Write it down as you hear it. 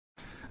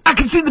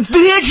can see the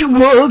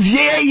visuals,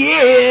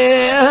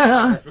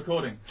 yeah. It's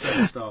recording.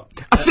 Start.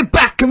 I sit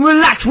back and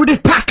relax with this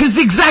pack of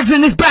zigzags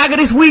and this bag of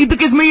this weed that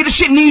gives me the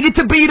shit needed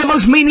to be the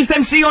most meanest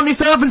MC on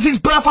this earth, and since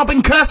birth I've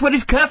been cursed with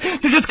this curse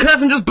to just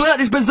curse and just blurt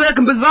this berserk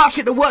and bizarre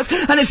shit that works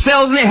and it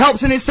sells and it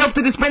helps in itself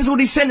to dispense all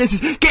these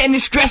sentences, getting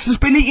this stress that's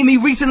been eating me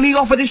recently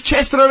off of this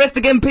chest to the rest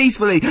again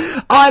peacefully.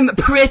 I'm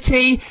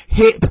pretty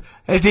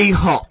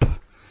hip-hop.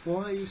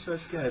 Why are you so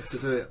scared to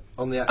do it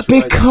on the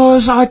actual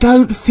Because I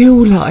don't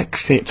feel like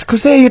it.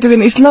 Because there you're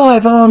doing it's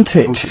live, aren't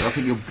it? I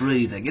think you're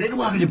breathing. You need to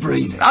work on your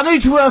breathing. I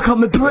need to work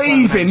on my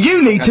breathing.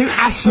 You need to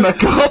asthma,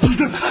 God.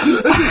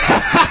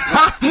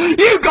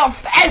 You got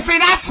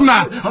effing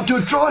asthma. I'm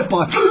doing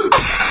drive-by.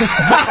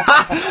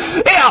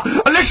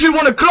 Yeah, unless you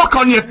want a Glock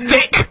on your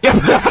dick, you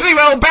bloody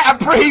well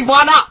better breathe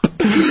one up.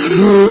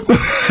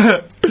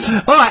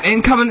 Alright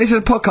then, come on, this is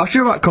a podcast.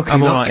 You're right, Cocky.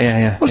 I'm alright,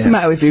 yeah. What's the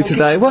matter with you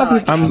today? What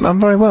have you... I'm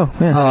very well,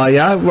 yeah. Oh,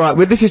 yeah, right.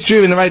 Well, this is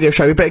during the radio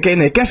show. We better get in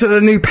there. Guess what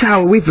the new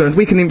power we've learned?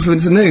 We can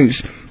influence the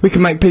news. We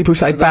can make people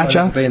say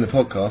badger. Be in the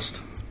podcast.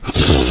 You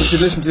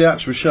should listen to the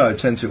actual show,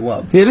 10 to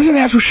 1. Yeah, listen to the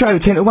actual show,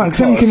 10 to 1, because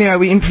then you can hear how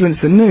we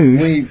influence the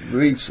news.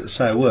 We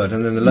say a word,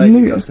 and then the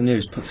lady does the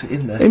news, puts it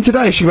in there. In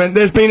today, she went,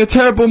 there's been a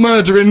terrible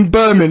murder in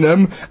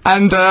Birmingham,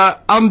 and,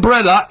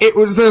 umbrella,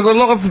 there's a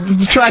lot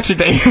of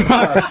tragedy.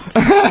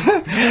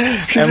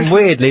 And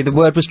weirdly, the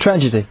word was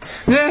tragedy.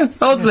 Yeah,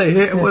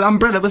 oddly,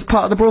 umbrella was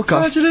part of the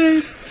broadcast.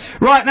 Tragedy!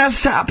 Right, now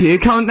shut up, you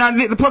can't, now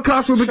the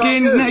podcast will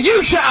begin. Now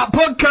you shut up,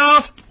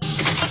 podcast!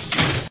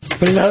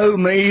 Blow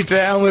me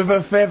down with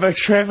a feather,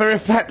 Trevor,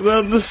 if that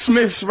weren't the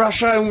Smiths, Rush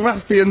Home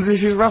Ruffians.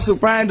 This is Russell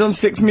Brand on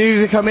Six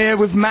Music. I'm here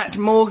with Matt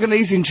Morgan.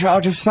 He's in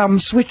charge of some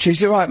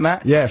switches. You right,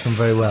 Matt? Yes, I'm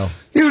very well.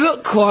 You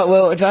look quite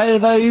well today,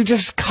 though you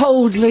just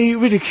coldly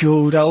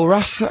ridiculed old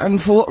Russ,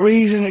 and for what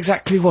reason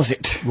exactly was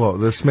it?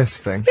 What, the Smiths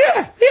thing?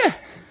 Yeah.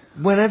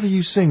 Whenever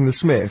you sing the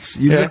Smiths,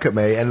 you look at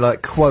me and,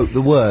 like, quote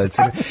the words.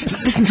 And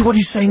listen to what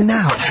he's saying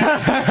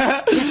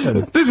now.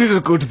 Listen. This is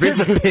a good bit. Here's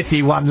a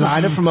pithy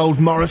one-liner from old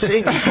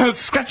Morrissey.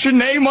 Scratch your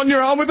name on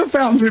your arm with a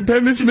fountain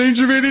pen. This means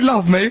you really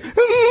love me.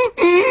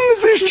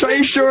 Has this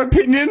changed your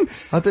opinion?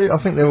 I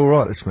think they're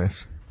alright, the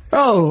Smiths.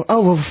 Oh,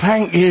 well,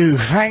 thank you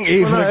for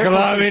the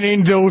glowing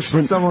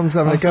endorsement. Someone's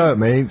having a go at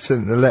me,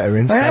 sent a letter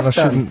in, saying I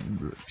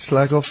shouldn't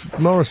slag off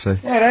Morrissey.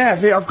 Yeah, they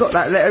have. I've got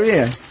that letter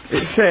here.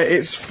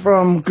 It's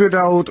from good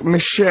old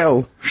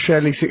Michelle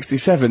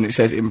Shelley67, it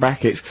says in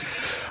brackets.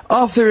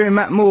 After hearing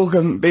Matt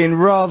Morgan being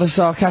rather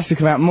sarcastic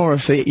about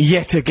Morrissey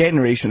yet again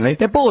recently,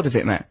 they're bored of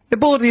it, Matt. They're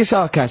bored of your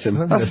sarcasm. I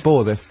don't think they're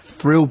bored, they're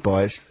thrilled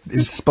by it. It's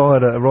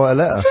inspired her to write a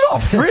letter. It's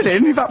not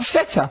thrilling, you've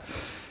upset her.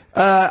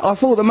 I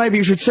thought that maybe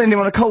you should send him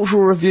on a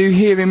cultural review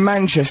here in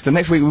Manchester.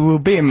 Next week we will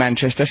be in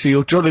Manchester, so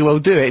you'll jolly well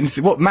do it.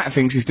 And what Matt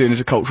thinks he's doing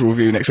is a cultural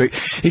review next week.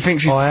 He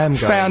thinks he's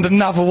found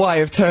another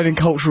way of turning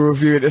cultural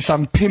review into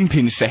some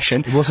pimping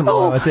session. It wasn't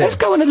my idea. Let's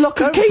go on a lock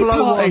and key blow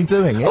party. what I'm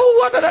doing,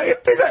 Oh, I don't know.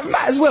 Is that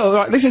Matt as well?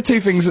 Right, these are two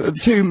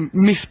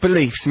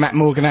misbeliefs Matt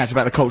Morgan has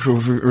about the cultural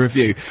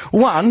review.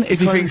 One is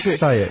he thinks...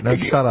 say it. No,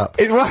 shut up.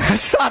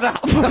 Shut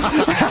up.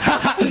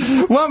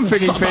 One thing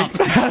he thinks...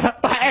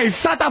 Hey,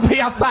 shut up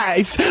your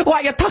face. Why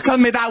are you talking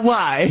me that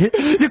way?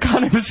 You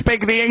can't even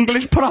speak the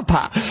English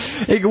proper.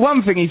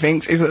 One thing he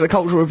thinks is that the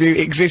cultural review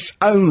exists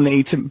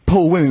only to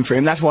pull women for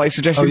him. That's why he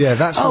suggested... Oh, yeah,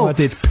 that's why I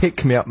did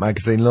Pick Me Up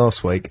magazine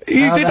last week.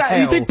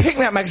 You did Pick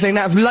Me Up magazine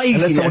out of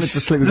laziness. Unless I wanted to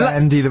sleep with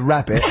Andy the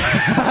Rabbit.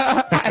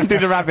 Andy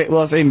the Rabbit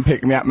was in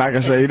Pick Me Up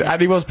magazine,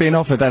 and he was being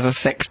offered as a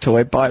sex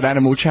toy by an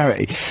animal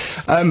charity.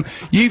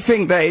 You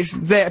think that it's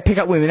there to pick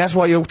up women, that's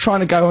why you're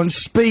trying to go on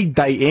speed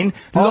dating,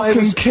 lock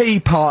and key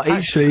parties,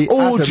 actually,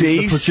 orgies. Adam,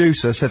 the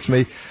producer, said to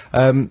me,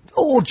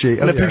 orgy.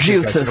 The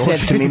producer said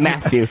to me,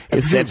 Matthew,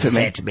 he said to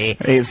me,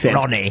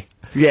 Ronnie.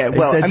 Yeah,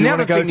 well, he said, and do the you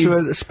want other to thing...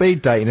 go to a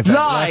speed dating event?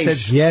 Lies! And I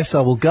said, yes,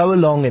 I will go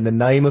along in the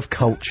name of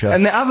culture.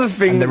 And the other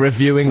thing... And the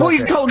reviewing What of are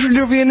you it. culturally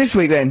reviewing this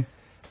week, then?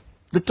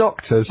 The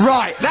doctors.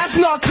 Right, that's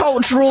not a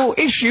cultural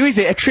issue, is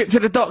it? A trip to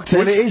the doctors?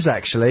 Well, it is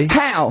actually.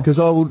 How? Because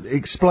I will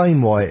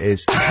explain why it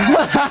is. When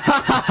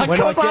I will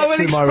get to my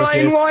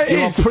explain review, why it you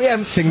is. are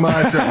preempting my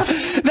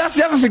address. That's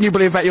the other thing you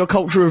believe about your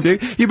cultural review.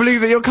 You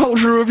believe that your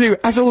cultural review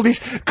has all this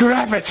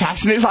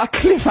gravitas and it's like a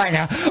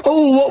cliffhanger.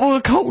 Oh, what will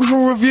the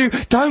cultural review?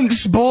 Don't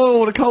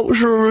spoil the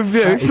cultural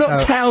review. It's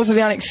not Tales of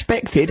the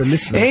Unexpected. The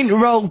listeners. It ain't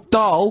Roald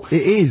Dahl.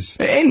 It is.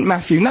 It ain't,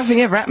 Matthew.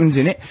 Nothing ever happens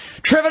in it.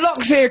 Trevor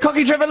Locke's here.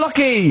 Cocky Trevor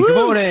Lockie. Good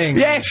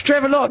morning. Yes,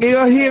 Trevor Locke.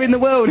 You're here in the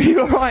world. Are you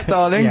alright,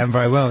 darling? Yeah, I'm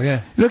very well,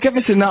 yeah. Look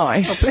ever so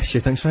nice. Oh, bless you,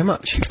 thanks very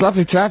much. It's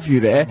lovely to have you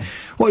there.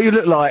 What you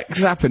look like has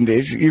happened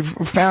is you've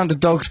found a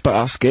dog's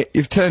basket,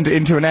 you've turned it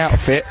into an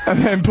outfit, and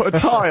then put a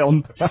tie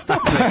on.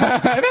 Stop it.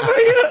 That's what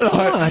you look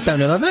like. Oh, I don't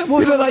know like that. What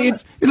You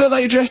look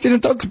like you're dressed in a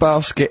dog's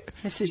basket.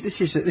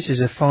 This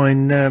is a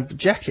fine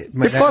jacket.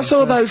 Made If out I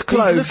saw of, those He's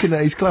clothes, looking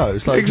at his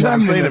clothes. Like,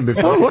 examining I've seen them. them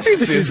before. Oh, what is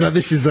this?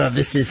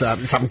 This is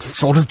some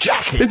sort of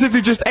jacket. as if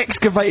you just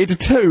excavated a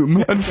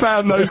tomb and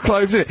found those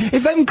clothes in it.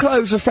 If them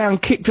clothes were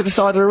found kicked to the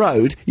side of the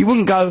road, you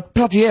wouldn't go,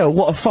 bloody hell,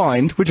 what a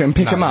find, would you, and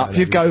pick them up. no,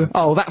 You'd go,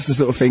 oh, that's the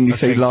sort of thing you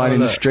see body lying in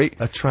the street.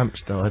 A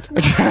tramp's died.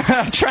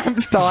 A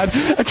tramp's died.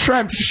 A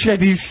tramp's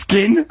shed his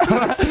skin.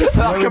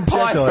 Like a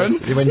python.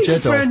 When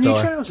Jedi's Brand new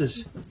die.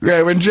 trousers.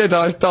 Yeah, when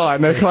Jedi's die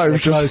and their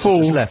clothes just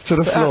fall left to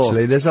the But floor.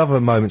 Actually, there's other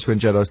moments when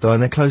Jedi's die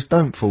and their clothes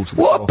don't fall to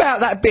the What floor. about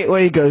that bit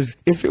where he goes,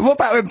 what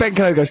about when Ben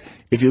Kenobi goes,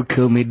 if you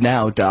kill me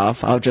now,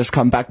 Darth, I'll just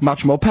come back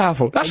much more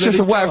powerful. That's And then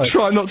just a he way of dies.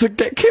 trying not to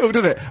get killed,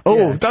 isn't it? Oh,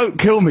 Yeah. don't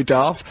kill me,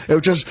 Darth. It'll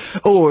just,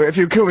 if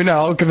you kill me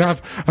now, I'm gonna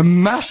have a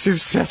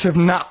massive set of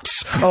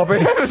nuts. I'll be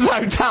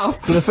so tough.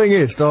 But the thing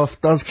is,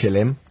 Darth does kill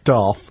him.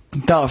 Darth.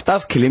 Darth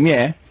does kill him,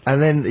 yeah. And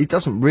then he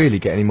doesn't really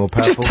get any more He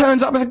powerful. just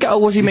turns up as a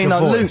girl. What does he He's mean, a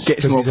like Luke voice,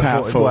 gets 'cause more he's a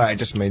powerful? Well, it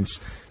just means...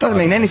 Doesn't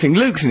mean anything.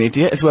 Luke's an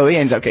idiot as well. He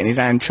ends up getting his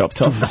hand chopped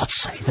off. not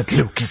say that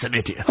Luke is an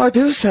idiot. I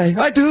do say.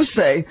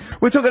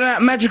 We're talking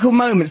about magical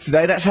moments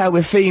today. That's how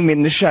we're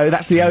theming the show.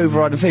 That's the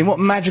overriding theme. What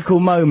magical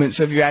moments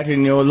have you had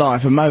in your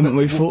life? A moment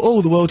where you thought,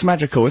 oh, the world's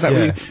magical. Is that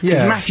Yeah. what you, Yeah.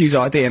 it's Matthew's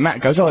idea. Matt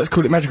goes, let's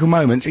call it magical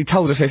moments. He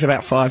told us this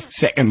about 5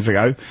 seconds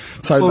ago.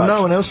 So Well, much.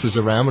 no one else was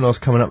around when I was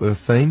coming up with a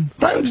theme.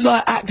 Don't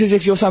like act as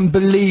if you're some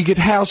beleaguered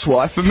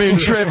housewife and me and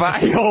Trevor,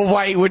 your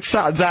wayward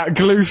sons out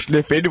glue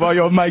sniffing while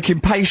you're making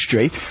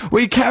pastry.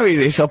 We carry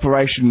this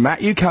operation,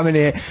 Matt. You come in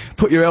here,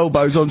 put your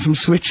elbows on some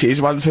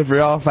switches once every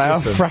half hour,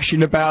 Listen.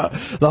 thrashing about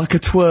like a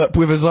twerp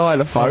with a I'm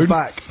xylophone.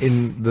 back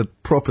in the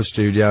proper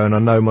studio and I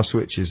know my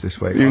switches this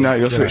week. You know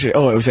your switches.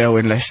 Oh, it was hell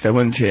in Leicester,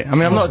 wasn't it? I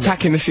mean, I'm not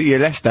attacking the city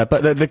of Leicester,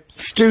 but the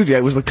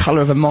studio was the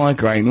colour of a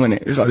migraine, wasn't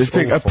it? It was like this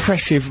big, awful.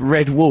 oppressive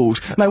red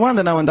walls. No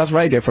wonder no one does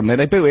radio from there.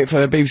 They built it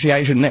for the BBC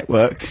Asian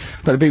Network,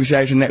 but the BBC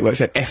Asian Network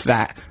said, F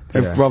that.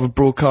 They'd Yeah. rather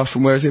broadcast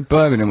from, where is it,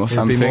 Birmingham or It'd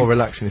something? be more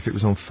relaxing if it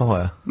was on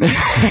fire.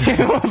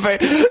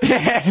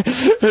 Yeah.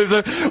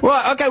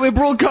 Right, okay, we're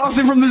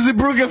broadcasting from the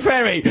Zeebrugge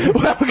ferry.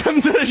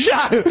 Welcome to the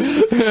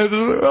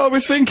show. Oh, we're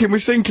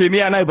sinking.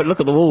 Yeah, I know, but look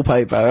at the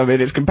wallpaper. I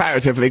mean, it's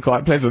comparatively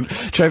quite pleasant.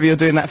 Trevor, you're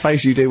doing that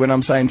face you do when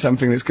I'm saying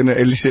something that's going to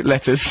elicit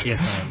letters.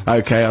 Yes, I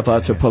am. Okay, I'd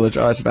like to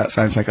apologise about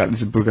saying something like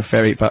the Zeebrugge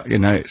ferry, but, you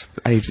know, it's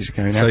ages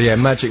ago now. So yeah,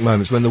 magic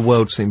moments when the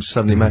world seems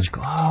suddenly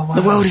magical. Oh, wow.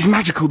 The world is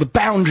magical, the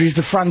boundaries,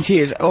 the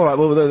frontiers. Alright,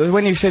 well,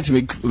 when you said to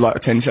me, like,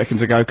 10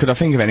 seconds ago, could I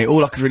think of any,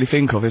 all I could really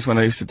think of is when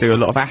I used to do a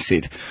lot of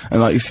acid,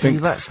 and I used to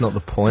think, That's not the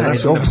point.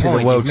 That's That's not the obviously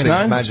point. the world You've seems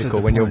misunderstood magical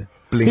the when you're point.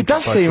 blinking it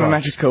does by seem drugs.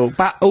 magical,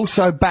 but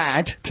also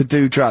bad to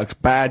do drugs.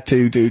 Bad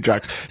to do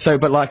drugs. So,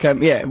 but like,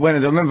 yeah, when I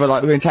remember,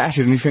 like, we went to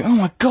acid and you think, oh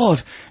my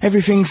god,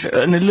 everything's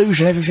an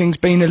illusion, everything's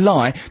been a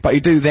lie, but you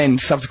do then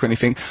subsequently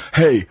think,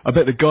 hey, I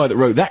bet the guy that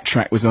wrote that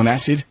track was on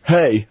acid.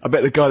 Hey, I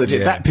bet the guy that did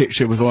Yeah. that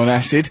picture was on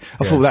acid.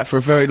 I thought that for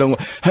a very long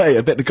while. Hey,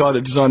 I bet the guy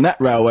that designed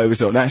that railway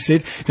was on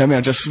acid. You know what I mean?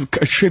 I just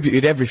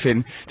attributed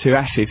everything to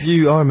acid.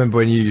 I remember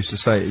when you used to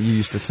say, you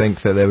used to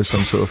think that there was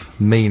some sort of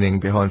meaning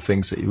behind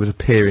things that would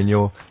appear in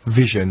your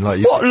vision, like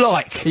you. What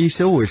like? He used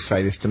to always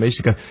say this to me. He used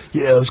to go,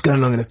 yeah, I was going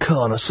along in a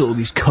car and I saw all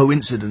these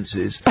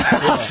coincidences.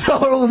 I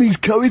saw all these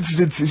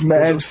coincidences, I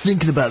man. was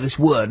thinking about this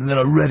word and then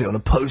I read it on a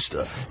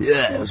poster.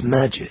 Yeah, it was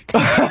magic. He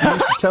used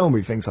to tell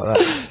me things like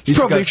that. He used to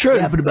probably go, true.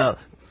 It happened about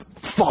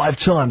 5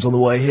 times on the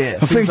way here.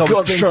 think Things I was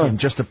God's thinking trying.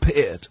 just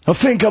appeared. I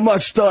think I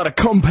might start a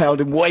compound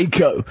in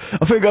Waco.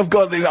 I think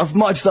I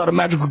might start a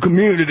magical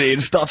community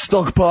and start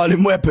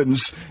stockpiling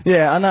weapons.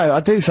 Yeah, I know.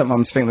 I do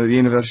sometimes think that the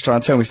universe is trying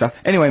to tell me stuff.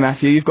 Anyway,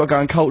 Matthew, you've got to go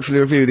and culturally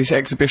review this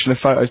exhibition of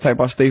photos taken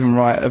by Stephen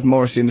Wright of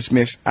Morrissey and the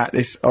Smiths at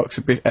this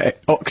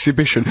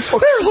exhibition.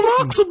 There's an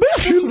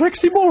exhibition! It's an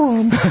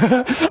oxymoron.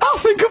 I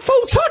think a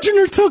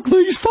photogenitor took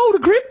these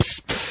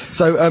photographs.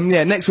 So,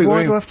 yeah, next week Why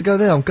we're do I have to go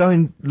there? I'm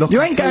going lock You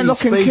and ain't going key,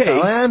 lock and speaker. key?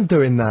 I am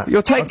doing that.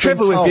 You'll take I've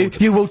Trevor been with you.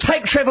 told. You will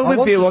take Trevor I with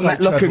want you to on take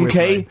that lock Trevor and with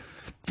key. me.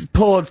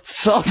 Poor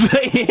sod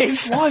that he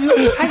is. Why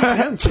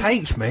don't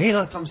take me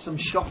like I'm some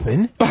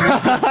shopping. Look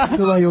at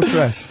the way you're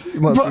dressed.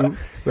 You must be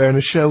wearing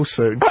a shell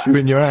suit,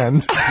 chewing your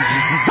hand.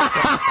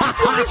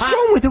 What's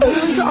wrong with the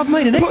world? I've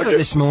made an effort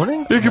this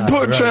morning. You can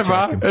put you're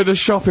Trevor joking. in a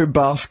shopping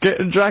basket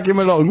and drag him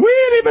along.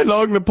 Wheel him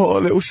along, the poor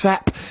little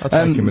sap. I'll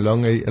take him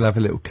along. He'll have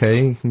a little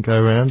key. He can go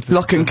around.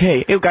 Lock and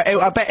key.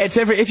 I bet it's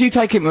if you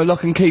take him to a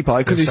lock and key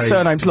party, because his say-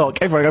 surname's Lock,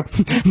 everyone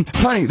go,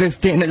 funny this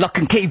being a lock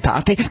and key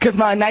party, because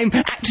my name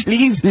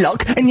actually is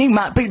Lock, and you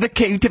might be the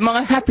key to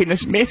my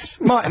happiness,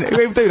 miss. Mightn't it?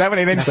 We'll do that when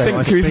he then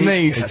sink to his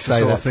knees. That's the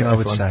sort of thing I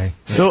would say.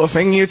 Sort of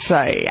thing you'd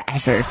say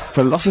as a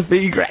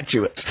philosophy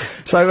graduate.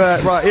 So,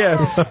 right,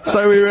 yeah.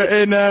 So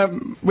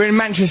we're in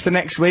Manchester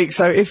next week,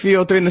 so if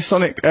you're doing the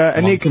Sonic,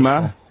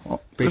 Enigma,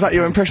 is that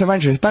your impression of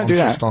Manchester? Don't do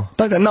that. Manchester.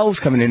 Don't do that. Noel's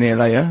coming in here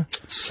later.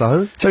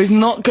 So? So he's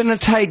not gonna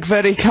take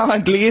very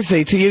kindly, is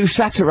he, to you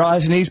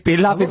satirising his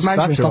beloved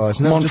Manchester?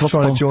 Satirising. I'm just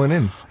trying to join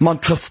in.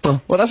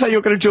 Manchester. Well, that's how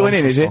you're gonna join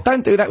in, is it?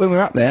 Don't do that when we're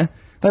up there.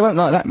 They won't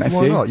like that, Matthew.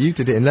 Why not? You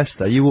did it in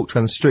Leicester. You walked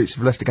around the streets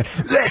of Leicester going,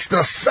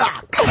 Leicester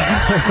sucks!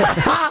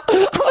 I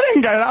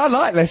didn't go. I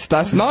like Leicester.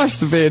 It's nice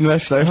to be in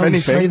Leicester, if Oh, you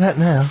anything. say that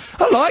now.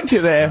 I liked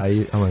it there.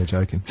 I'm only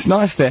joking. It's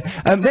nice there.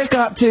 Let's go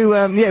up to,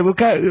 we'll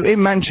go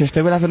in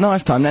Manchester. We'll have a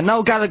nice time. Now,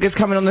 Noel Gallagher's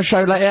coming on the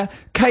show later.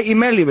 Katie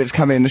Melliwith's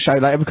coming in the show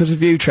later because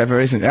of you, Trevor,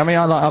 isn't it? I mean,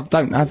 I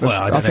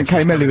think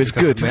Katie Melliwith's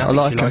good. I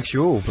like her. She likes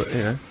you all, but,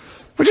 you know.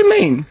 What do you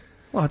mean?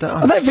 Well, I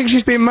don't think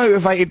she's being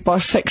motivated by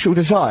sexual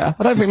desire.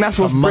 I don't think that's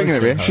what's bringing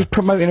her here. She's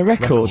promoting a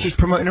record. She's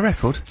promoting a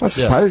record. I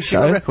suppose She's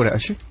got a so. record out,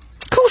 has she?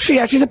 Of course she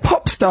has. She's a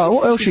pop star.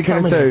 What else she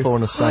going to do?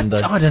 On a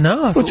Sunday. I don't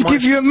know. Well, to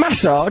give you a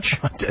massage?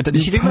 Did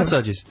she do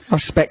massages? I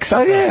suspect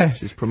so, yeah.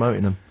 She's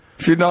promoting them.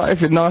 If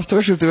you're nice to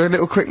her, she'll do a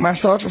little quick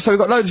massage. So we've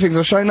got loads of things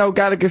I'll show. Noel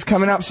Gallagher's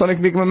coming up. Sonic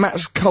Enigma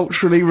Matt's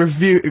cultural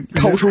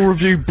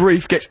review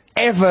brief gets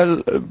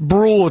ever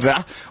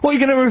broader. What are you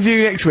going to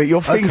review next week?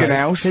 Your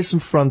fingernails? Here's some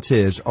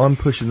Frontiers. I'm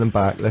pushing them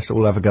back. Let's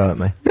all have a go at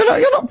me.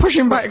 You're not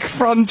pushing back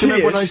Frontiers.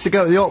 Remember when I used to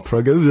go to the opera?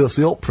 I go, yes,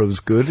 the opera's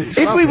good.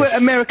 If we were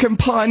American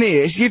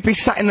pioneers, you'd be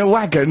sat in a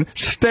wagon,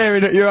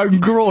 staring at your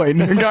own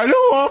groin, and going,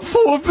 "Oh, I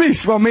thought of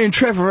this." While me and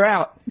Trevor are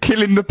out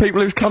killing the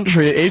people whose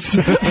country it is,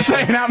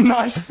 setting up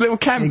nice little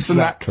camps and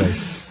that.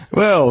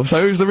 Well, so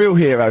who's the real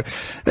hero?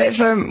 Let's,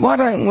 why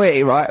don't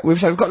we, right,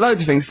 we've got loads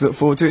of things to look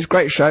forward to, it's a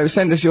great show,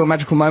 send us your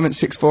magical moments,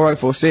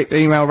 64046,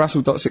 email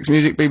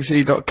russell.6music,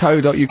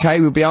 bbc.co.uk,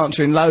 we'll be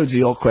answering loads of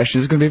your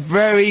questions, it's going to be a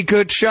very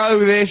good show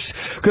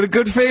this, got a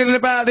good feeling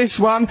about this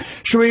one,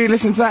 shall we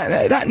listen to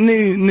that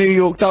New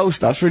York Dolls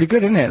stuff's really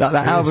good, isn't it, like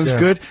that album's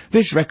good,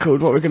 this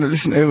record, what we're going to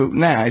listen to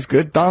now is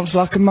good, Dance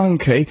Like a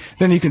Monkey,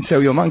 then you can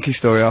tell your monkey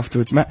story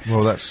afterwards, Matt.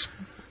 Well, that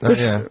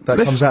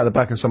comes out the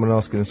back of someone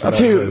asking us about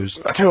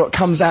zoos. I tell you what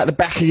comes out the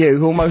back of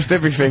you, almost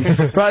everything.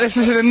 Right, let's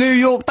listen to New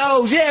York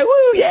Dolls, yeah,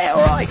 woo, yeah,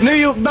 alright. New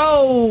York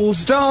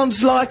Dolls,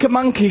 Dance Like a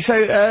Monkey,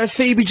 so,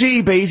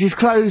 CBGB's is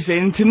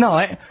closing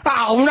tonight.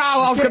 Oh no,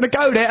 I was gonna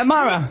go there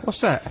tomorrow. What's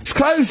that? It's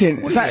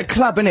closing. It's that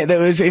club, innit, that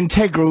was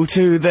integral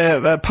to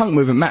the, punk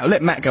movement. Matt,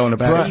 let Matt go on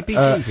about it.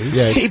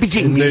 CBGB's? CBGB's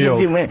in New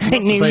York.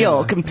 in New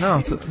York. No,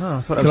 I thought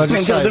that was...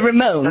 Then go the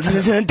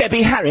Ramones,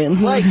 Debbie Harry.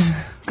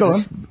 Go on.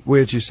 It's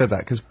weird you said that,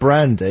 because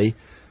Brandy,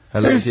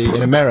 a lady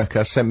in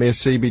America, sent me a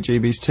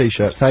CBGB's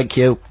t-shirt. Thank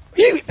you.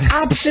 You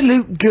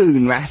absolute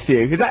goon,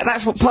 Matthew.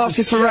 That's what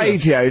passes for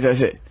radio,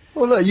 does it?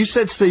 Well, look, you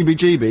said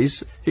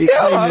CBGB's.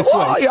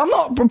 I'm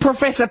not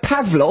Professor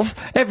Pavlov.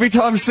 Every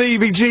time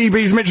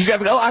CBGB's mentioned, I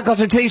go, oh, I got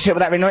a t-shirt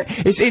with that really nice.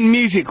 It's in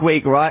Music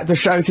Week, right? The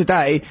show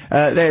today.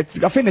 I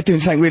think they're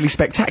doing something really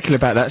spectacular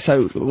about that,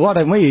 so why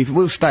don't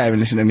we'll stay here and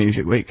listen to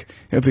Music Week.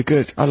 It'll be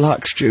good. I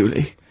like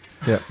Julie.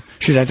 Yeah.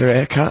 She's had her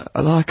haircut.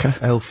 I like her.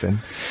 Elfin.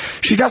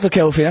 She does look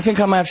elfin. I think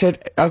I may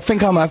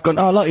have gone,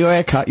 oh, I like your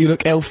haircut. You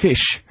look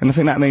elfish. And I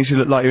think that means you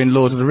look like you're in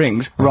Lord of the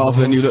Rings, rather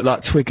than you look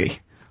like Twiggy.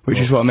 Which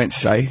is what I meant to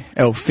say.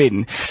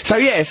 Elfin. So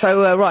yeah,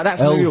 right,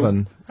 that's New York.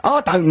 Elven.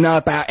 I don't know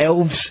about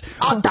elves.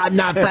 I don't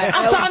know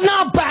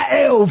about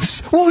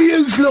elves. What are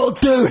you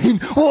lot doing?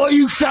 Why are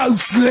you so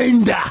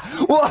slender?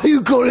 Why have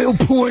you got little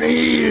pointy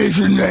ears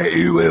and that,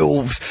 you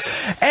elves?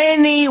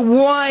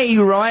 Anyway,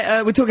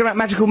 right, we're talking about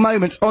magical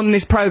moments on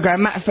this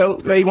programme. Matt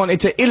felt that he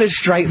wanted to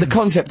illustrate the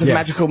concept of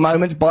magical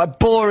moments by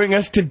boring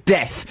us to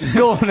death.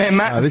 Go on then,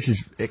 Matt. Oh, this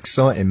is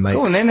exciting, mate.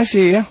 Go on then, let's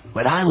hear you.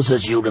 When I was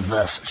at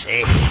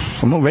university...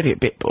 I'm already a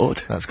bit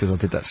bored. That's because I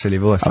did that silly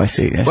voice. Oh, I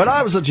see, yes. When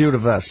I was at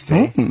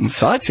university...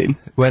 Exciting.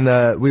 When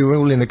we were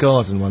all in the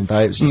garden one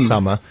day, it was the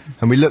summer,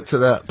 and we looked at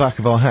the back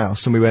of our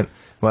house and we went,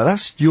 well,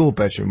 that's your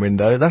bedroom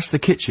window, that's the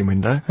kitchen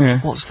window. Yeah.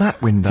 What's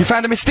that window? You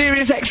found a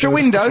mysterious extra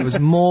window? There was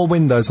more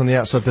windows on the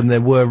outside than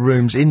there were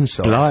rooms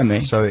inside.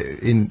 Blimey. So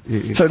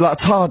So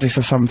like a TARDIS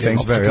or something.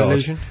 it's very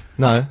odd.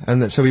 No,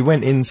 and so we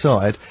went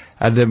inside,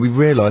 and then we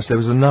realised there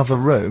was another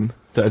room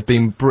that had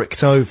been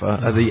bricked over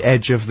at the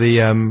edge of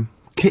the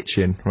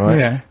kitchen, right?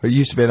 Yeah. It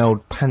used to be an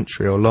old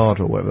pantry or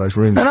larder or whatever those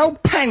rooms. An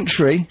old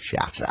pantry?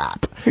 Shut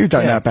up. Who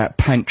don't know about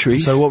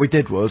pantries? So what we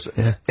did was,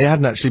 it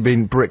hadn't actually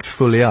been bricked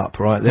fully up,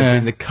 right?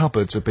 The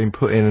cupboards had been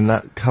put in, and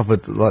that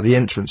covered, like, the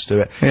entrance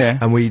to it. Yeah.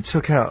 And we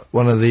took out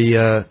one of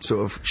the,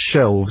 sort of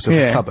shelves of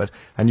the cupboard,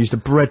 and used a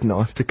bread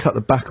knife to cut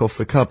the back off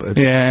the cupboard.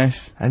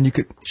 Yes. And you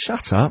could...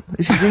 Shut up.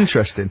 This is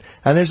interesting.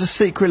 And there's a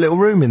secret little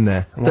room in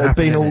there that had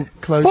been all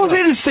closed What's up.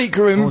 in the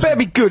secret room? It better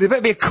be good. It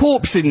better be a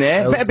corpse in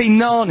there. It better be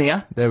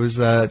Narnia. There was,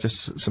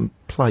 just some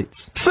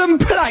plates. Some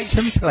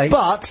plates.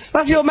 But...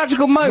 That's your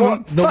magical moment.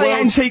 What? The Say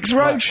world's- Antiques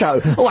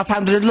Roadshow. Oh, I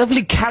found a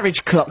lovely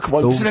carriage clock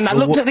once, and I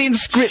looked at the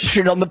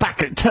inscription on the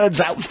back, and it turns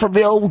out it's from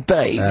the old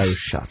days. Oh,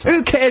 shut up.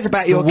 Who cares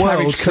about your The world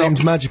carriage clock?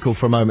 seemed magical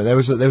for a moment. There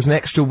was an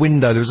extra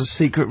window. There was a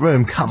secret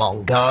room. Come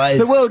on, guys.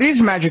 The world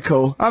is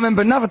magical. I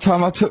remember another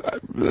time I took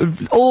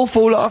an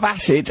awful lot of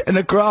acid, and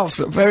the grass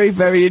looked very,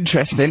 very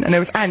interesting, and there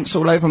was ants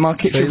all over my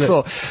kitchen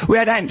floor. We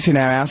had ants in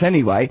our house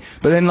anyway,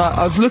 but then, like,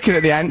 I was looking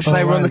at the ants,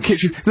 they were on the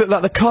kitchen, looked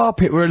like the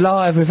carpet were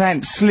alive with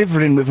ants,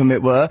 slithering with them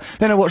it were.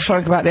 Then I watched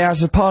something about the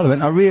House of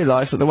Parliament, I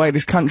realised that the way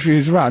this country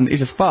is run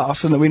is a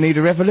farce, and that we need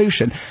a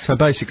revolution. So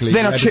basically...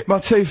 Then I chipped my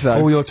tooth, though.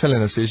 All you're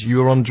telling us is you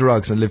were on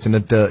drugs and lived in a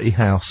dirty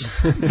house.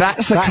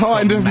 That's a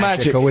kind of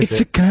magic. It's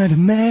a kind of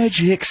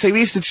magic. See, we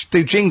used to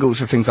do jingles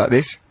for things like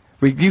this.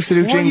 We used to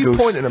do Why are jingles.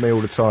 you pointing at me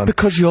all the time?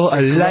 Because you're a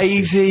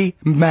lazy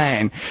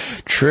man.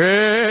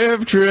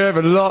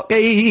 Trevor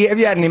Lockie. Have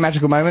you had any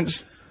magical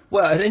moments?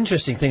 Well, an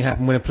interesting thing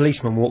happened when a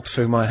policeman walked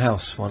through my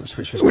house once,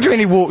 which was... What do you mean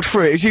he walked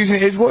through it? He's using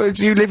it as what?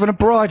 Do you live on a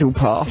bridle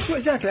path? Well,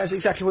 exactly, that's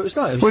exactly what it was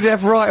like. It was What did he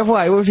have right of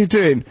way? What was he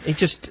doing? he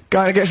just...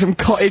 Going to get some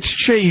cottage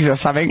cheese or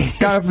something?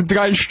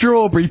 going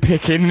strawberry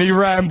picking and he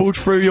rambled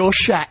through your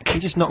shack? He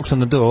just knocked on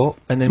the door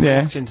and then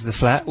Yeah. walked into the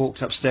flat,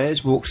 walked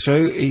upstairs, walked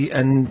through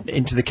and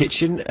into the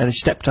kitchen and he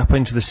stepped up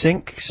into the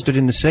sink, stood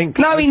in the sink.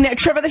 No,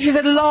 Trevor, this is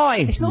a lie.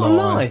 It's not a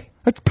lie.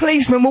 A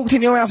policeman walked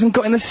in your house and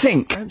got in the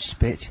sink. Don't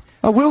spit.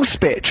 I will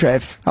spit,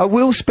 Trev. I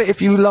will spit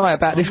if you lie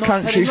about this not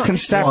country's telling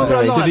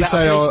constabulary. lies. Did he About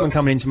say, a policeman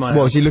coming into my What,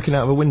 house. was he looking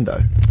out of a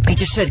window? He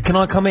just said, "Can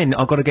I come in?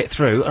 I've got to get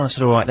through." And I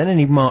said, "All right." Then and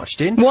he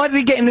marched in. Why did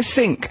he get in the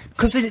sink?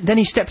 Because then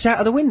he stepped out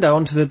of the window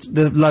onto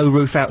the low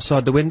roof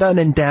outside the window and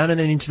then down and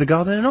then into the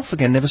garden and off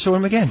again. Never saw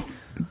him again.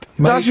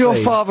 Does your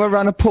Maybe. father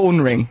run a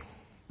porn ring?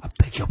 I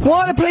beg your pardon.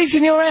 Why are the police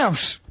in your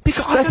house?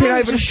 Because I don't Stepping know, over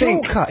it's the a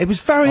sink. shortcut. It was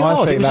very I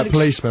odd. It think was that an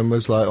policeman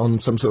was like on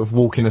some sort of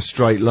walk in a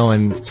straight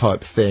line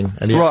type thing,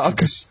 and he Right, had to okay.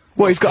 just...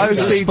 Well, he's got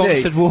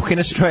sponsored OCD. walk in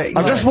a straight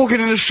I'm line. just walking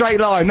in a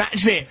straight line,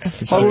 that's it.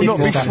 I will not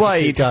be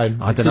swayed. I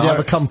don't Did know. he have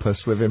a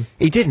compass with him?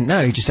 He didn't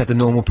know. He just had the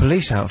normal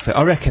police outfit.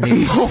 I reckon he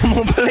was...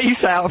 Normal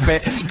police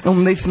outfit.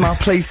 This is my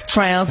police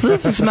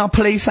trousers, this is my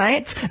police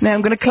hat. Now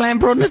I'm going to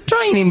clamber on the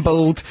training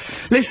board.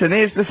 Listen,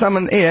 here's the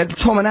someone here,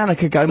 Tom and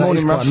Annika go, That morning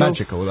is quite Russell.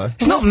 magical, though.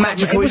 It's not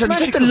magical, It it's was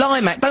just a magical.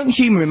 lie, Mac. Don't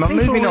humour him, I'm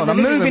People moving were on, in the I'm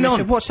living moving room, they on.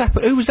 said, "What's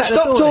happened? Who was that at the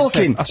Stop door?" They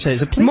talking. said- I said,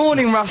 "It's a police."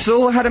 Morning,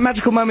 Russell. Had a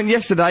magical moment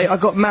yesterday. I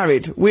got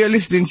married. We are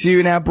listening to you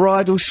in our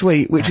bridal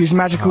suite, which is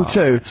magical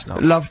too. that's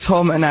not- Love,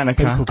 Tom and Annika.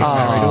 People get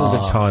married all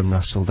the time,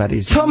 Russell. That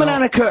is... Tom not-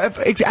 and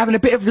Annika are having a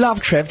bit of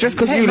love, Trev, just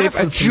because Yeah, you live enough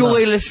a of that.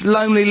 joyless,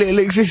 lonely little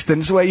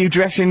existence where you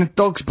dress in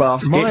dog's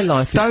baskets. My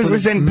life is Don't full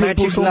resent of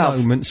people's magical love.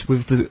 moments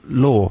with the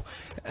law.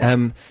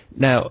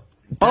 Now...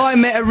 I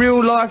met a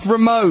real life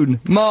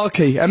Ramon,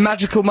 Marky, a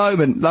magical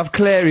moment. Love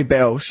Clary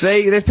Bell.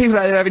 See, there's people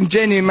out there having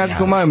genuine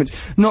magical moments,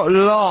 not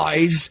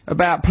lies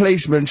about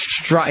policemen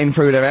strutting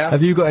through their house.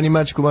 Have you got any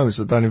magical moments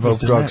that don't involve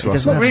drugs,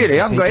 Russell? Not really,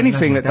 I haven't got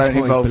anything that don't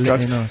involve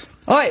drugs. Nice.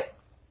 Right,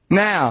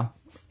 now,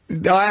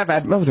 I have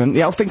had, well done,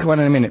 yeah, I'll think of one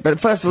in a minute, but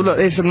first of all, look,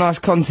 there's some nice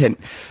content.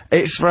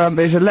 It's from,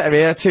 there's a letter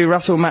here to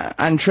Russell, Matt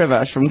and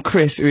Trevor. It's from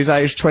Chris, who is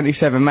aged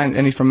 27,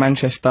 and he's from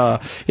Manchester.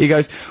 He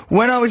goes,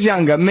 when I was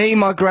younger, me,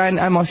 my gran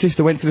and my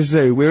sister went to the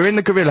zoo. We were in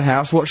the gorilla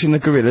house watching the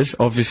gorillas,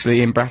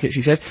 obviously in brackets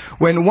he says,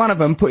 when one of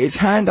them put its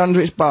hand under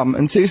its bum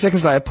and 2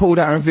 seconds later pulled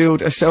out and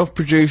revealed a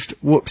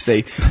self-produced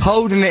whoopsie.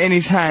 Holding it in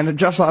his hand,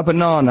 just like a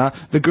banana,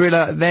 the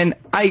gorilla then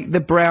ate the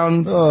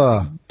brown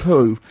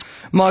poo.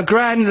 My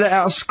gran let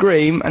out a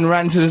scream and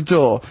ran to the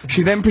door.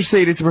 She then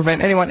proceeded to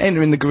prevent anyone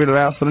entering the gorilla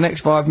house for the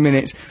next 5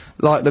 minutes,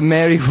 like the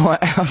Mary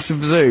White House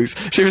of Zoos.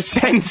 She was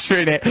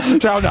censoring it.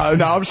 No,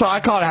 I'm sorry, I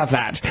can't have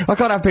that. I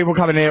can't have people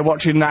coming here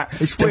watching that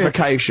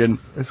defecation.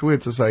 It's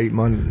weird to say,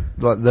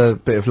 like the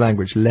bit of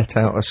language, let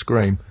out a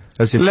scream.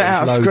 As if Let there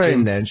out was a loads scream.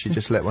 in there and she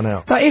just let one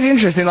out. That is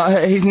interesting,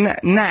 like his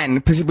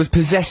nan was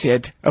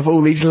possessed of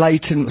all these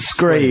latent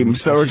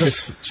screams that were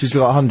She's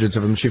got hundreds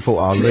of them, she thought,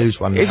 I'll lose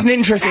one It's now. an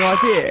interesting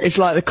idea. It's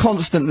like the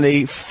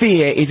constantly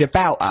fear is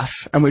about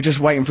us, and we're just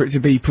waiting for it to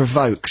be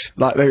provoked.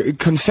 Like,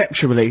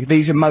 conceptually,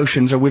 these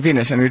emotions are within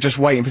us, and we're just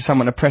waiting for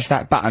someone to press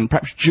that button.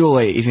 Perhaps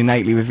joy is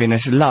innately within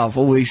us, love,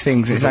 all these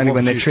things, and it's only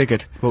when they're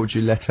triggered. What would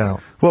you let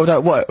out?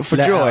 What, for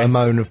Let out joy? a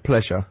moan of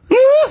pleasure.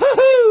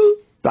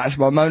 That's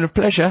my moan of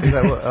pleasure. Is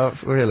that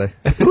what, really?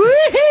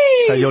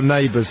 Whee! So your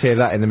neighbours hear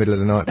that in the middle of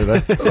the night, do they?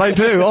 They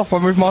do,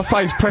 often with my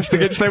face pressed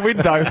against their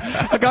window.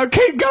 I go,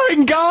 keep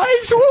going,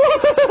 guys!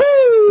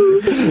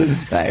 Woo-hoo-hoo!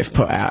 They've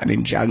put out an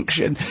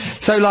injunction.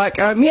 So, like,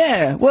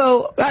 yeah,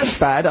 well, that's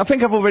bad. I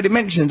think I've already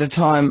mentioned a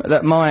time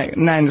that my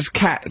nan's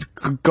cat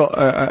got,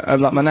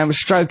 like, my nan was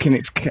stroking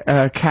its cat.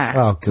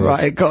 Oh, God.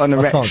 Right, it got an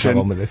I can't go erection.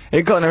 on with this.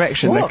 It got an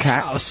erection, the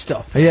cat. Oh,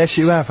 stop. Yes,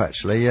 you have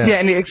actually, yeah. Yeah,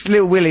 and its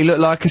little willy looked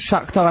like a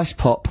sucked ice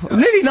pop.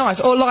 Really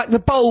nice. Or like the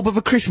bulb of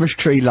a Christmas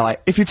tree light.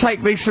 If you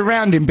take the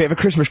surrounding bit of a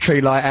Christmas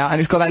tree light out and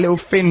it's got that little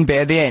thin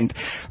bit at the end,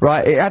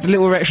 right, it had a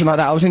little erection like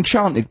that. I was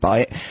enchanted by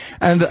it.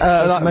 And,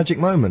 That's like, a magic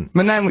moment.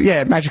 my nan,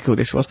 yeah, magical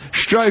this was,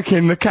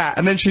 stroking the cat,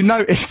 and then she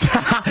noticed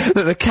that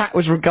the cat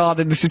was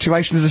regarding the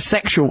situation as a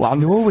sexual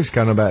one. You're always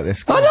going about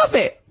this. I love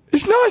it!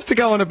 It's nice to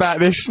go on about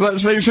this. Like,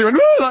 so she went,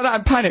 "Ooh," like that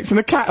and panicked, and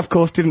the cat, of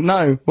course, didn't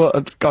know what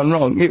had gone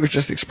wrong. It was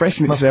just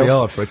expressing Must itself. be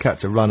hard for a cat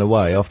to run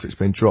away after it's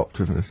been dropped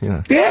with, you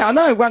know. Yeah, I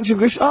know.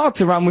 It's hard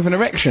to run with an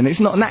erection. It's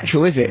not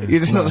natural, is it?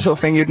 It's not the sort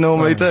of thing you'd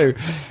normally do.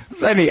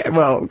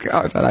 Well,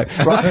 I don't know.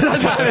 Right,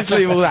 let's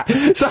leave all that.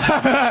 So,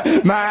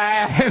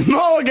 man,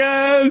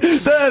 Morgan!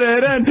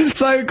 Da-da-da.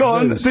 So, go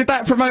on. Did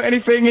that promote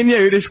anything in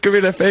you, this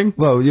gorilla thing?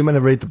 Well, you're meant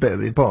to read the bit at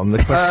the bottom.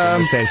 The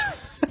question says,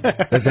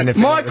 "There's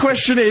anything." My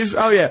question is,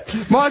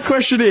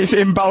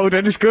 in bold,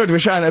 and it's good, we're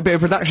showing that a bit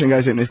of production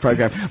goes in this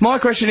programme. My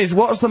question is,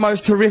 what's the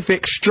most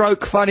horrific,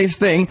 stroke, funniest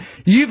thing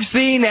you've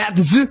seen at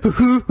the zoo?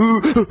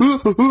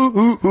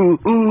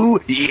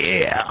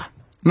 Yeah.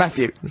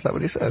 Matthew. Is that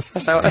what it says?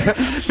 That's how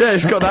yeah,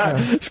 it's got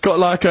that. It's got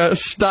like a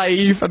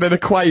stave and then a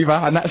quaver,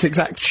 and that's the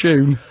exact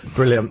tune.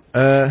 Brilliant.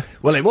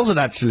 Well, it wasn't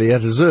actually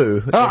at a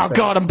zoo. Oh,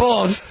 God, I'm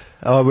bored.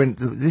 I went.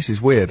 This is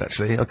weird,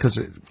 actually, because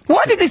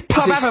Why did this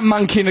pub have a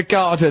monkey in the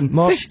garden?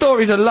 This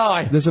story's a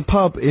lie. there's a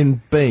pub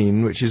in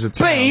Bean, which is a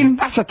town. Bean?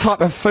 That's a type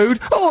of food.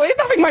 Oh,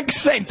 nothing makes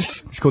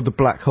sense. It's called the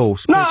Black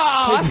Horse. No,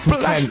 People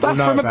from that's Kent will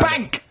know from a about it.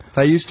 bank.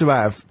 They used to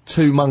have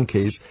 2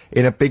 monkeys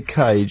in a big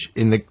cage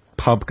in the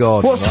pub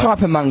garden. What right?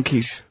 type of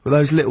monkeys? Well,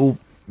 those little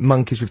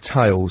monkeys with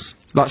tails.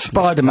 Like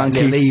spider Little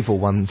monkeys. evil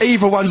ones.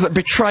 Evil ones that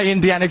betray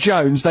Indiana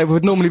Jones. They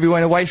would normally be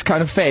wearing a waistcoat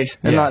and fez.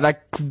 And Yeah.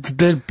 like,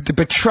 they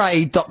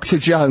betray Dr.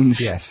 Jones.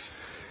 Yes.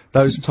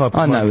 Those type of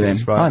I know them.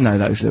 monkeys, right? I know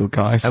those little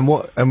guys. And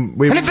what, And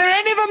if there are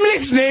any of them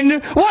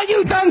listening, what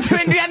you done to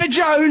Indiana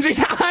Jones is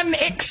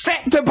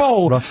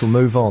unacceptable. Russell,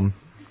 move on.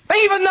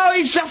 Even though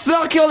he's just an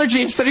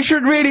archaeologist and he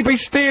shouldn't really be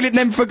stealing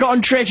them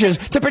forgotten treasures,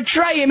 to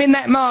betray him in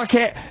that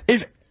market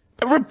is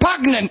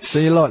repugnant. So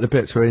you like the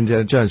bits where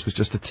Indiana Jones was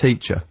just a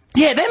teacher?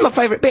 Yeah, they're my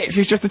favourite bits.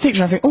 He's just a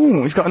teacher. I think,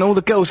 oh, he's got, and all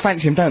the girls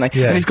fancy him, don't they?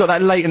 Yeah. And he's got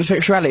that latent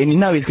sexuality, and you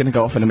know he's going to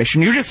go off on a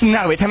mission. You just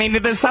know it. I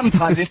mean, there's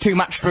sometimes it's too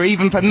much for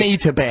even for me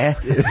to bear.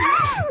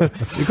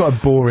 You've got a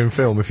boring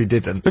film if you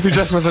didn't. If he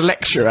just was a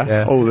lecturer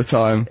Yeah. all the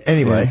time.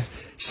 Anyway, Yeah.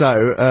 so,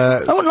 I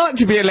wouldn't like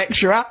to be a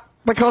lecturer,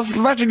 because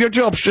imagine your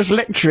job's just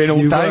lecturing all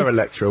you day. were a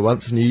lecturer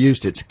once and you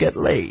used it to get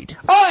laid.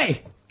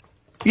 Oi!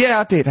 Yeah,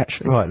 I did,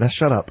 actually. Right, now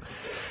shut up.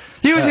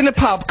 You was in a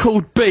pub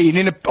called Bean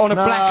on a No.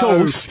 black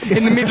horse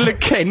in the middle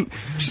of Kent.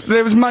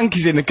 There was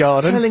monkeys in the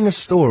garden. Telling a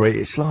story,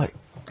 it's like,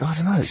 I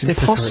don't know, it's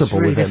impossible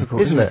really with him,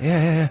 difficult, isn't it?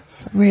 Yeah.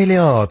 Really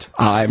hard.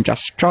 I'm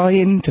just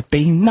trying to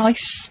be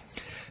nice.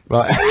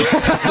 Right.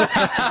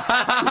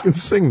 You can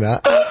sing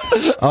that.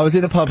 I was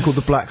in a pub called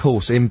the Black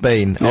Horse in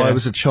Bean. Yeah. I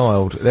was a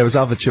child. There was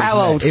other children.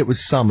 How there. old? It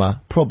was summer,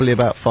 probably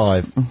about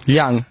 5.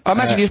 Young. I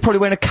imagine you was probably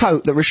wearing a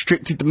coat that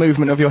restricted the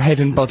movement of your head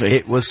and body.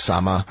 It was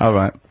summer. All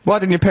right. Why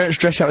didn't your parents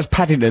dress you up as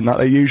Paddington like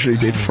they usually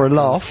did for a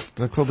laugh?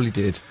 They probably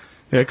did.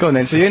 Yeah, go on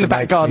then. So you're in the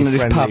back garden of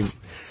this pub.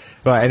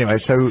 Right, anyway,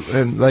 so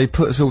they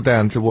put us all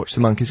down to watch the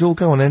monkeys. Oh,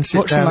 go on then, sit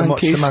Watch down the and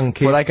watch monkeys. the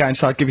monkeys. Well, they go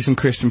inside, give you some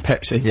crisp and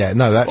Pepsi. Yeah,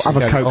 no, that's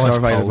Other Cokes are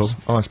available.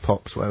 Ice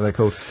pops, whatever they're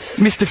called.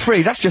 Mr.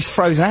 Freeze, that's just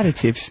frozen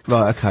additives.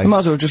 Right, okay. I might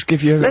as well just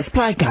give you. Let's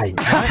play a game.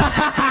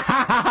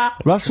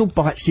 Russell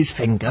bites his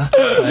finger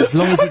as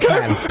long as he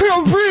can.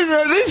 I'm brilliant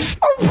at this.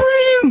 I'm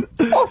brilliant.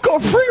 I've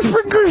got 3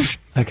 fingers.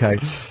 Okay,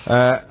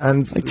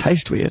 and They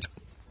taste weird.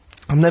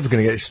 I'm never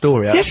going to get this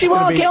story out. Yes, It's you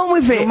gonna are. Get on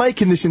with it. You're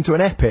making this into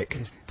an epic.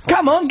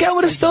 Come on, get on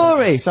with the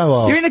story. So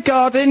hard. You're in a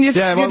garden. You're,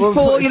 Yeah, you're well,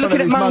 4. put You're in front looking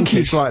of at these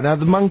monkeys. Right now,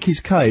 the monkey's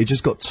cage has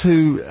got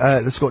 2.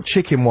 It's got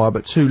chicken wire,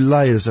 but 2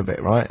 layers of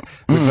it, right,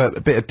 with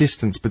a bit of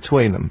distance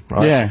between them,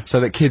 right? Yeah. So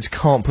that kids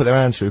can't put their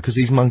hands through because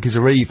these monkeys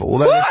are evil.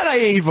 Although Why are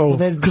they evil?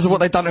 they're- Because of what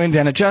they've done to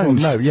Indiana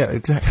Jones. no, yeah,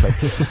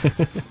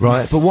 exactly.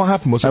 Right, but what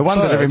happened was No a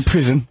wonder bird, they're in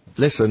prison.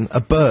 Listen, a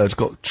bird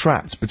got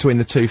trapped between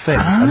the 2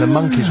 things, and the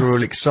monkeys were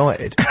all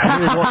excited.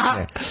 And we were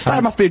watching it.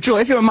 That must be a joy.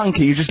 If you're a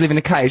monkey, you just live in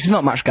a cage. There's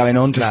not much going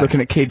on, just No.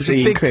 looking at kids It's a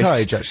eating big crisps.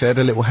 cage, actually. It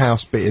had a little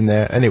house bit in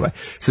there. Anyway,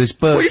 so this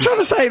bird. What are you trying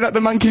to say, that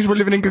the monkeys were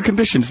living in good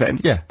conditions then?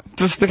 Yeah.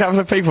 Just look out for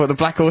the people at the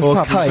Black Horse Or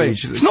pub. and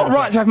cage. things. It's not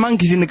right to have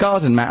monkeys in the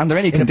garden, Matt, under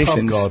any a pub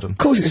conditions. garden. Of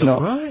course it's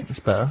not. Right. It's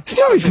better.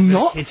 No, it's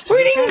not. We're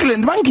in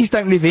England. Monkeys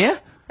don't live here.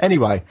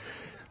 Anyway,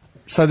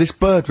 so this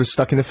bird was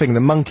stuck in the thing.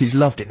 The monkeys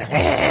loved it.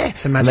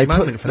 It's a magic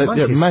moment for the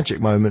monkeys.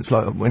 magic moments,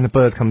 like when the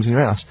bird comes in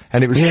your house,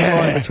 and it was Yeah.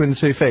 flying between the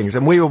 2 things.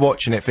 And we were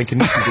watching it, thinking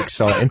this is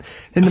exciting.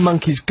 Then the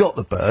monkeys got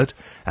the bird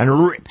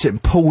and ripped it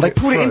and pulled They it.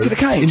 pulled it through into the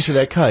cage? into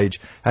their cage,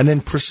 and then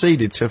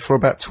proceeded to, for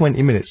about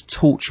 20 minutes,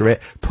 torture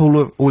it,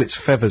 pull all its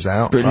feathers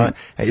out. Brilliant. Right?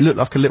 And it looked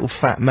like a little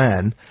fat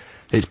man.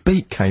 Its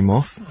beak came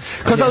off.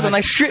 Because hold on,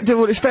 they stripped of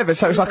all its feathers,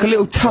 so it's like a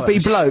little tubby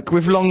bloke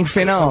with long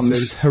thin arms.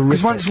 was horrific.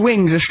 Because once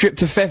wings are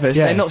stripped of feathers,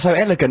 Yeah. they're not so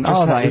elegant,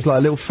 Just are like- they? It was like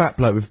a little fat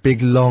bloke with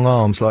big long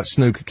arms, like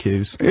snooker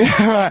cues.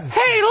 Yeah, right.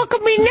 Hey, look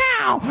at me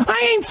now!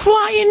 I ain't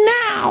flying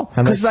now!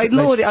 And Because they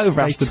lord it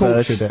over us, They the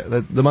birds. tortured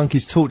it. The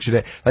monkeys tortured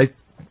it.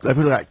 They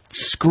were like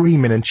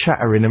screaming and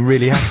chattering and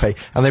really happy,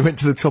 and they went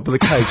to the top of the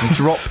cage and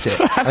dropped it.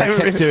 And they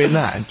kept doing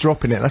that and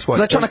dropping it. That's why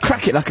They're trying to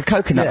crack it like a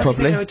coconut, Yeah.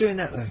 probably. They were doing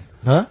that though.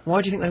 Huh?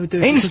 Why do you think they were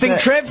doing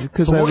Instinct, Trev!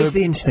 Because But they what were is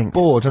the instinct?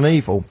 bored and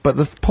evil. But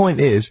the point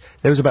is,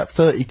 there was about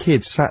 30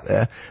 kids sat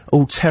there,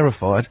 all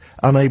terrified,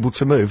 unable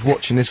to move,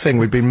 watching this thing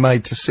we'd been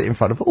made to sit in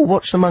front of. Oh,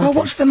 watch the monkeys. Oh,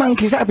 watch the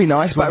monkeys, that'd be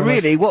nice, but one of the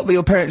really, what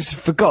your parents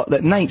forgot,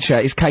 that nature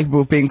is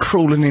capable of being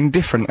cruel and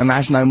indifferent and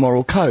has no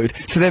moral code.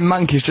 So then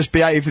monkeys just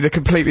behaved in a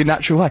completely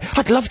natural way.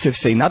 I'd love to have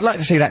seen that. I'd like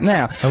to see that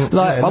now. Yeah,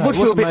 I no, would it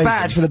feel a was bit amazing.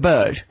 bad for the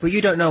bird. Well, you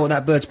don't know what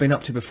that bird's been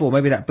up to before.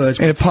 Maybe that bird's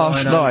In been a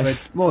past flying over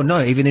life. Well,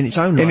 no, even in its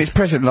own life. In its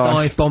present life.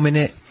 Dive bombing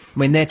bombing it. I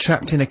mean, they're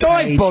trapped in a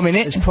Dive cage. bombing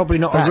it. There's probably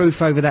not a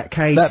roof over that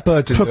cage. That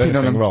bird didn't do Pooping on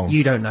anything them. wrong.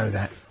 You don't know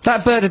that.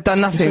 That bird had done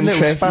nothing, little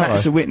Trev. sparrow.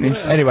 Matt's a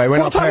witness. Anyway, when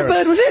What type of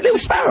bird was it? Little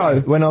sparrow?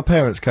 When our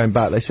parents came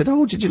back, they said,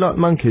 "Oh, did you like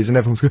monkeys?" And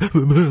everyone was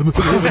going,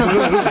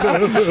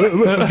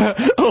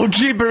 All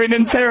gibbering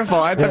and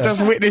terrified. I've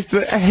just witnessed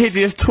a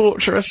hideous,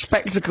 torturous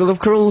spectacle of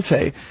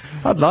cruelty.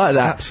 I'd like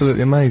that.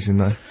 absolutely amazing,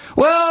 though.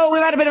 Well,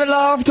 we've had a bit of a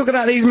laugh talking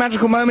about these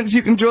magical moments.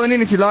 You can join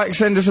in if you like.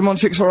 Send us them on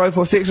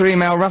 64046 or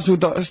email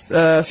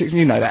russell.6.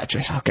 You know that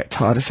address. I'll get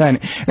tired of saying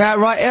it. Now,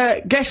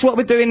 right, guess what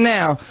we're doing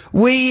now?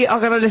 We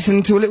are going to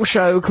listen to a little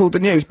show called The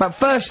News. But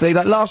firstly,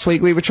 like last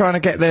week, we were trying to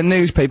get their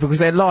news people, because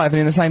they're live and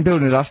in the same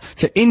building as us,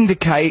 to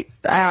indicate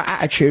our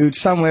attitude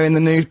somewhere in the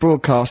news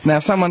broadcast. Now,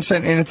 someone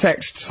sent in a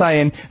text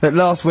saying that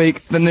last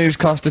week the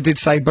newscaster did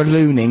say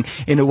ballooning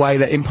in a way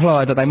that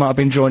implied that they might have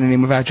been joining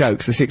in with our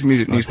jokes, the Six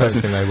Music News I don't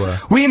person. think they were.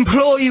 We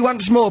implore you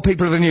once more,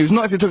 people of the news,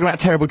 not if you're talking about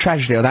terrible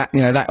tragedy or that,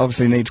 you know, that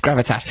obviously needs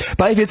gravitas,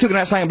 but if you're talking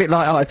about something a bit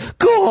light-hearted,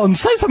 go on,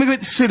 say something a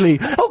bit silly.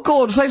 Oh,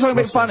 go on, say something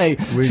a bit funny.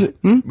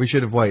 We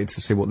should have waited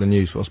to see what the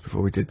news was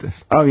before we did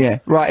this. Oh, yeah.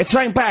 Right, if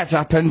something bad's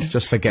happened,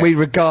 Just forget. we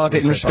regard it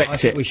and I respect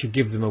think it. we should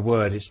give them a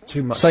word. It's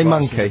too much. Say for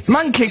us. monkey.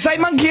 Monkey, say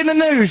monkey in the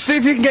news. See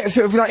if you can get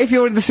sort of like, if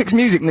you're the Six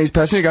Music News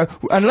person, you go,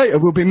 and later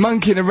we'll be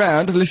monkeying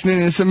around and listening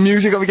to some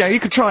music. Over again.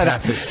 You could try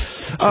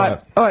that.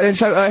 Alright, then,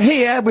 so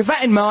here, with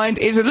that in mind,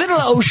 is a little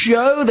old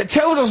show that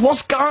tells us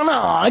what's going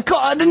on.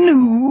 Got the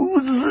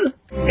news.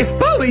 It's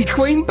Bowie,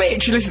 Queen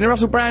Bitch. You listen to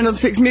Russell Brand on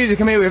Six Music.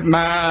 I'm here with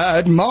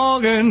Mad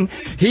Morgan.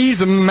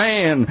 He's a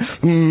man.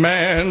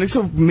 He's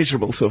sort of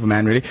miserable sort of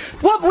man, really.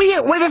 What,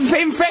 we've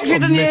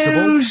infected the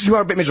news. You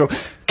are a bit miserable.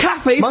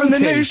 Kathy from the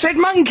Monkeys. news said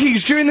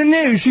monkeys during the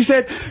news. She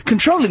said,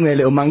 controlling their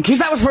little monkeys.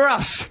 That was for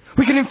us.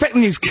 We can infect the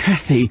news.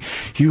 Kathy,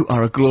 you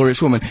are a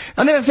glorious woman.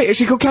 I never think, is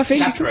she called Kathy?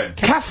 Catherine.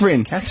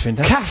 Catherine. Catherine.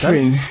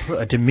 Catherine. Don't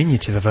put a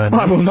diminutive of her name.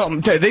 I will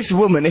not. This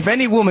woman, if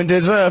any woman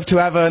deserved to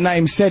have her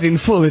name said in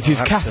full, it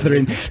is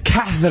Catherine.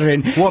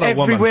 Catherine. What a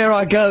woman. Everywhere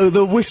I go,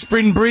 the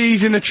whispering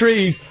breeze in the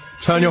trees.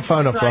 Turn your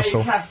phone off, Say,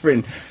 Russell.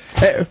 Catherine.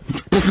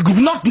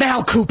 Not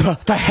now, Cooper.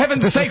 For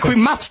heaven's sake, we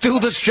must do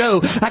the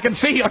show. I can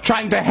see you're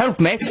trying to help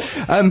me.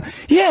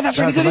 Yeah, that's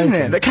really good, isn't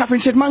amazing. it? That Catherine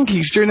said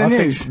monkeys during the I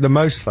news. think the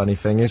most funny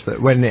thing is that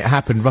when it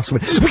happened, Russell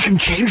went, "We can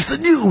change the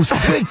news.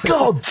 We're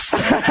gods."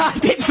 I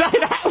did say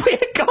that.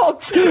 We're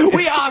gods.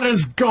 We are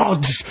as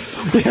gods.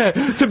 Yeah,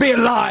 to be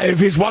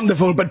alive is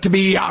wonderful, but to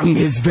be young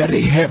is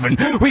very heaven.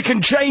 We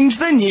can change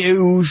the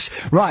news.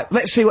 Right,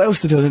 let's see what else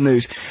to do in the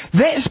news.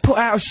 Let's put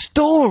out a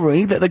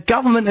story that the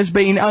government has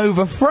been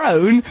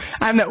overthrown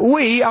and that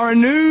we are a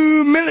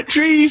new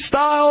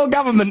military-style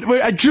government.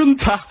 We're a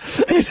junta.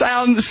 It's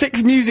our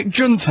Six Music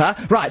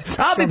junta. Right,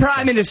 I'll be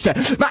Prime Minister.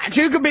 Matt,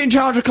 you can be in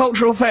charge of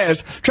cultural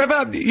affairs.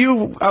 Trevor,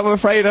 you, I'm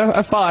afraid,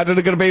 are fired and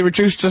are going to be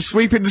reduced to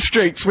sweeping the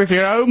streets with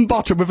your own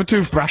bottom with a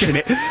toothbrush in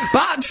it.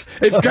 But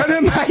it's going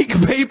to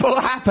make people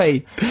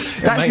happy.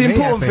 That's make the me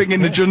important happy. thing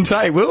in the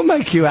junta. It will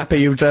make you happy,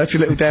 you dirty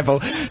little devil.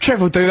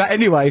 Trevor will do that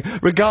anyway,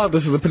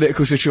 regardless of the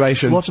political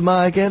situation. What am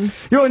I again?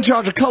 You're in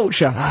charge of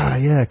culture. Ah,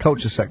 yeah,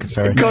 culture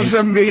secretary. Because,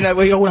 you know,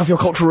 we all have your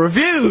cultural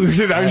reviews,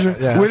 you know.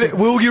 yeah.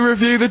 Will you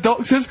review the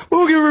doctors?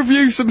 Will you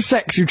review some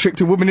sex you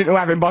tricked a woman into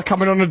having by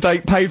coming on a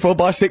date paid for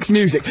by Six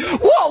Music?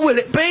 What will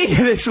it be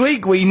this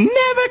week? We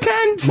never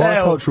can My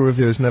tell. cultural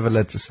review has never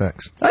led to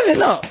sex. Has it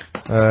not?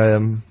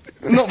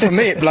 Not for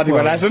me, it bloody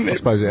well Well, hasn't. I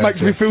suppose it has,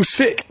 makes me yeah. feel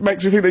sick.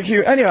 Makes me feel a bit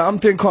cute. Anyway, I'm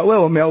doing quite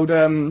well on my old,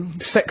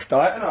 sex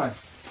diet, aren't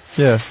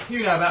I? Yeah. You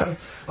know about it.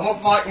 I'm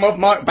off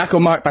mic, back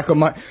on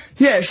mic.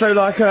 Yeah, so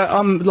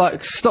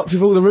I'm stopped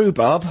with all the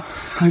rhubarb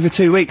over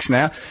 2 weeks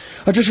now.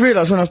 I just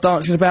realised when I was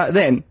dancing about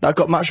then that I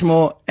got much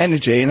more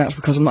energy, and that's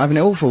because I'm not having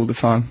it awful all the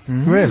time.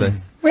 Really?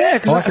 Well, yeah,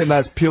 because I think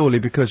that's purely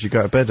because you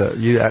go to bed,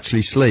 you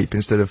actually sleep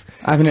instead of,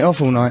 having it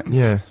off all night.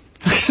 yeah.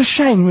 It's a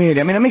shame, really.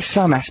 I mean, I miss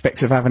some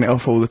aspects of having it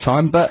off all the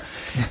time, but,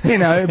 you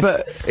know,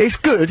 but it's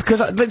good,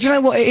 because, do you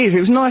know what it is? It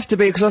was nice to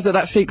be, because I was at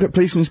that secret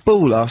policeman's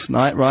ball last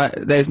night, right?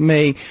 There's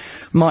me,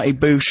 Mighty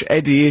Boosh,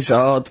 Eddie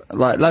Izzard,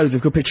 loads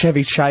of good people,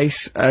 Chevy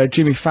Chase,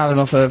 Jimmy Fallon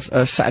off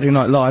of Saturday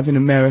Night Live in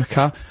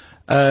America,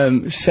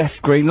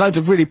 Seth Green, loads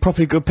of really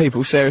properly good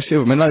people, Sarah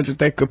Silverman, loads of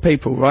dead good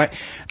people, right?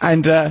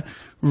 And,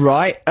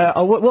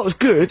 what was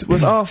good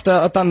was after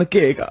I'd done the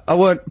gig, I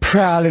weren't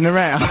prowling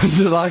around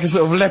like a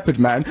sort of leopard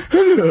man.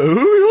 Hello,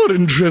 you're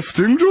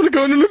interesting. Do you want to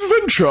go on an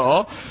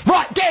adventure?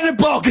 Right, get in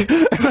the bog! You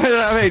know what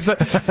I mean? So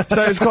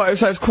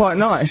it's quite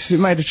nice. It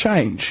made a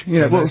change. You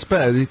know, Well, it's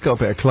better, you've got a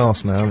bit of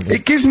class now, haven't you?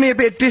 it gives me a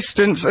bit of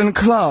distance and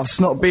class,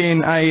 not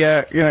being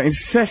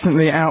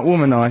incessantly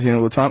out-womanising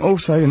all the time.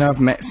 Also, you know, I've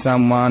met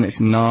someone, it's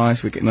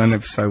nice, we're getting on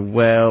ever so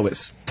well,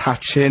 it's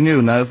touching,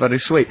 you know, very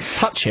sweet.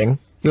 Touching?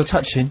 You're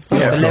touching.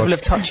 Yeah. A level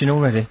of touching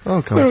already.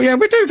 Oh, God. Well, yeah,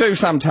 we do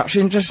some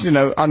touching, just, you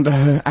know, under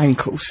her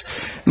ankles.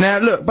 Now,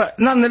 look, but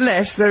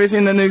nonetheless, there is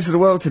in the news of the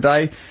world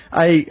today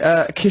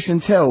a kiss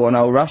and tell on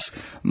old Russ.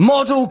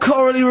 Model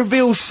Coralie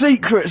reveals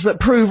secrets that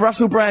prove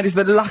Russell Brand is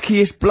the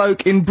luckiest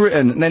bloke in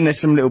Britain. And then there's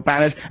some little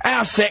banners.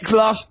 Our sex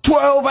lasts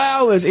 12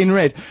 hours in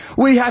red.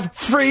 We have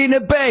 3 in the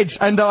beds,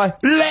 and I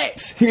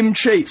let him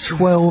cheat.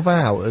 12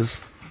 hours?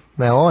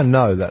 Now, I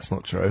know that's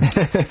not true.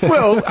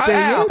 Well,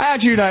 how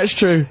do you know it's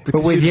true?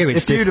 But with you,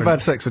 it's If you'd have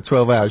had sex for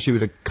 12 hours,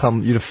 you'd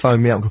have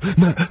phoned me up and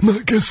gone,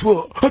 Matt, guess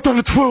what? I done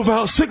a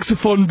 12-hour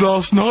sexathon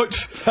last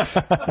night.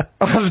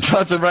 I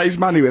tried to raise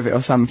money with it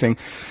or something.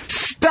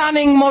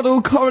 Stunning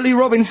model Coralie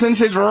Robinson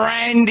says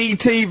Randy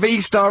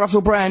TV star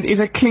Russell Brand is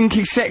a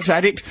kinky sex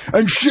addict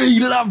and she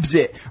loves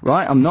it.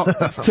 Right, I'm not.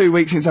 It's 2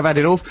 weeks since I've had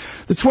it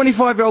off. The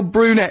 25-year-old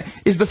brunette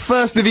is the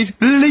first of his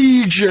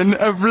legion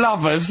of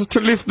lovers to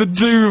lift the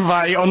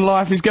duvet on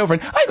Life His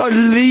Girlfriend. I ain't got a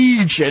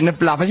legion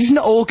of lovers. It's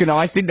not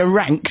organised into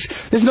ranks.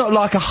 There's not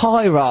like a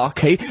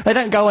hierarchy. They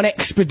don't go on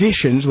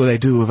expeditions. Well, they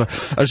do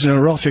as an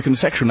erotic and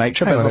sexual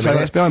nature, but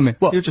that's behind me.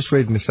 What? You're just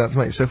reading this out to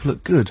make yourself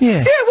look good.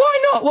 Yeah. Yeah, why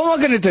not? What am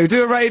I going to do?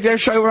 Do a radio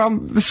show where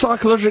I'm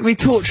psychologically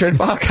tortured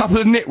by a couple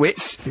of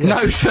nitwits?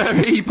 No,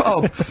 sir,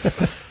 Bob.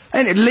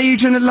 Any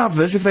legion of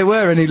lovers, if there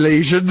were any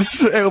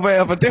legions, it'll be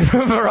of a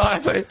different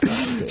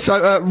variety.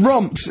 So,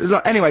 romps.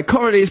 Anyway,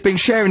 Coralie has been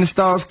sharing the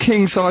star's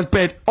king-size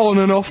bed on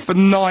and off for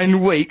 9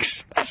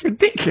 weeks. That's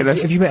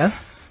ridiculous. Have you met her?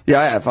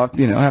 Yeah, I have. I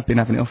have been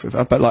having it off with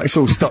her, but, it's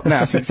all stopped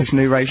now since this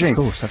new regime. Of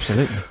course,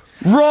 absolutely.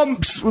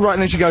 Romps! Right,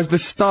 and then she goes, the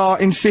star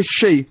insists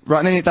she. Right,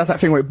 and then it does that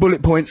thing where it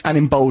bullet points and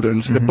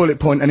emboldens. The bullet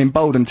point and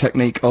embolden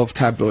technique of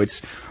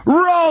tabloids.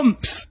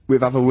 Romps!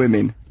 With other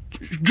women.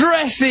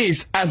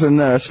 Dresses as a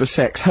nurse for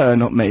sex. Her,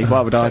 not me.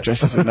 Why would I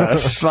dress as a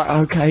nurse? It's like,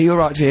 okay, you're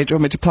right, dear. Do you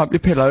want me to plump your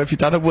pillow if you've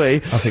done a wee? I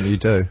think you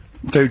do.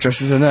 Do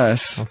dress as a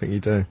nurse. I think you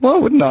do. Why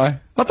wouldn't I?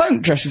 I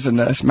don't dress as a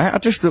nurse, Matt.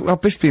 I'll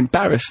just be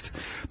embarrassed.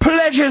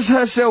 Pleasures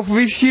herself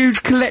with his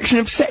huge collection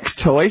of sex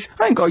toys.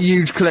 I ain't got a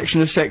huge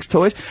collection of sex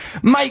toys.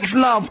 Makes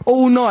love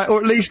all night, or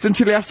at least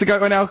until he has to go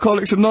to an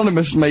Alcoholics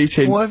Anonymous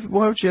meeting. Why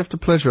would you have to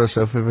pleasure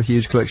yourself with a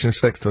huge collection of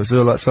sex toys?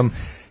 You're like some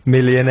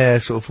millionaire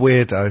sort of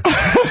weirdo.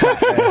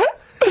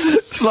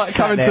 It's like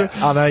coming to...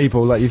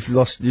 unable, like you've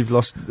lost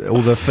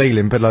all the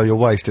feeling below your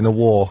waist in a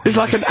war. It's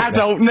like an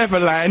adult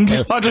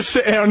Neverland. I just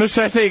sit here on the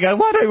settee and go,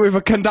 why don't we with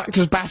a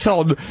conductor's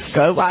baton?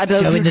 Go, why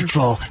don't Go in the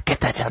drawer.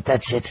 Get that out.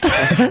 That's it.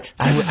 That's it.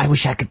 I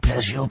wish I could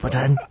pleasure you, but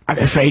I'm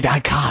afraid I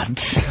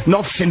can't.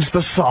 Not since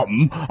the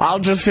Somme. I'll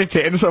just sit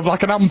in sort of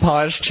like an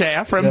umpire's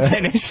chair from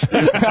tennis.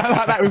 Like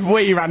that with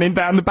wee running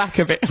down the back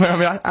of it. I'm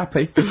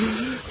happy. I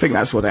think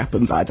that's what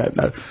happens. I don't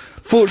know.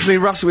 Fortunately,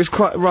 Russell is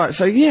quite right.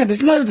 So, yeah,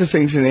 there's loads of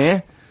things in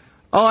here.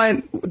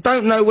 I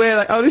don't know where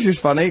they... Oh, this is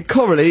funny.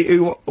 Coralie,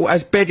 who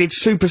has bedded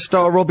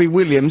superstar Robbie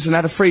Williams and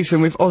had a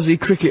threesome with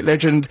Aussie cricket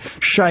legend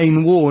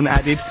Shane Warne,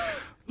 added...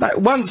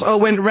 once I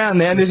went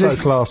round there and there's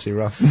so classy,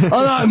 Russ.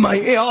 I know,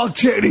 mate. Yeah, I'll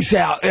check this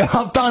out. Yeah,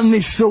 I've done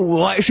this sort,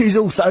 right? She's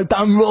also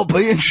done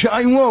Robbie and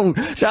Shane Warne.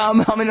 So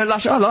I'm in a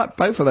lush. I like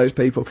both of those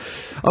people.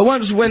 I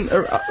once went.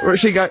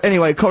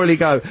 Anyway, Coralie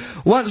go.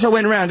 Once I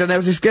went round and there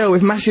was this girl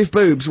with massive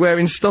boobs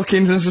wearing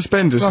stockings and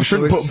suspenders.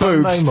 Russell, you shouldn't put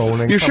boobs.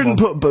 Morning, you shouldn't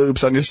put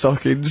boobs on your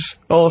stockings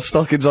or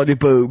stockings on your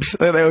boobs.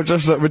 They were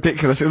just look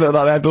ridiculous. It looked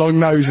like they had long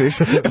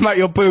noses. It make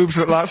your boobs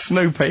look like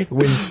Snoopy.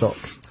 Wind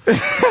socks.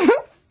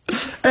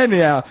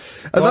 Anyhow,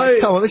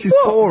 Right, come on, this is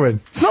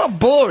boring. It's not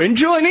boring.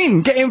 Join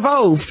in. Get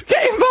involved.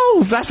 Get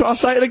involved. That's what I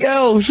say to the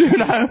girls. You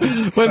know,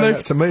 when Say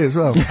that to me as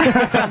well.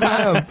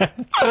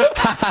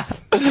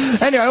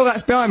 Anyway, all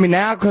that's behind me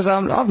now because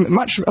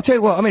I'll tell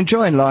you what, I'm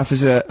enjoying life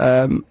as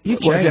a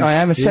what is it? I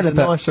am a He's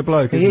celibate. a nicer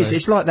bloke, It isn't is. he?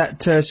 It's like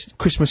that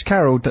Christmas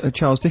Carol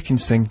Charles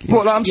Dickens thing.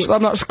 What? I'm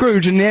like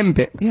Scrooge in the end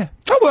bit. Yeah.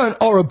 I weren't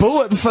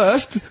horrible at the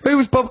first. Who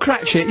was Bob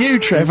Cratchit? You,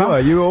 Trevor.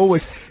 You were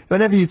always...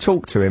 Whenever you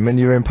talk to him and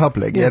you're in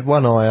public, you had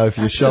one eye over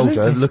your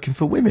shoulder looking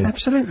for women.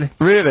 Absolutely.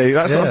 Really?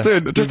 That's what I was Yeah.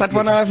 doing. Just had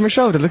one eye over my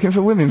shoulder looking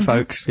for women,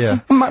 folks. Yeah.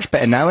 I'm much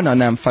better now, and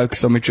now I'm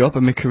focused on my job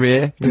and my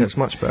career. Yeah, it's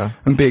much better.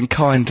 And being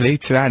kindly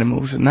to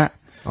animals and that.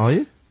 Are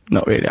you?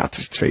 Not really, I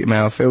just treat them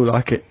how I feel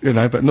like it, you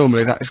know, but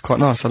normally that is quite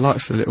nice. I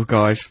like the little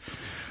guys.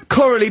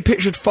 Coralie,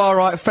 pictured far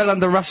right, fell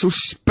under Russell's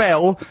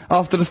spell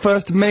after the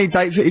first of many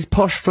dates at his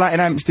posh flat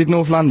in Hampstead,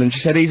 North London. She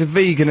said he's a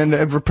vegan and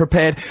had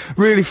prepared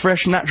really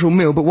fresh, natural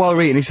meal, but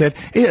while eating he said,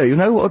 "Ew, you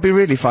know what would be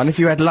really fun if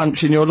you had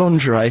lunch in your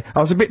lingerie?" I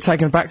was a bit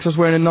taken aback because I was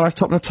wearing a nice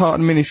top and a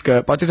tartan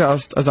miniskirt, but I did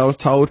it as I was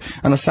told,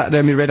 and I sat there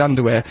in my red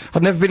underwear.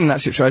 I'd never been in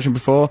that situation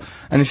before,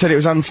 and he said it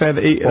was unfair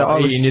that I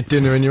was... eating your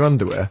dinner in your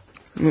underwear?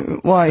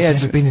 Why, yeah, I've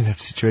never been in that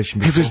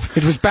situation before.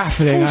 it was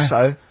baffling.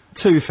 Also,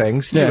 two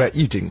things. Yeah.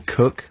 You didn't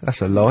cook.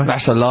 That's a lie.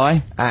 That's a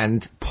lie.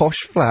 And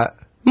posh flat.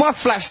 My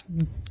flat's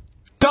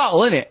dull,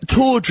 innit?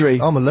 Tawdry.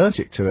 I'm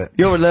allergic to it.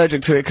 You're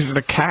allergic to it because of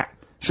the cat.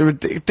 It's a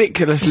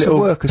ridiculous It's little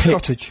a worker's pit.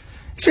 cottage.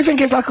 Do you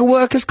think it's like a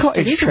worker's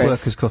cottage? It is a Trev?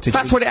 worker's cottage.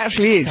 That's what it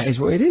actually is. That is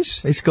what it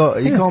is. It's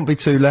got. You can't be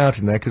too loud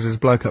in there because there's a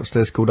bloke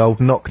upstairs called Old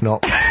Knock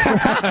Knock.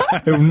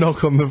 He'll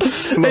knock on the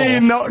floor. He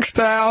knocks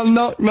down,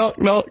 knock, knock,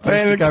 knock. I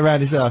used to go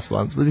round his house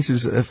once, but this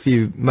was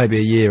maybe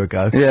a year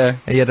ago. Yeah.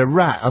 He had a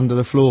rat under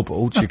the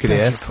floorboards, you could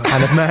hear,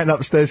 and a man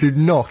upstairs who'd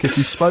knock if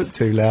you spoke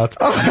too loud.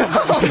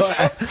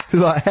 It was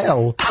like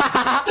hell.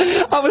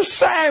 I was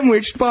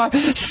sandwiched by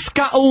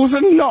scuttles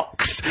and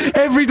knocks.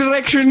 Every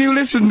direction you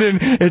listened in.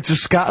 It's a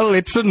scuttle,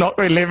 it's a knock,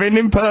 we're living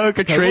in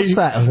purgatory. What's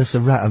that? Oh, there's a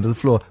rat under the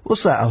floor.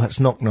 What's that? Oh, that's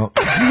knock knock.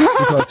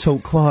 You've got to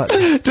talk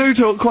quietly. Do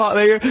talk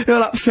quietly,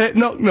 you'll upset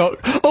knock knock.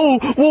 Oh,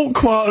 walk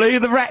quietly,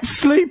 the rat's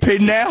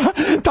sleeping now.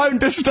 Don't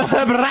disturb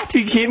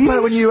Rattykins.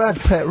 Well, when you had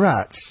pet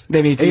rats,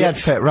 Them idiots. he had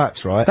pet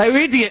rats, right? They were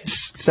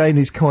idiots. Saying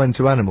he's kind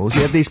to animals,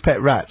 he had these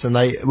pet rats and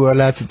they were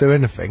allowed to do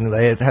anything.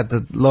 They had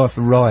the life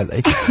of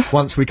Riley.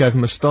 Once we gave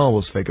them a Star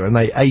Wars figure and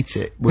they ate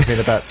it within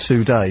about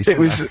 2 days. It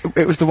was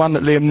the one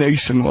that Liam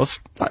Neeson was.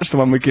 That's the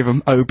one we give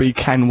him, Obi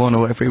Can 1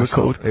 or whatever he was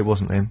called. It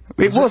wasn't him.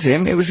 It was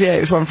him. It was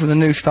one from the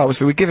new Star Wars.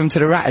 We give him to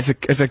the rat as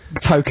a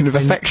token of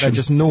affection. They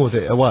just gnawed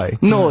it away.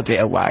 Gnawed it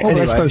away. What were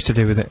they supposed to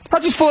do with it? I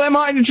just thought they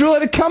might enjoy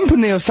the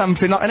company or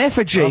something, like an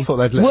effigy. I thought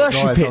they'd let it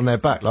Worship ride it. on their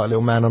back like a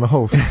little man on a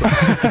horse.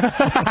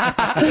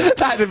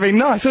 That'd have been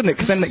nice, wouldn't it?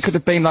 Because then it could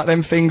have been like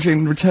them things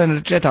in Return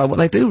of the Jedi, what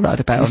they do ride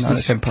about on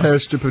Just the Empire. tear a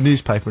strip of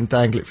newspaper and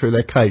dangle it through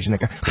their cage and they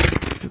go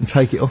and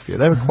take it off you.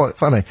 They were quite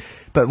funny.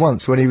 But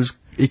once when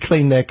he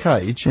cleaned their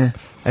cage and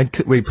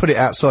we put it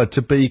outside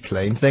to be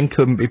cleaned, then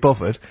couldn't be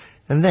bothered.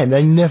 And then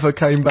they never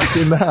came back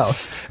in the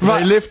house. Right.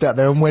 They lived out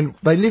there and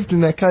they lived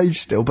in their cage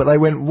still, but they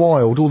went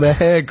wild, all their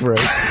hair grew.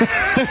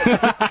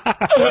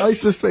 I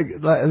used to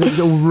think that it was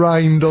all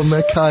rained on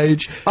their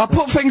cage. I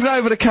put things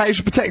over the cage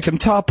to protect them,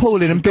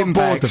 tarpaulin and bin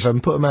Bored of bags.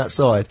 them, put them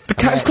outside.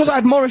 It's because I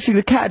had Morrissey,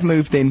 the cat, had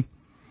moved in.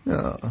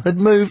 They'd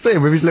moved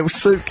in with his little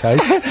suitcase.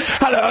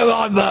 Hello,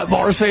 I'm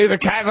Morrissey, the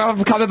cat.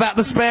 I've come about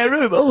the spare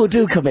room. Oh,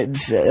 do come in,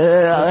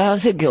 sir. I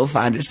think you'll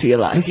find it's to your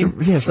liking.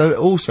 Yeah, so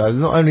also,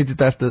 not only did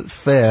they have to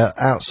fare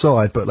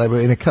outside, but they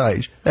were in a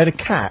cage, they had a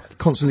cat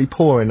constantly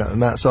pawing at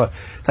them outside.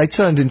 They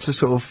turned into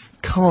sort of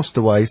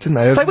castaways, didn't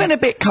they? They went a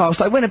bit cast,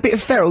 they went a bit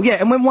feral, yeah,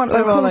 and when one...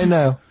 Where are they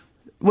now?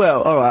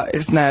 Well, alright,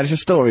 there's a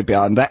story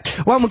behind that.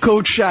 One were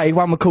called Shay,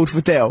 one were called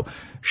Fidel.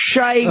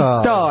 Shay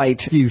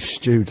died. You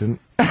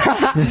student.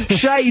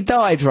 Shay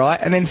died, right,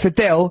 and then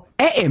Fidel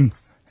ate him.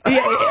 He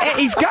ate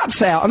his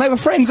guts out, and they were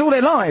friends all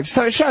their lives.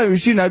 So it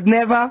shows, you know,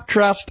 never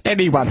trust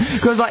anyone.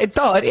 Because, like, it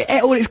died, it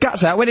ate all its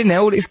guts out, went in there,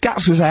 all its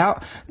guts was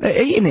out,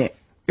 they're eating it.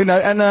 You know,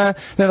 and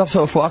then I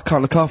sort of thought, I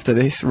can't look after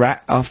this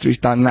rat after he's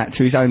done that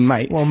to his own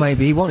mate. Well,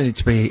 maybe he wanted it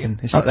to be eaten.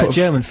 It's like that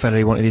German fella,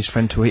 he wanted his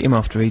friend to eat him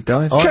after he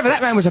died. Trevor,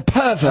 that man was a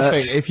pervert. I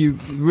think if you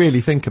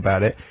really think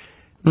about it,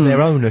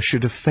 their owner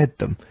should have fed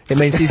them. It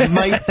means his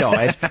mate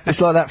died. It's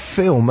like that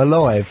film,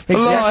 Alive.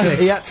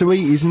 He had to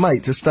eat his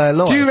mate to stay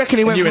alive. Do you reckon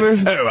he went through...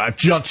 Oh, I've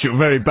judged you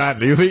very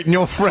badly. You've eaten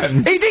your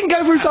friend. He didn't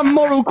go through some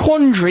moral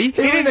quandary. He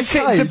didn't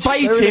sit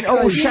debating,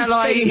 oh, shall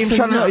I eat him,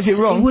 shall I not, is it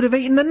He wrong? would have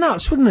eaten the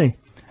nuts, wouldn't he?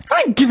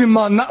 I ain't giving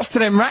my nuts to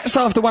them rats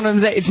after one of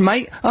them's ate his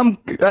mate.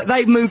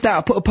 They've moved out.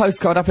 I put a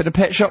postcard up in the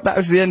pet shop. That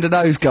was the end of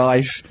those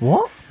guys.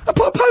 What? I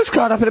put a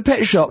postcard up in the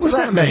pet shop. What does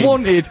that mean?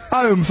 Wanted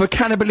home for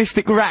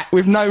cannibalistic rat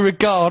with no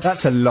regard.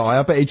 That's a lie.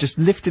 I bet he just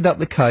lifted up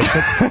the cage.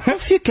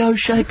 Off you go,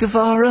 Che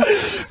Guevara.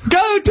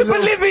 Go to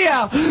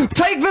Bolivia!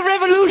 Take the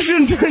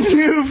revolution to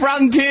new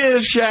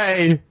frontiers,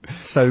 Shay!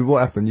 So what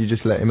happened? You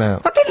just let him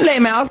out? I didn't let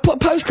him out. I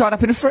put a postcard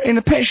up in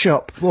a pet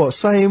shop. What?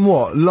 Saying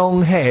what?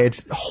 Long-haired,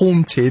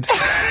 haunted,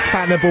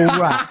 cannibal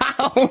rat.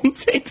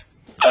 Haunted.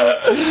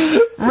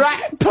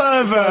 Rat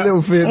pervert. A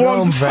little Vietnam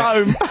wants vet.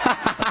 home.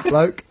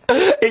 Bloke.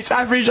 Its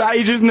average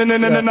age is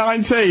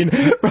 19.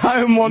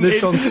 Home wanted.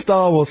 Lives on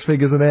Star Wars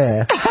figures and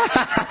air.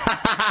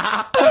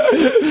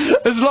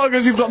 As long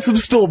as you've got some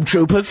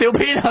stormtroopers, he'll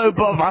be no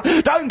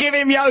bother. Don't give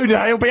him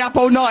Yoda, he'll be up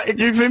all night, it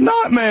gives him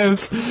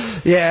nightmares.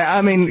 Yeah,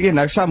 I mean, you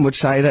know, some would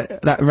say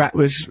that that rat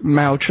was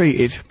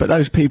maltreated, but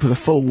those people are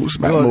fools,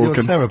 Matt You're a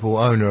Morgan. terrible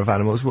owner of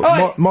animals.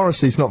 Oi!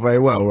 Morrissey's not very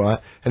well, right?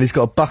 And he's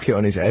got a bucket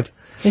on his head.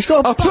 He's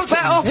got I took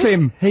that off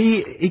him.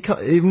 He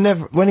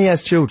never, when he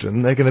has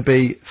children, they're going to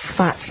be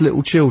fat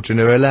little children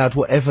who are allowed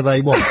whatever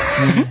they want.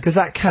 Because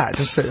that cat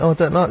just said, oh, I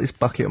don't like this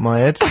bucket on my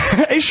head.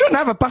 He shouldn't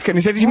have a bucket on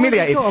his head, he's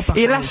humiliated. got a bucket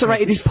He on his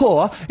lacerated his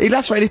paw,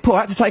 I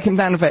had to take him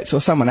down to the vets, or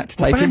someone had to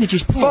take him. bandage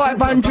his paw, didn't put a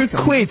 500 bucket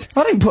on quid.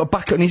 I didn't put a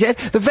bucket on his head.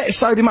 The vet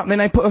sewed him up, and then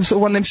they put a sort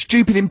of one of them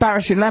stupid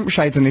embarrassing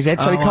lampshades on his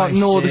head, so he Oh, can't I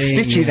gnaw the see,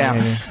 stitches yeah, out.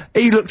 yeah.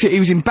 He looked at, he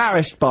was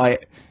embarrassed by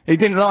it. He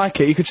didn't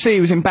like it. You could see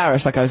he was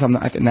embarrassed. I goes, I'm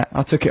not having that.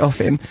 I took it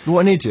off him. What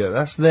an idiot,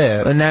 that's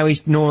there. And now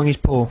he's gnawing his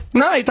paw.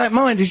 No, he don't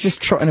mind. He's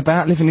just trotting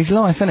about, living his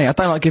life, isn't he? I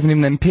don't like giving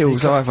him them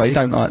pills either. He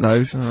don't like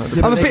those. I'm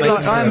a bit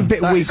like, I'm a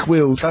bit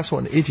weak-willed. That's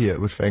what an idiot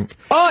would think.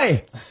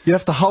 Oi! You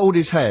have to hold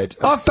his head.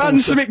 and I've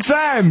done some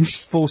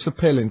exams! force a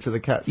pill into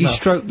the cat's You mouth.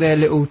 stroke their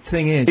little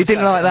thing in. He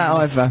didn't like that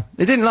either.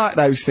 He didn't like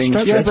those things.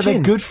 Stroke Yeah, their but they're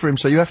chin. good for him,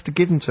 so you have to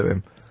give them to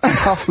him.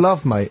 Tough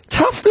love, mate.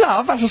 Tough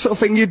love? That's the sort of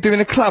thing you'd do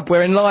in a club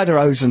wearing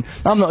Lederhosen.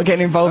 I'm not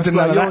getting involved That's in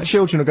like none of your that.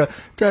 children will go,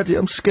 Daddy,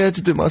 I'm scared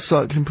to do my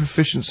cycling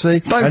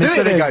proficiency. Don't and do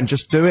instead it of then. going,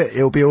 just do it,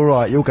 it'll be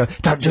alright. You'll go,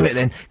 don't do it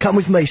then. Come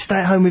with me, stay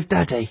at home with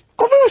Daddy.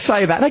 I will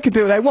say that. They can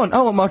do what they want.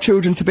 I want my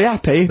children to be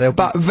happy, They'll be-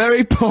 but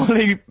very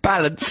poorly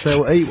balanced.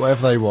 They'll eat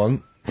whatever they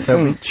want.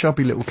 They'll be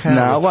chubby little cowards.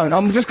 No, I won't.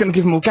 I'm just going to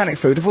give them organic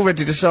food. I've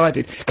already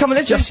decided. Come on,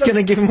 let's Just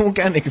gonna give them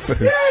organic food.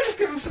 Yeah, just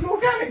give them some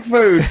organic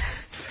food.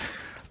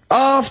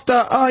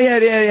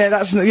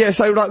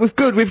 So like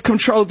we've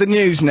controlled the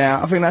news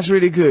now. I think that's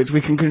really good.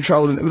 We can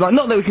control it. Like,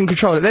 not that we can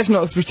control it. Let's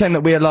not pretend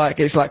that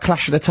it's like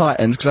Clash of the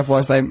Titans, because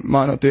otherwise they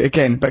might not do it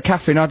again. But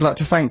Catherine, I'd like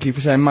to thank you for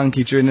saying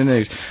monkey during the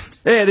news.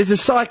 Yeah, there's a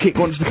psychic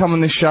wants to come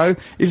on this show.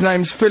 His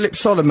name's Philip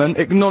Solomon,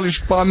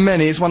 acknowledged by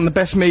many as one of the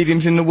best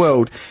mediums in the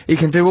world. He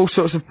can do all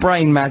sorts of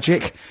brain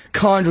magic.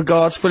 Kind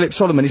regards, Philip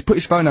Solomon. He's put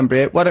his phone number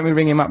here. Why don't we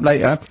ring him up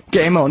later?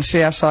 Get him on, see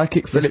how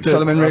psychic Philip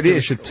Solomon really We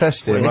is. should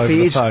test him Well, over if he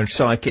the is phone.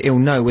 psychic, he'll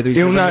know whether he's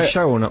on the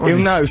show or not. He'll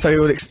know, so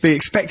he'll be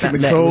expecting That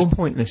the letter call. was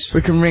pointless.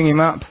 We can ring him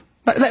up.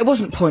 That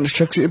wasn't pointless,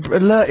 Trev, because it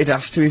alerted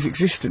us to his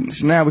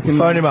existence. Now we can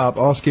Phone him up,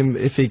 ask him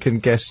if he can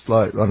guess,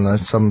 like, I don't know,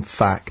 some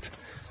fact.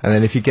 And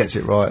then if he gets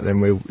it right,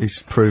 then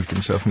he's proved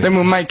himself. Then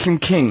we'll make him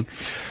king.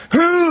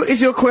 Who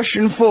is your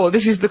question for?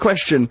 This is the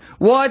question.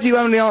 Why do you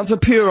only answer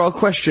puerile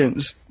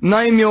questions?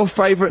 Name your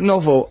favourite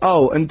novel.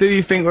 Oh, and do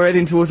you think we're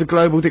heading towards a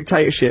global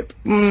dictatorship?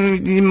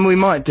 We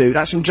might do.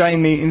 That's from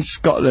Jamie in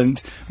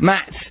Scotland.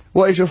 Matt,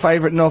 what is your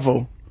favourite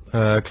novel?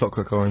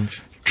 Clockwork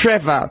Orange.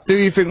 Trevor, do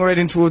you think we're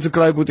heading towards a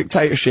global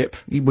dictatorship?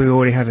 We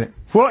already have it.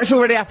 What? It's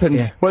already happened?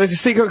 Yeah. Well, there's a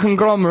secret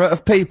conglomerate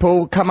of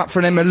people come up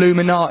from them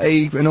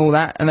Illuminati and all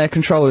that, and they're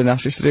controlling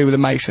us. It's to do with the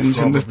Masons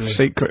and the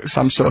secret,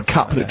 some sort of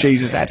cup that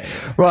Jesus had.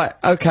 Right,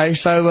 okay,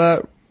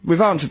 so, we've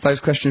answered those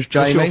questions,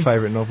 Jamie. What's your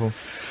favourite novel?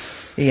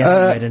 He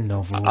hasn't read a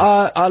novel.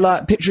 I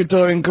like Picture of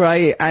Dorian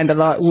Gray, and I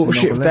like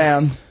Watership novelette.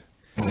 Down.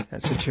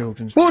 That's a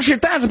children's.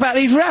 Watership Down's about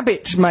these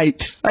rabbits,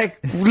 mate. They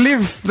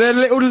live their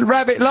little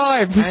rabbit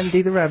lives.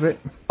 Andy the Rabbit.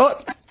 Oh,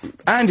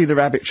 Andy the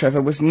Rabbit,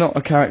 Trevor, was not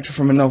a character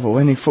from a novel.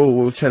 Any fool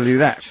will tell you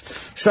that.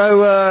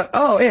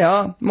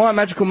 So, my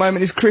magical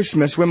moment is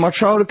Christmas, when my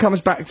childhood comes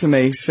back to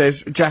me,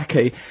 says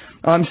Jackie.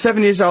 I'm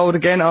 7 years old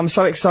again. I'm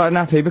so excited and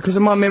happy because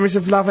of my memories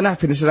of love and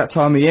happiness at that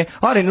time of year.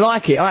 I didn't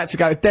like it. I had to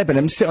go to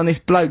Debenham, sit on this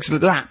bloke's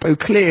lap, who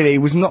clearly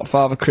was not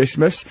Father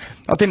Christmas.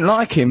 I didn't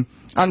like him.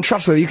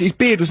 Untrustworthy. His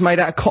beard was made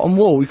out of cotton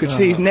wool. You could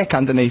see his neck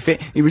underneath it.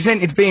 He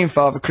resented being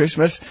Father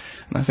Christmas,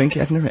 and I think he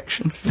had an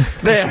erection.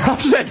 There, I've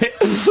said it.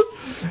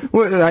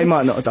 Well, he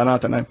might not have done, I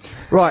don't know.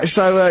 Right,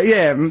 so,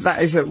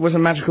 that was a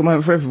magical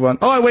moment for everyone.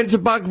 I went to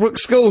Bugbrook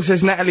School,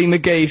 says Natalie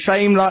McGee.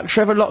 Same like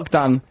Trevor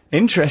Lockdown.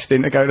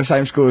 Interesting to go to the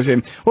same school as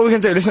him. What are we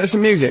going to do? Listen to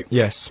some music?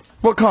 Yes.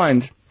 What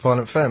kind?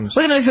 Violent Femmes.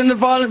 We're going to listen to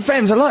Violent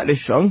Femmes. I like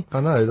this song.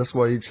 I know, that's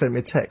why you sent me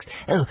a text.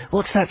 Oh,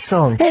 what's that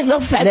song? I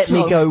love that Let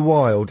song. Me Go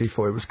Wild, he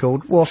thought it was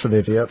called. What an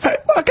idiot.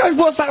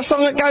 What's that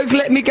song that goes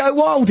Let Me Go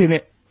Wild in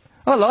it?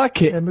 I like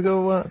it. Let me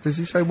go wild. Does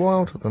he say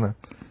wild? I don't know.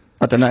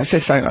 I don't know, it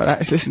says something like that.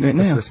 Let's listen to it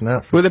now. Let's listen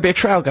out for Will there be a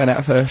trail going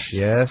out first?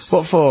 Yes.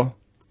 What for?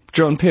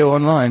 John Peel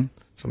online.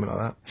 Something like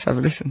that. Let's have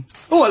a listen.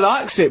 Oh, I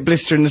likes it.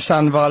 Blister in the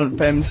Sun, Violent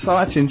Femmes,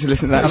 exciting to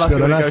listen to that. I like it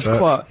when it goes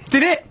quiet.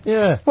 Did it?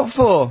 Yeah. What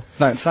for?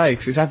 Don't say,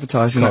 because it's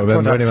advertising. Can't that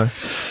remember product.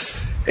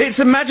 anyway. It's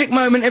a magic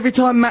moment every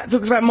time Matt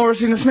talks about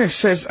Morrissey and the Smiths,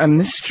 says a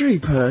mystery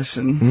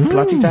person.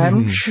 Bloody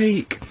damn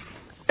cheek.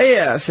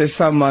 Here, says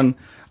someone.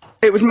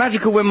 It was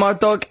magical when my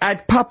dog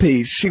had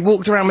puppies. She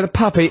walked around with a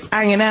puppy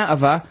hanging out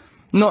of her,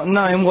 not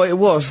knowing what it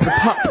was. The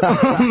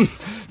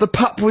pup, the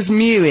pup was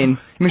mewing.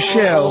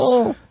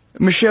 Michelle.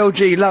 Michelle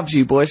G loves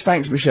you, boys.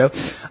 Thanks, Michelle.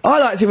 I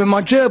liked it when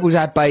my gerbils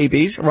had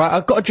babies, right? I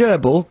got a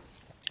gerbil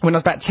when I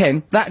was about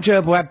 10. That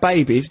gerbil had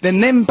babies. Then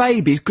them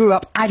babies grew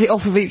up, had it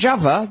off of each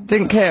other.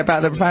 Didn't care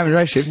about the family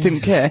relationship.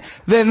 Didn't care.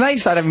 Then they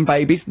started having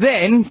babies.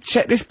 Then,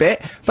 check this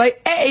bit, they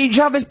ate each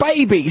other's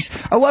babies.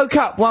 I woke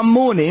up one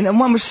morning and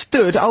one was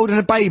stood holding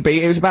a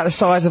baby. It was about the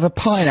size of a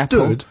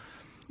pineapple. Stood?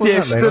 What Yeah,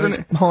 does that mean? stood On on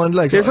its hind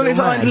legs. It was like on its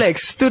a little hind man?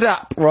 legs, stood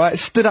up, right,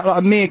 stood up like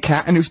a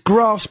meerkat, and it was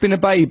grasping a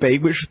baby,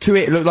 which to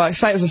it looked like,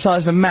 say it was the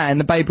size of a man,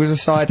 the baby was the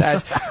size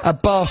as a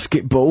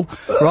basketball,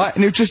 right,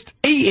 and it was just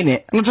eating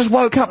it, and I just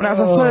woke up and that was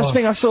the first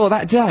thing I saw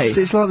that day.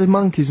 It's like the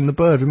monkeys and the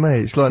bird with me.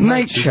 It's like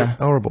Nature.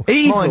 Horrible.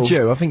 Evil. Mind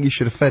you, I think you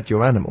should have fed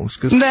your animals,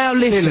 because Now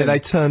listen. they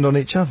turned on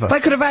each other. They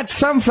could have had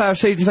sunflower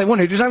seeds if they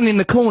wanted, it was only in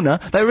the corner,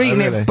 they were eating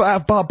really? it for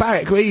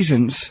barbaric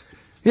reasons.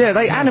 Yeah,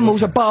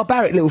 animals are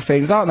barbaric little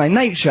things, aren't they?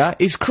 Nature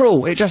is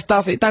cruel. It just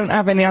does, it don't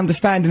have any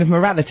understanding of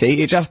morality.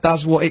 It just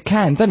does what it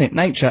can, doesn't it?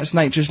 Nature, it's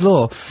nature's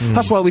law.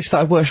 That's why we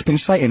started worshipping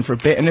Satan for a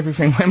bit and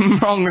everything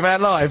went wrong with our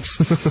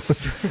lives.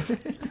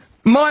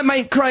 My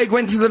mate Craig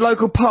went to the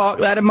local park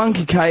that had a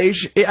monkey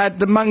cage. It had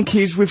the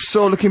monkeys with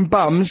sore-looking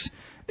bums.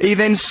 He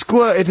then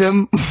squirted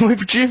them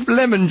with Jif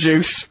lemon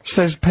juice,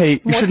 says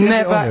Pete. You should he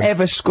never, on him?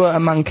 ever squirt a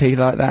monkey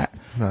like that.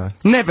 No.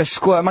 Never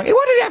squirt a monkey.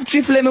 Why did he have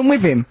Jif lemon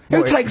with him? Who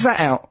What, takes that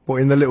out? What,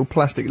 in the little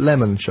plastic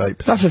lemon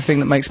shape? That's the thing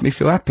that makes me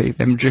feel happy,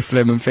 them Jif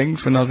lemon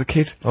things, when I was a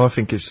kid. I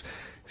think it's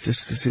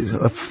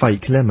a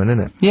fake lemon, isn't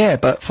it? Yeah,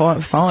 but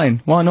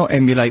fine. Why not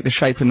emulate the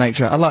shape of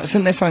nature?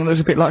 Isn't there something that was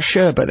a bit like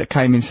sherbet that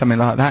came in something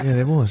like that? Yeah,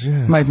 there was,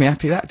 yeah. Made me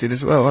happy that did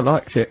as well. I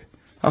liked it.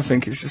 I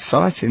think it's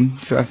exciting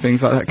to have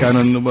things like that going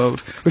on in the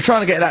world. We're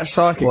trying to get that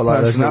psychic What,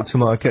 like those person little up.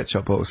 tomato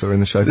ketchup bottles are in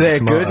the shape of a They're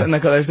tomato? good, and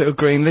they've got those little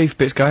green leaf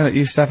bits going that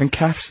used to have in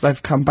calves.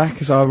 They've come back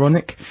as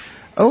ironic.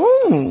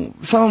 Oh,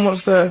 someone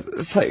wants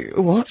to say,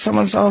 what?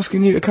 Someone's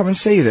asking you to come and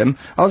see them.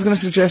 I was going to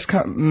suggest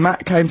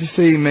Matt came to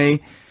see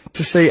me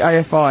to see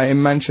AFI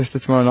in Manchester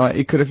tomorrow night,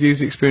 he could have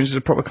used the experience as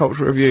a proper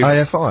cultural review.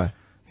 AFI?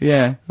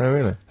 Yeah. Oh,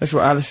 really? That's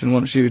what Alison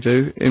wants you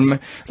to do. A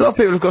lot of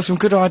people have got some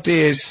good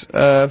ideas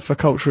for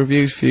cultural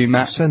reviews for you,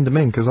 Matt. Send them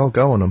in, because I'll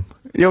go on them.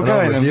 You'll go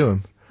I'll in review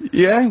them.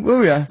 Yeah,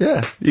 will ya?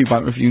 Yeah. You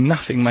won't review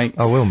nothing, mate.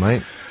 I will,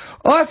 mate.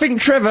 I think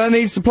Trevor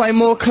needs to play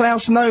more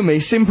Klaus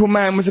Nomi. Simple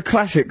Man was a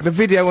classic. The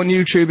video on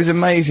YouTube is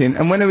amazing.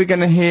 And when are we going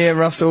to hear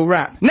Russell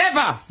rap?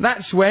 Never!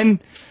 That's when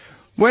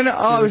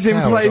I was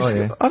in place.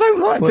 I don't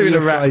like doing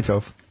a rap. What are you afraid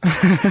of?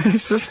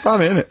 It's just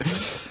fun, isn't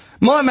it?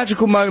 My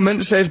magical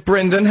moment, says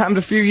Brendan, happened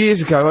a few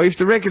years ago. I used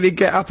to regularly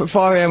get up at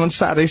 5 AM on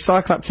Saturday,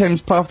 cycle up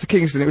Thames Path to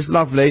Kingston. It was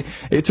lovely.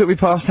 It took me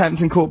past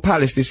Hampton Court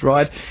Palace, this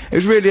ride. It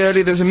was really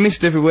early, there was a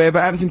mist everywhere,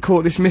 but Hampton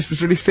Court, this mist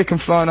was really thick and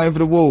flying over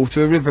the wall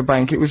to a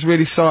riverbank. It was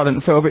really silent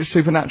and felt a bit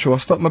supernatural. I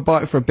stopped my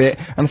bike for a bit,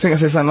 and I think I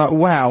said something like,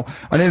 wow.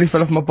 I nearly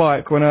fell off my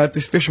bike when I heard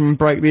this fisherman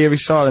break the eerie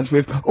silence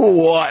with,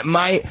 alright,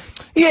 mate.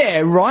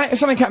 Yeah, right.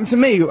 Something happened to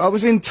me. I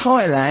was in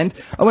Thailand.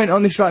 I went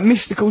on this, like,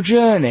 mystical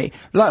journey.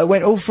 Like, I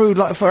went all through,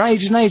 like, for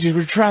ages and ages. We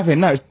were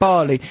travelling. No, it's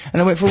Bali.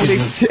 And I went for all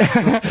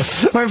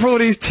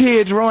these,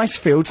 tiered rice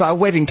fields, like a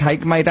wedding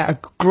cake made out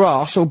of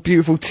grass, all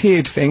beautiful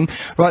tiered thing.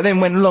 Right,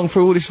 then went along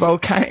through all this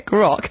volcanic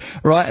rock.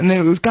 Right, and then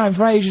it was going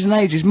for ages and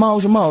ages,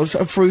 miles and miles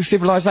through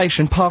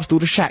civilization, past all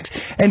the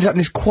shacks. Ended up in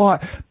this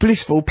quiet,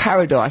 blissful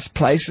paradise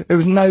place. There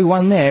was no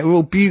one there. It was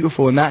all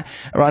beautiful and that.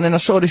 Right, and then I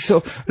saw this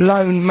sort of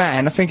lone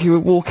man. I think he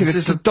was walking a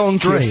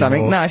donkey or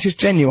something. No, it's just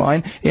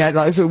genuine. Yeah,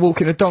 like, he was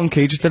walking a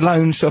donkey, just a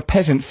lone sort of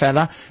peasant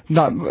fella.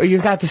 Like,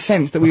 you had the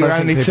sense that we were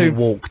only two.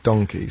 Walk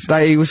donkeys.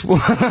 They was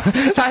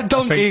that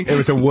donkey. It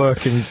was a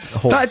working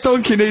horse. That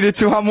donkey needed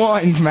to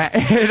unwind, Matt.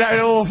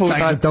 That was awful. Take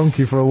the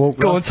donkey for a walk.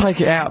 Go on,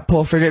 take it out,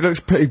 poor thing. It looks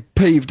pretty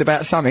peeved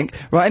about something.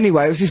 Right,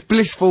 anyway, it was this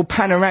blissful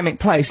panoramic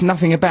place,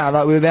 nothing about,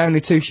 like we were the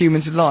only two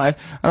humans alive.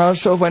 And I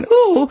sort of went,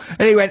 ooh,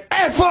 and he went,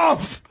 F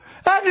off!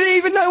 I didn't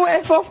even know what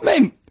F off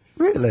meant.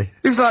 Really?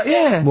 He was like,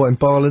 yeah. What, in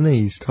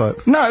Balinese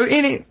type? No,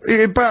 in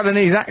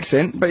Balinese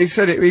accent, but he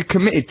said it, he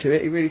committed to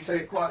it, he really said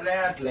it quite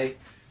loudly.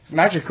 It's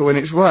magical in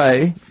its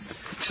way.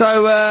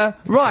 So,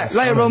 right, that's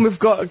later on we've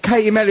got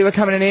Katie Melua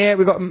coming in here,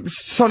 we've got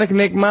Sonic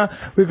Enigma,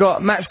 we've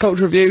got Matt's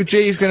Culture Review,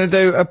 G's gonna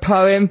do a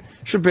poem,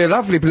 should be a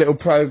lovely little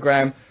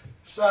programme.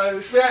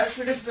 So, should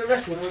we listen to the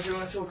record, or do you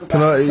want to talk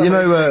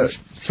about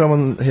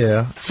someone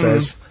here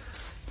says,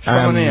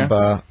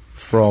 Amber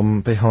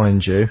from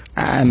behind you.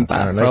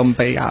 Amber from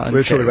behind you. We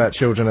were talking about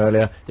children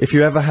earlier. If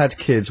you ever had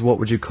kids, what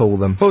would you call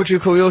them? What would you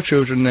call your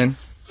children then?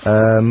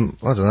 I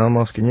don't know, I'm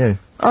asking you.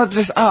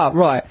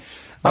 Right.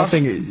 I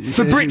think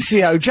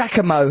Fabrizio,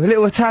 Giacomo,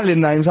 little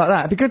Italian names like that.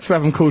 It'd be good to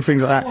have them called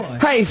things like that. Why?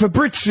 Hey,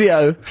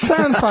 Fabrizio.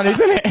 Sounds funny,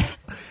 doesn't it?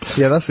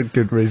 Yeah, that's a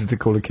good reason to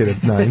call a kid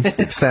a name.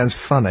 It sounds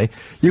funny.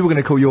 You were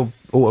going to call your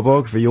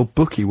autobiography your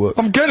Bookie Wook.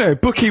 I'm gonna,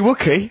 Bookie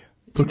Wookie.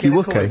 Bookie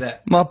Wookie?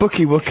 My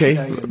Bookie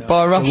Wookie.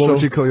 By Russell. So what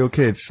would you call your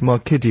kids? My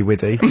Kiddie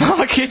Widdy.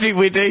 My Kiddie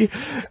Widdy.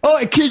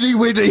 Oh, Kiddie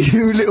Widdy,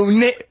 you little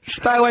nit.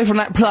 Stay away from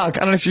that plug,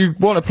 unless you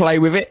want to play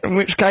with it, in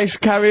which case,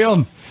 carry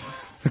on.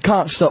 I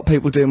can't stop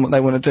people doing what they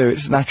want to do,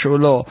 it's natural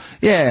law.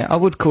 Yeah, I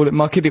would call it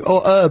my kiddie,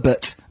 or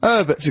Herbert.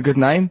 Herbert's a good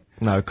name.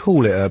 No,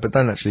 call it Herbert,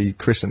 don't actually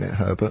christen it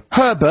Herbert.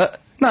 Herbert?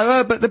 No,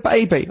 Herbert the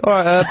baby.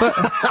 Alright, Herbert.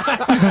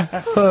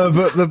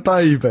 Herbert the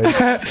baby.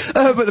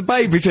 Herbert the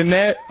baby's in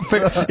there.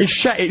 He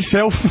shat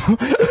itself.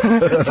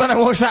 I don't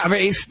know what's that about,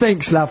 it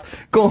stinks, love.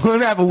 Go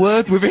on, have a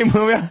word with him,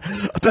 will ya?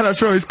 I don't know,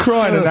 sure he's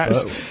crying and that.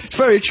 It's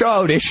very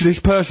childish, this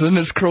person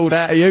that's crawled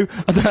out of you.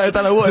 I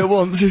don't know what it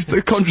wants, it's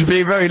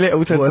contributing very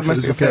little to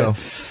domestic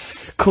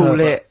affairs. Call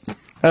it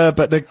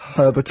Herbert the...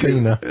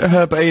 Herbertina.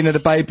 Herbertina the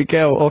baby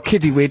girl, or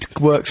Kiddywid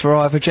works for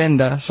either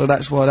gender, so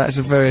that's why that's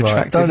a very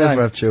attractive name. Don't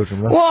ever have children,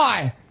 though.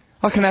 Why?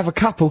 I can have a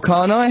couple,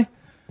 can't I?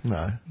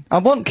 No. I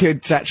want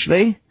kids,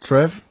 actually.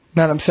 Trev?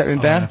 Now that I'm settling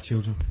down. I have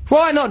children.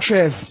 Why not,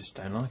 Trev? I just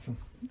don't like them.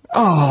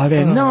 Oh,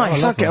 they're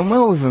nice. I get on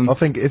well with them. I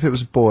think if it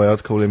was a boy,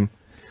 I'd call him...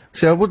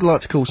 See, I would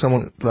like to call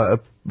someone, like,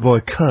 a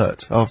boy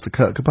Kurt, after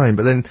Kurt Cobain,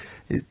 but then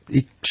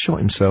he shot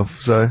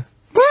himself, so...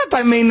 Well, that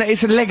don't mean that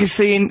it's a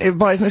legacy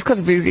it's because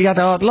he had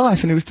a hard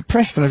life and he was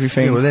depressed and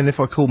everything. Yeah, well then if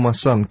I called my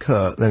son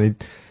Kurt, then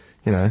he'd,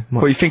 you know...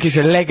 Well, you think it's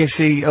a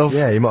legacy of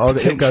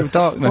potential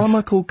darkness? Why am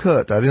I called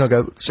Kurt, Daddy? And I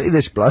go, see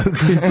this bloke?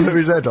 He blew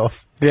his head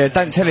off. Yeah,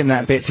 don't tell him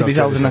that bit till he's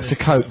old enough to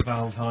cope.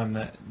 Waldheim,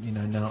 that,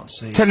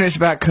 Nazi. Tell him it's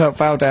about Kurt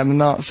Waldheim, the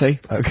Nazi.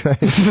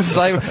 Okay.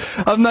 So,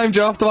 I've named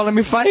you after one of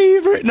my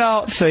favourite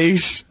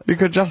Nazis. You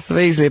could just have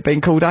easily have been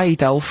called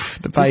Adolf,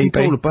 the baby. You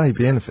can call a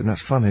baby anything,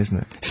 that's funny, isn't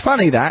it? It's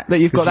funny that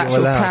you've got that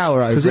sort of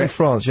power over it. Because in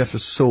France you have to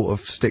sort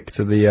of stick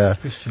to the,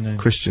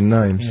 Christian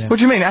names. Yeah. What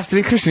do you mean, it has to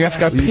be Christian? You have to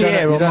go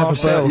Pierre or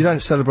Marcel. You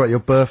don't celebrate your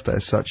birthday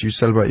as such, you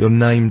celebrate your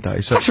name day.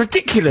 So that's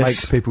ridiculous.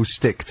 Makes people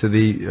stick to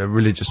the,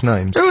 religious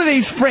names. Who are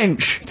these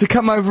French to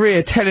come over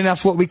here telling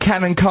us what we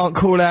can and can't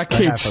call our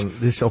kids?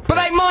 This but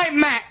they might,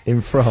 Matt!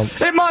 In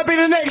France. It might be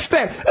the next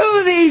step. Who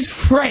are these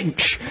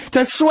French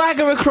to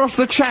swagger across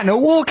the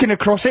channel, walking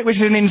across it, which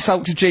is an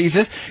insult to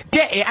Jesus,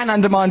 get it and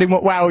undermining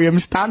what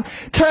William's done,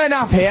 turn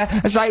up here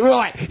and say,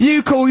 right,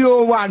 you call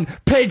your one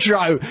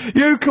Pedro,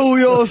 you call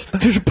yours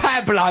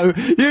Pablo,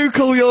 you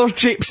call yours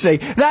Gypsy.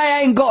 They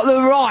ain't got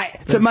the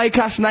right to make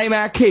us name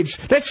our kids.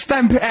 Let's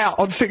stamp it out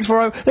on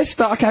 640. Let's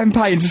start a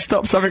campaign to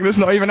stop something that's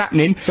not even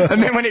happening,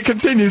 and then when it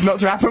continues not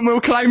to happen,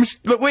 we'll claim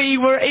that we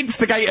were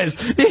instigators.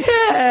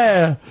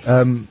 Yeah!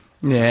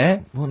 Yeah.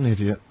 What an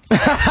idiot.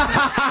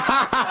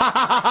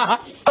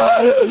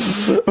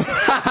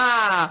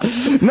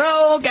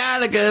 No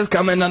Gallagher's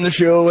coming on the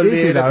show a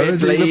Is he little though? bit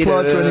Has he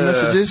replied to any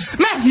messages?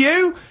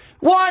 Matthew!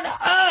 What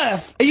on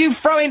earth are you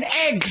throwing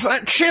eggs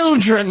at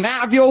children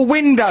out of your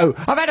window?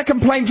 I've had a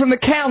complaint from the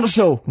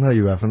council. No,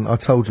 you haven't. I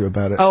told you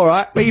about it.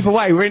 Alright, either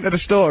way, we're into the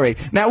story.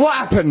 Now, what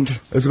happened? There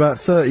was about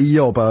 30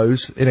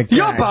 yobbos in a gang.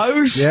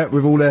 Yobbos? Yeah,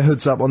 with all their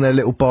hoods up on their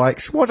little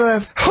bikes. What do they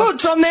have?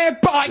 Hoods on their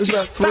bikes! There's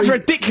about That's three-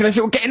 ridiculous,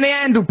 it'll get in the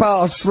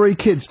handlebars. 3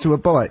 kids to a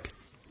bike.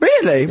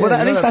 Really? Well, Yeah,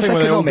 at least that's thing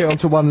where they all economic. get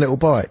onto one little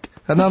bike.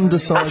 An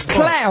undersized That's bike.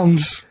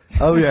 clowns!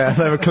 Oh yeah,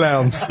 they were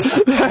clowns. And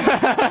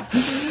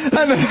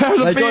there was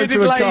a They got bearded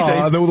into a lady.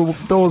 car and all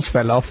the doors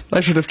fell off. They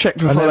should have checked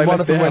And before then they one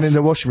left of them the went house. in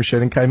the washing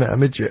machine and came out a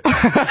midget.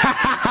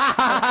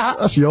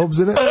 That's yobs,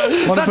 isn't it?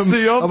 One That's of them,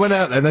 the yobs. I went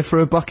out there and they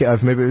threw a bucket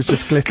over me, but it was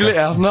just glitter.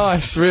 Glitter,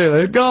 nice,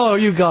 really. Oh,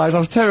 you guys, I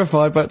was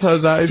terrified, but it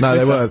turns out it's No,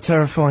 they glitter. were a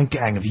terrifying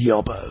gang of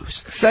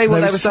yobbos. Say what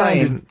they were saying.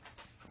 standing-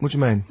 What do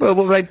you mean? Well,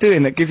 what were they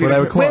doing that give you... Well, they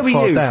were Where quite were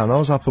far you? down. I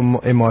was up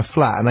in my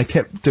flat and they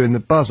kept doing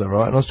the buzzer,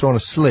 right? And I was trying to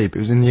sleep. It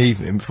was in the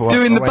evening before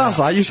Doing I the went out.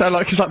 buzzer? You sound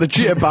like it's like the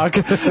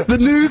jitterbug.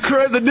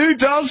 the new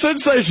dance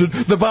sensation,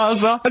 the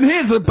buzzer. And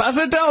here's the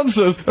buzzer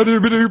dancers. A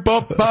doo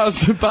bop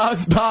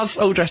buzz,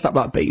 all dressed up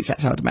like bees.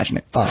 That's how I'd imagine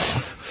it.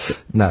 Oh.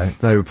 No,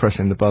 they were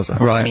pressing the buzzer.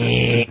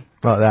 Right.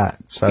 Like that.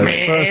 So,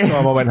 first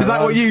time I went Is that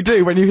hello. what you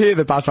do when you hear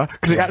the buzzer?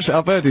 Because actually,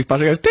 I've heard this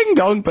buzzer. It goes ding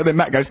dong, but then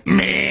Matt goes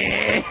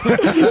meh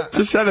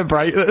to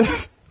celebrate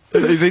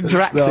that he's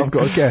interacting. No, I've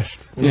got a guest.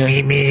 Yeah.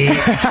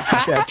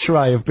 I get a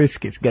tray of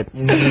biscuits. Get.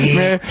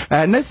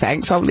 No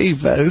thanks, I'll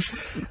leave those.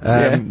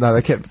 No,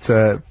 they kept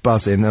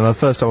buzzing, and the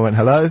first time I went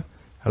hello,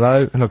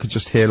 and I could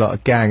just hear like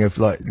a gang of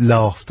like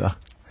laughter.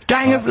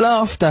 Gang of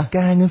laughter.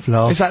 Gang of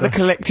laughter. Is that the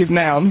collective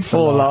noun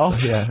for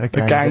laughs? Yeah, a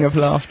gang of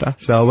laughter.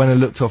 So I went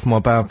and looked off my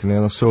balcony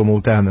and I saw them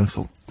all down and I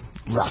thought,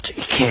 Rotty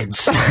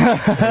kids. there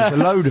was a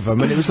load of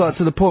them, and it was like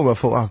to the point where I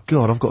thought, oh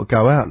god, I've got to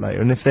go out later,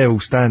 and if they're all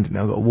standing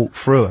there, I've got to walk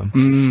through them,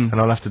 and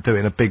I'll have to do it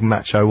in a big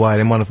macho way, and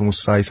then one of them will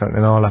say something,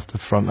 and I'll have to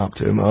front up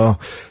to him. Oh,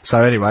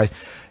 so anyway,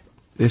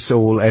 this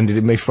all ended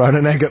in me throwing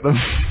an egg at them.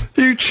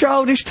 You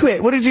childish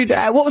twit. What did you do?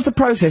 What was the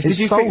process? It Did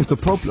you solved the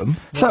problem.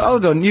 So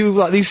hold on, you're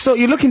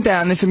looking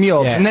down, there's some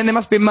yobs, Yeah. and then there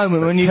must be a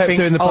moment when you Kept think,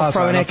 doing the I'll buzzer,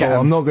 throw an and I egg thought, at I'm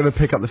them. not going to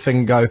pick up the thing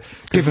and go,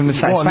 Give them the what a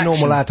satisfaction.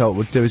 normal adult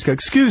would do is go,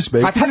 excuse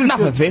me. I've had enough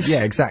of this.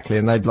 Yeah, exactly,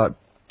 and they'd like,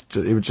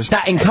 it would just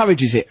That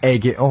encourages it.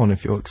 egg it on,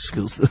 if you'll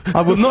excuse the...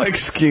 I will not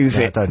excuse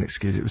No, it. don't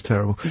excuse it, it was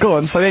terrible. Go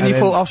on, so then you And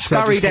thought, I'll so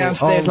I scurry just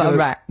thought, downstairs oh, like a I'm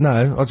rat.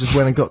 No, I just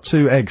went and got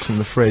 2 eggs from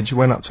the fridge,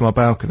 went up to my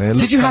balcony. and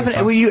Did you looked have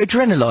over. were you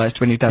adrenalised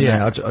when you done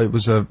Yeah, that? it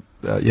was a,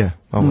 yeah,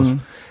 I was.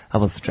 I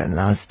was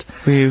adrenalised.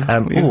 Were you? I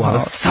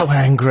was so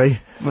angry.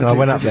 And I did-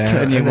 went up did it there,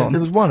 turn you and then on? there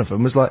was one of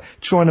them was like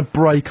trying to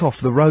break off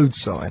the road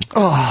sign.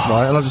 Oh.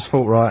 Right, and I just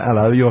thought, right,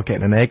 hello, you're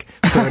getting an egg.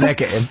 Threw an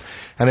egg at him.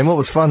 And then what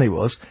was funny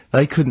was,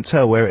 they couldn't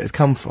tell where it had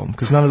come from,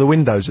 because none of the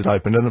windows had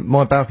opened, and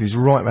my balcony's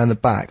right round the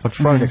back. I'd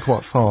thrown it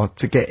quite far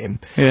to get him.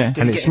 Yeah.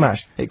 And it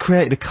smashed. It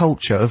created a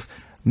culture of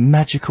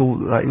magical,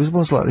 like, it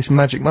was like this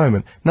magic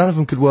moment. None of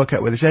them could work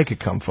out where this egg had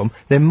come from.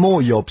 Then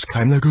more yobs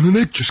came, they got an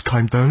egg just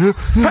came down here.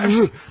 Perhaps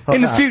Like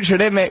in the that. future,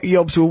 them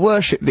yobs will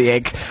worship the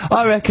egg.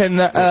 I reckon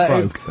that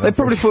broke. they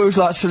probably thought it was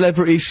like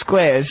Celebrity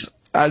Squares.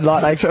 And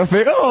like they sort of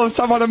think, oh,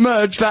 someone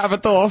emerged out of a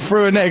door,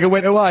 threw an egg and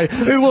went away.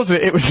 Who was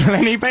it? It was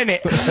Lenny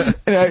Bennett.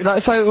 You know,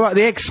 like, so right,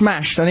 the egg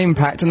smashed on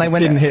impact, and they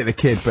went. Didn't hit the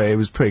kid, but it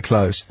was pretty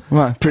close.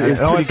 Right, pretty, And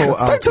I pretty thought, close.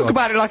 oh, Don't talk God.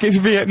 about it like it's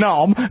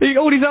Vietnam.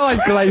 All his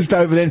eyes glazed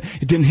over then.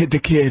 It didn't hit the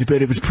kid,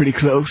 but it was pretty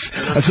close.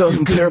 I saw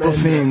some terrible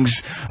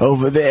things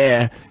over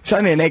there. It's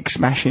only an egg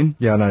smashing.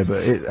 Yeah, I know,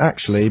 but it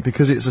actually,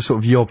 because it's a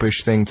sort of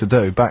yobbish thing to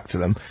do, back to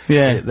them.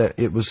 Yeah.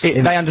 It was.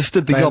 They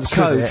understood the they yob understood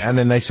code. it, and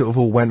then they sort of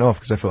all went off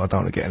because they thought, I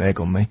don't want to get an egg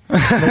on me.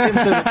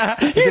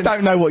 You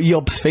don't know what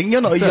yobs think. You're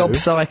not a yob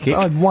psychic.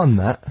 I'd won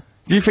that.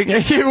 Do you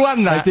think you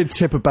won that? I did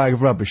tip a bag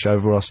of rubbish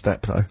over our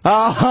step though.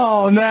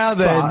 Oh, now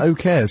then. But who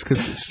cares?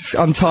 Because it's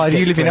Untidy.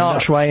 You gets live in cleaned up.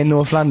 Archway in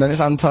North London. It's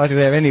untidy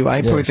there anyway.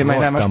 Yeah, Probably it's didn't a make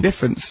that right much dump.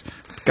 difference.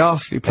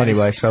 Ghastly place.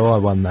 anyway. So I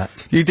won that.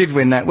 You did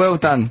win that. Well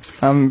done.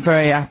 I'm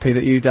very happy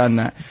that you've done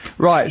that.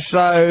 Right, so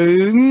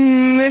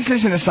let's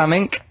listen to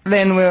something.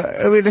 Then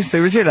we'll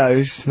listen to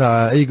Rosillo's.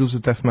 No, Eagles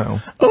of death metal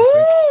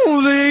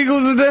Ooh, the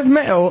Eagles of death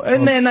metal.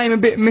 Isn't their name a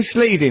bit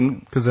misleading?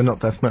 because they're not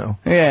death metal.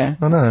 Yeah.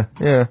 I know.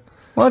 Yeah.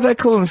 Why do they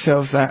call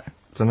themselves that?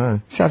 Don't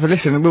know. Let's have a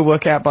listen and we'll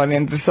work out by the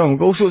end of the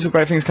song. All sorts of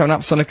great things coming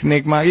up. Sonic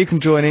Enigma. You can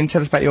join in.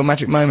 Tell us about your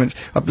magic moments.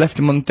 I've left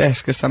them on the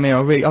desk or something.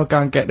 I'll go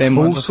and get them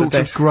All ones off the sorts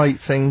of desk. great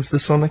things. The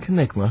Sonic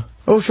Enigma.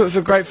 All sorts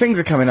of great things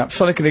are coming up.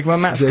 Sonic Enigma,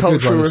 Matt's Is it a good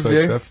Cultural one this week,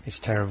 Review. Trev? It's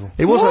terrible.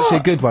 It was What? actually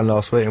a good one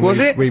last week, and Was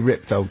it? we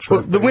ripped old Well,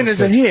 Trev. the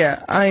winners are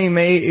here.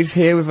 Amy is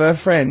here with her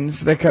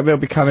friends. They'll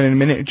be coming in a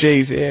minute.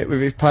 G's here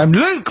with his poem.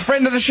 Luke,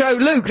 friend of the show,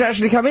 Luke's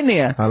actually come in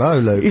here. Hello,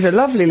 Luke. He's a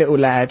lovely little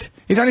lad.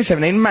 He's only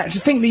 17. Matt, to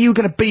think that you were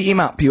going to beat him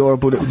up, you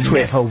horrible little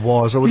twit. I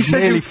was. I You was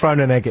said nearly you- thrown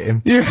an egg at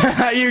him. You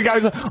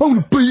goes, I'm going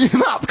to beat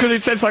him up because he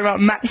said something like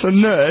Matt's a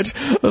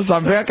nerd or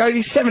something. I go,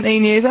 he's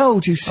 17 years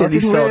old, you I silly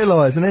didn't sod.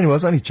 realise, and anyway, I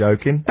was only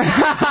joking.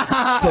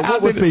 But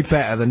what would be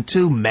better than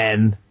two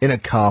men in a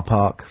car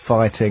park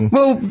fighting?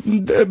 Well,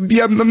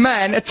 a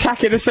man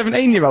attacking a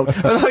 17-year-old.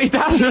 Although he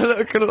does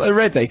look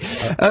already.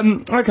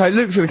 Okay,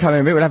 Luke's going to come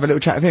in a bit. We'll have a little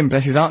chat with him,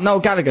 bless his heart. Noel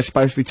Gallagher's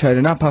supposed to be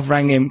turning up. I've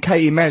rang him.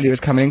 Katie Melly was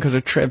coming in because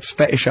of Trev's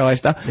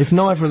fetishised her. If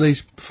neither of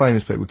these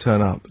famous people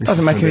turn up, this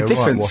Doesn't is make gonna any be a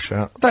right difference.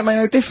 washout. Don't make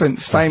no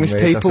difference. Famous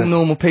really, people, does it?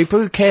 normal people.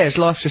 Who cares?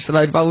 Life's just a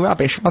load of old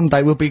rubbish. One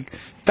day we'll be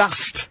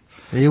dust.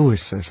 He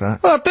always says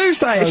that. Well, I do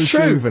say it's So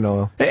true.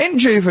 juvenile. It ain't If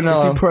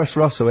juvenile. you press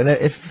Russell, and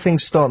if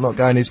things start not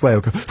going his way,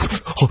 he'll go,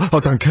 oh, I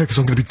don't care because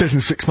I'm going to be dead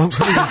in 6 months.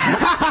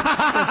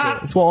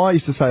 That's what I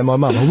used to say to my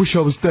mum. I wish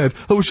I was dead.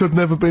 I wish I'd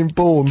never been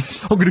born.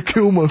 I'm going to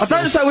kill I myself.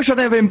 don't say I wish I'd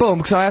never been born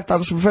because I have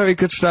done some very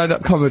good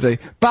stand-up comedy.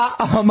 But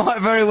I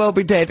might very well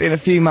be dead in a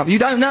few months. You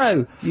don't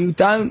know. You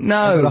don't I'm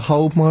going to know.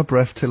 hold my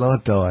breath till I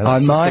die.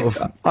 That's the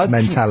sort of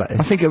mentality.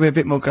 I think it'll be a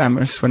bit more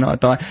glamorous when I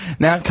die.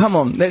 Now, come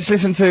on, let's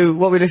listen to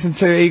what we listened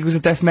to, Eagles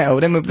of Death Metal.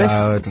 Then it let's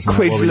doesn't matter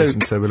quiz what we listen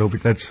Luke. to, we'll all be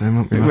dead soon,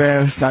 won't we? mate? Well,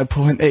 there's no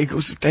point,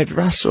 Eagles of Dead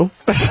Russell.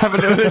 Let's have a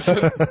little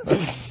listen.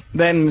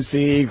 Them's the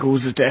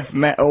Eagles of Death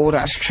Metal,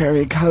 that's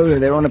Cherry Cola.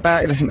 They're on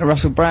about, you listen to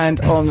Russell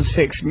Brand on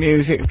 6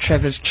 Music.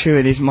 Trevor's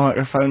chewing his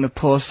microphone, the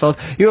poor sod.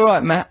 You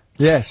alright, Matt?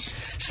 Yes.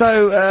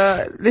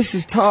 So, this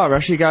is Tara.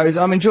 She goes,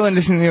 I'm enjoying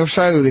listening to your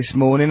show this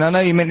morning. I know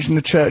you mentioned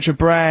the Church of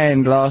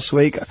Brand last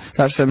week.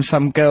 That's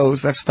some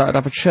girls, they've started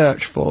up a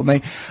church for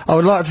me. I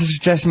would like to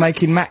suggest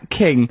making Matt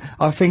King.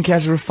 I think he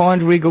has a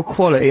refined regal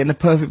quality and the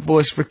perfect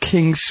voice for a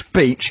king's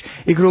speech.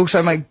 He could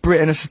also make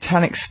Britain a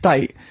satanic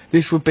state.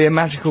 This would be a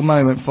magical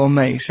moment for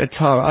me, said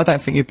Tara. I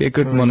don't think you'd be a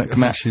good monarch,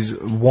 Matt. She's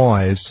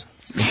wise.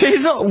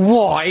 She's not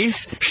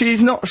wise.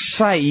 She's not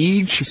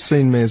sage. She's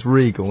seen me as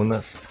regal, and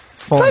that's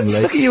Don't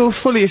finally. look at you all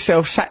full of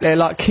yourself, sat there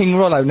like King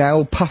Rollo now,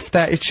 all puffed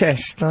out your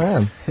chest. I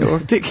am. You're a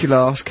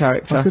ridiculous I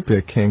character. could be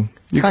a king.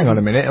 You Hang could- on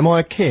a minute, am I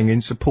a king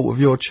in support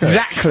of your church?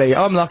 Exactly.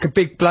 I'm like a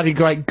big bloody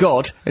great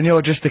god, and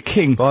you're just a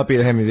king. If I'd be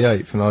Henry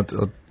VIII, and I'd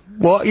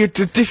What? You'd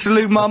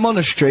dissolute my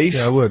monasteries?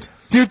 yeah, I would.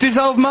 You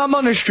dissolve my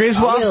monasteries,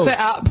 what I've will. set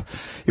up?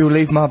 You'll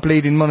leave my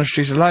bleeding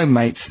monasteries alone,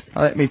 mates.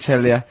 Let me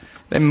tell you,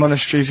 them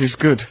monasteries is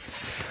good.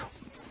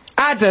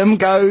 Adam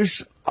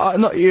goes,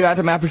 not you,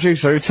 Adam, our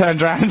producer, who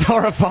turned around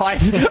horrified.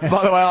 By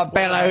the way, I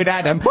bellowed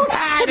Adam.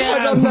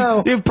 Adam!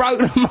 now? You've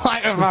broken the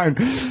microphone.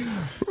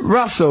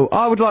 Russell,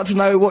 I would like to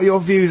know what your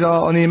views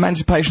are on the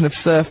emancipation of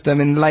serfdom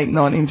in late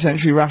 19th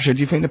century Russia.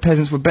 Do you think the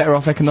peasants were better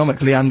off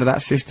economically under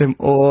that system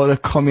or the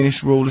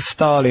communist rule of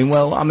Stalin?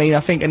 Well, I mean, I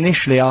think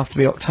initially after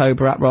the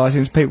October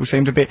uprisings, people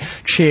seemed a bit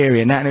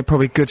cheery and that, and had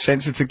probably good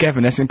sense of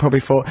togetherness and probably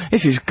thought,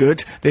 this is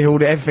good.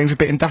 Everything's a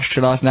bit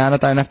industrialised now and I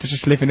don't have to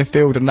just live in a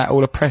field and that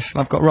all oppressed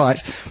and I've got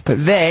rights.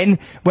 But then,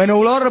 went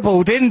all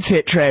horrible, didn't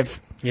it, Trev?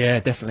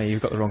 Yeah, definitely.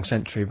 You've got the wrong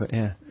century, but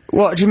yeah.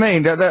 What do you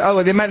mean?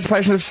 The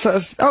emancipation of...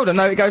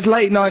 no, it goes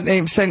late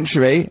 19th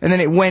century, and then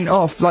it went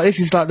off. Like, this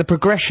is like the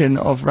progression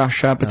of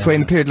Russia between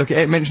the period. Look,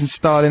 it mentions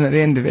Stalin at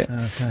the end of it.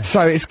 Okay.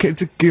 So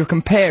you're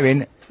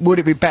comparing, would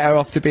it be better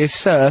off to be a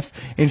serf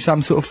in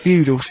some sort of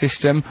feudal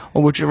system,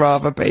 or would you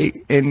rather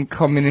be in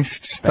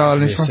communist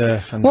Stalinist... Be a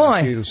serf under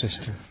Why? the feudal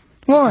system.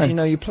 Why? If you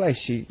know your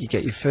place, you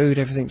get your food,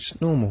 everything's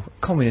normal.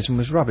 Communism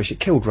was rubbish. It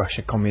killed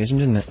Russia, communism,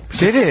 didn't it?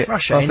 Did it?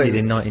 Russia I ended think-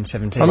 in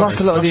 1917. I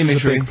like a lot of the Russia's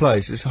imagery. a big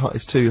place.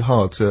 It's too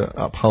hard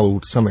to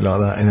uphold something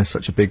like that in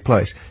such a big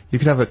place. You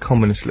could have a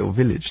communist little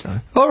village, though.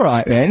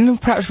 Alright then,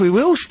 perhaps we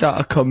will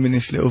start a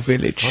communist little I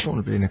village. don't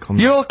want to be in a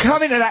communist. You're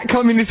coming to that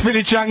communist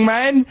village, young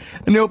man,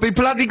 and you'll be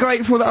bloody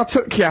grateful that I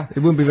took you. It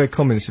wouldn't be very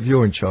communist if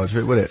you're in charge of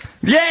it, would it?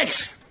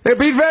 Yes! It'll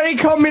be very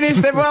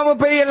communist. Everyone will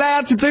be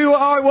allowed to do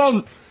what I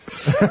want.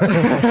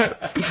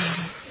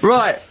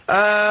 Right,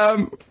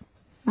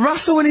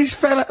 Russell and his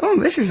fellow... Oh,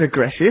 this is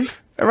aggressive.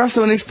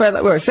 Russell and his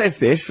fellow... Well, it says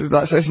this,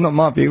 like, so it's not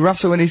my view.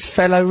 Russell and his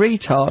fellow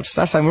retards.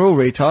 That's saying we're all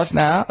retards.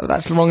 Now,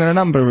 that's wrong in a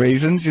number of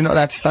reasons. You're not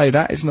allowed to say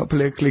that. It's not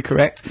politically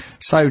correct.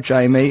 So,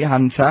 Jamie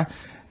Hunter,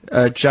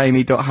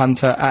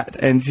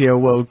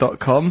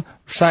 jamie.hunter@ntlworld.com.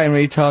 Saying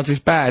retards is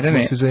bad, isn't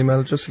What's it? his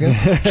email address again?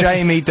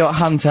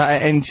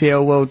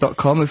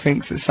 jamie.hunter@ntlworld.com, who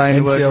thinks that saying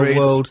the word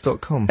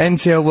NTLworld.com.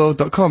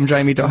 ntlworld.com,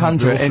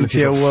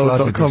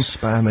 jamie.hunter@ntlworld.com.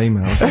 Spam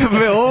email. A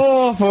bit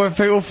awful if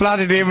people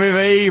flooded in with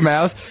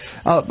emails.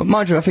 But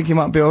mind you, I think he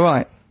might be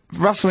alright.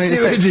 Russ wanted to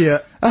You say...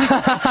 idiot.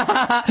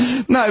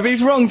 No, but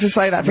he's wrong to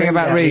say that thing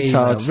about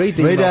retards.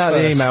 Read out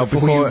the email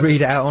before you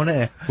read it out on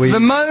air. The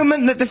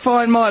moment that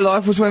defined my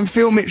life was when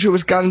Phil Mitchell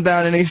was gunned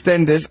down in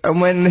EastEnders,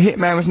 and when the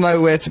hitman was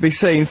nowhere to be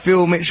seen,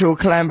 Phil Mitchell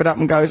clambered up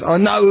and goes, "I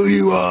know who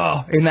you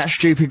are," in that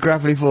stupid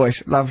gravelly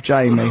voice. Love,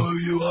 Jamie. I know who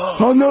you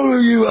are. I know who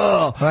you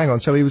are. Hang on,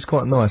 so he was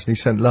quite nice and he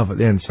sent love at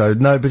the end, so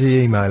nobody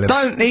email him.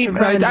 Don't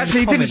email.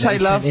 Actually, he didn't say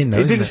love. He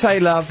didn't say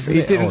love.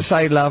 He didn't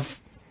say love.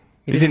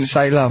 He didn't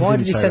say love. Why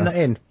did he send that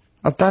in?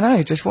 I don't know,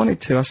 he just wanted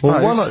to, I suppose.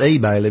 Well, why not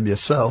email him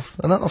yourself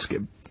and ask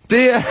him?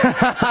 Dear,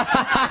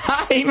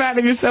 email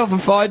him yourself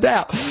and find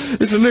out.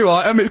 It's a new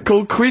item, it's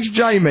called Quiz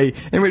Jamie,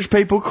 in which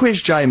people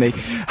quiz Jamie.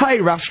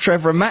 Hey Russ,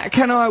 Trevor and Matt,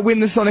 can I win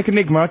the Sonic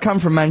Enigma? I come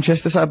from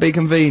Manchester, so it'd be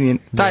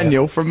convenient. Yeah.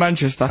 Daniel from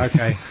Manchester.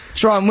 Okay.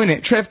 Try and win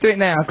it. Trev, do it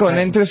now. Go on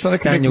then, do a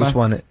Sonic Enigma. Daniel's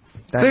won it.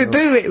 Do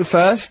it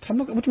first.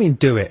 What do you mean,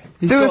 do it?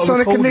 Do a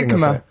Sonic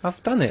Enigma.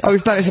 I've done it. Oh,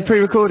 he's done it. It's a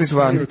pre-recorded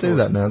one. You do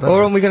that now, don't Or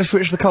you? are we going to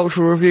switch the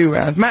cultural review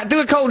round? Matt, do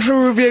a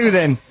cultural review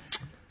then.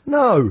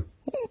 No.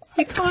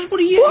 You can't, what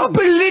are you? What a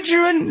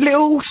belligerent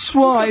little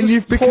swine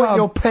you've Point become.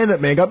 your pen at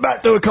me and go,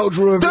 Matt, do a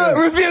cultural review. Do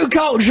it, review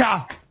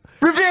culture!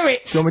 Review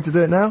it! Do you want me to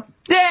do it now?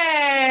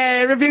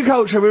 Yeah! Review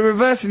culture. We're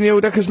reversing the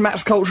order because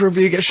Matt's culture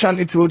review gets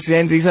shunted towards the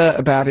end. He's hurt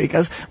about it. He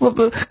goes, well,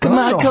 but can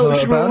my not hurt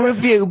cultural about it.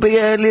 review be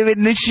earlier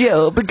in the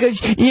show?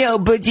 Because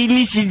nobody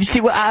listens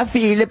to what I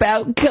feel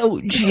about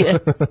culture.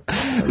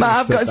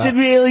 I've got some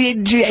really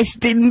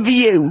interesting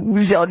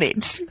views on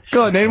it.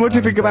 Go on then, what do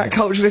you think about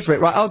culture this week?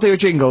 Right, I'll do a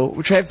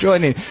jingle. Trev,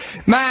 join in.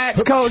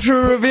 Matt's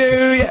cultural review.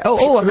 Yeah.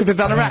 Oh, I could have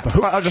done a rap.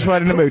 Right, I'm just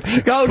right in the mood.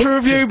 Cultural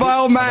review by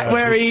old Matt,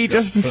 where he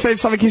just says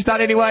something he's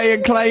done anyway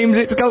and claims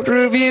it's a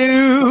cultural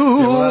review.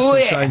 Yeah, well,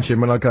 that's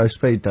changing when I go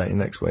speed dating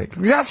next week.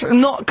 That's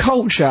not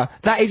culture.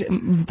 That is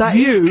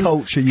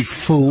Culture, you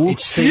fool.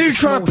 you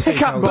trying to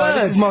pick up Right,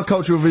 birds. this is my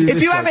cultural review. If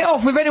this you have week. it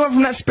off with anyone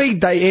from that speed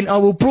dating, I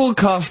will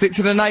broadcast it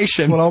to the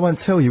nation. Well, I won't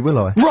tell you, will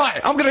I? Right,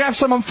 I'm going to have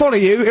someone follow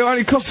you. It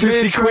only costs Me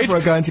 50 and Trevor quid.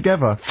 are going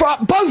together. For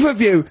both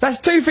of you, that's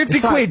 250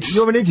 In fact, quid.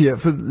 You're an idiot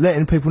for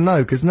letting people know,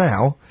 because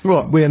now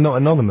What? we're not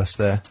anonymous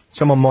there.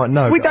 Someone might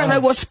know. We don't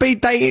know what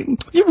speed dating.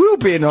 You will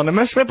be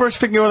anonymous. They'll just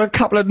think you're a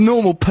couple of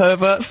normal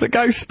perverts that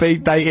go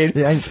speed dating.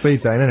 It ain't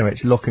speed dating anyway,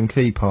 it's lock and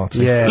key party.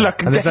 Yeah.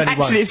 Look, And there's only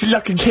actually, one. it's a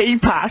lock and key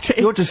party.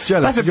 You're just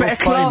jealous. That's a you're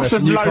better class famous of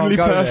and you can't lonely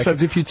go there, person.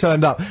 'cause if you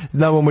turned up,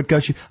 no one would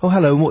go to you, oh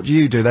hello, and what do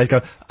you do? They'd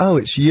go, oh,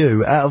 it's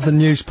you, out of the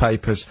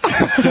newspapers.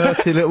 The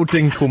dirty little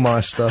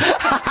Dinkelmeister.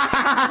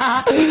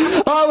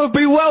 I would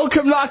be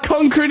welcomed like a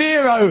conquering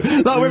hero,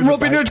 like when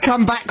Robin Hood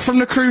come back from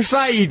the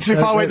Crusades if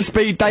I went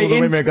speed All the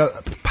dating. women go,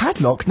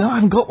 padlock? No, I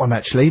haven't got one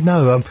actually.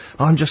 No,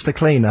 I'm just a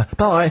cleaner.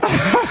 Bye.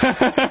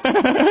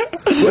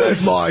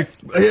 Here's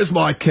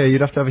my key.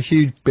 You'd have to have a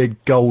huge,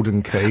 big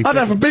golden key. I'd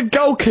have a big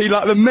gold key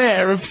like the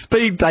mayor of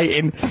speed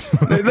dating.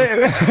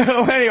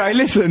 Anyway,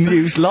 listen,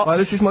 you lot. Right,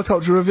 this is my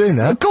cultural review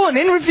now. Go on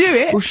in, review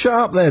it. Well, shut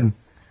up then.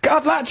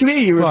 I'd like to hear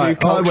you review Right,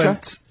 culture.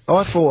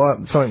 I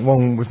thought something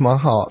wrong with my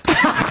heart.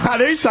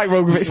 There is something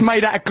wrong with it. It's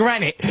made out of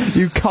granite,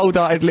 you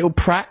cold-hearted little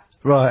prat.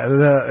 Right,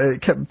 and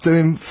it kept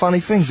doing funny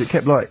things. It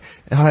kept I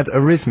had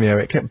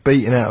arrhythmia. It kept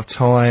beating out of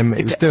time.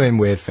 It was doing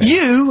weird things.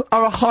 You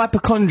are a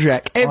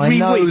hypochondriac. Every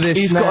know week this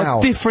he's now. got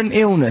a different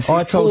illness.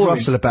 I It's told boring.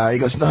 Russell about it. He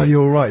goes, no,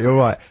 you're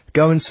right.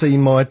 Go and see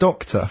my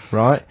doctor,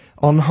 right?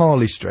 On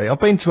Harley Street. I've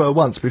been to her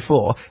once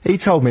before. He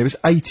told me it was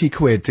 80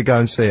 quid to go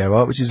and see her,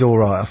 right? Which is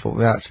alright. I thought,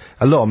 that's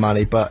a lot of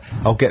money, but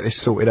I'll get this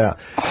sorted out.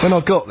 When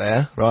I got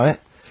there, right?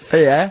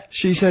 Yeah.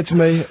 She said to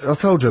me, I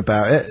told her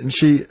about it, and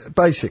she,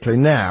 basically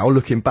now,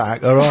 looking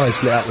back, her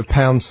eyes lit up with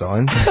pound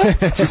signs.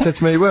 She said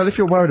to me, well, if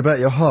you're worried about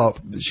your heart,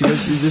 she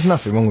goes, there's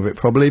nothing wrong with it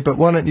probably, but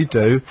why don't you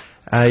do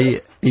a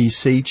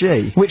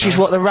ECG? Which is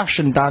what the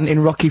Russian done in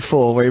Rocky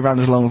 4, where he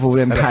runs along with all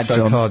them pads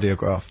on.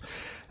 Electrocardiograph.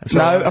 So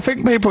No, I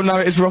think people know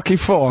it as Rocky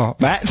 4,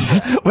 Matt,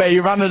 where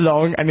you run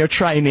along and you're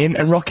training,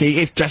 and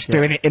Rocky is just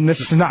doing it in the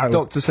snow.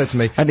 Doctor said to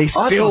me, And he's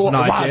I've still got an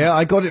won. idea,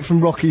 I got it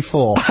from Rocky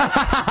 4.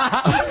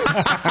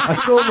 I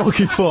saw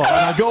Rocky 4 and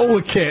I got all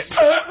the kit.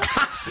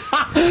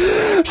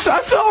 So I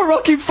saw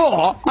Rocky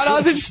 4, and I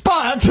was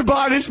inspired to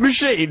buy this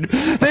machine.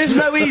 There's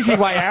no easy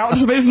way out,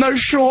 so there's no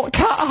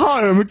shortcut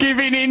home.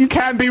 Giving in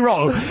can be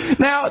wrong.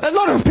 Now, a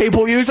lot of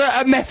people use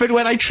a method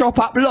where they chop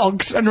up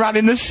logs and run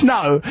in the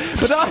snow,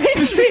 but I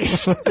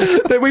insist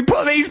that we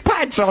put these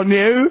pads on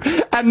you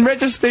and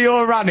register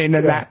your running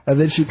and that. And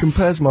then she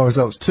compares my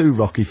results to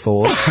Rocky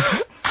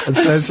 4's and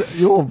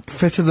says, you're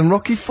fitter than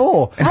Rocky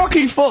 4.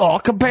 Rocky 4,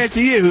 compared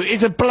to you,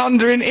 is a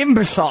blundering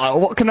imbecile,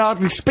 what can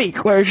hardly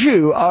speak, whereas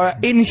you are an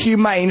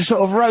inhumane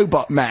sort of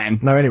robot man.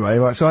 No, anyway,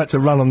 right, so I had to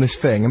run on this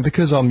thing, and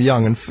because I'm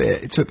young and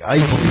fit, it took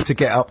ages to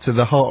get up to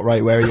the heart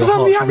rate where your Because I'm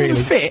heart's young really...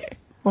 and fit.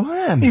 Well, I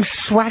am. You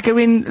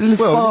swaggering Well, you should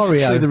see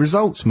Lothario. the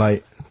results,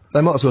 mate. They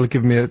might as well have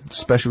given me a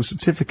special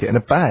certificate and a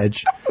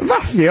badge.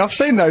 Matthew, I've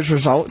seen those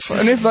results,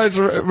 and if those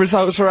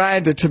results were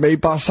handed to me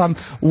by some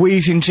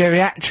wheezing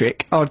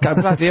geriatric, I'd go,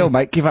 bloody hell,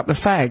 mate, give up the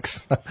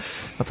fags.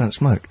 I don't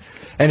smoke.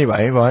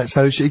 Anyway, right,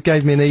 so she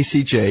gave me an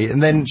ECG,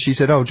 and then she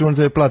said, oh, do you want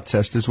to do a blood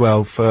test as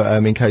well for,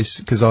 in case,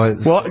 because I...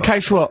 What?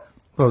 Case what?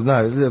 Well,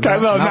 no. Okay,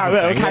 well,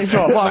 no, okay,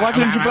 so what? Why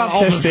didn't you blood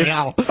test it?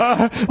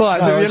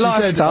 Right, so your she said,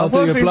 lifestyle. I'll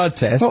do your blood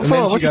test. What and for?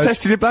 then she What you goes,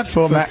 testing your blood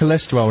for, for Matt?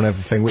 cholesterol and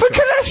everything. Which For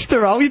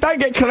cholesterol? You don't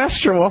get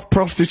cholesterol off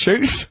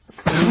prostitutes.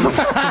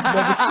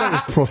 never said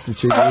a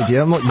prostitute,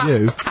 idiot. I'm not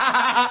you.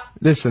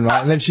 Listen,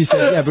 right, and then she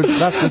said, yeah, but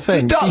that's the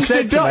thing. She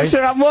said to me,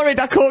 Doctor, I'm worried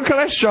I caught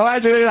cholesterol. How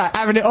do you do that?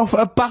 Having it off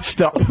at a bus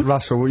stop.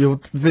 Russell, you're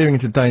veering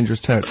into dangerous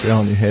territory,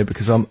 aren't you, here?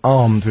 Because I'm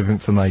armed with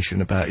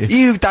information about you.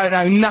 You don't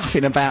know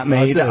nothing about me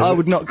I do. that I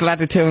would not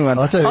gladly tell anyone.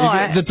 I do.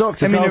 I The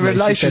doctor am in told a me, she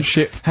said,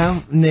 relationship.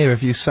 how near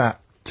have you sat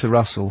to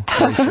Russell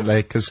recently?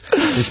 Because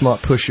this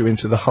might push you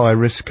into the high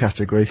risk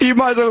category. You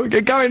might as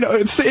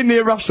well sitting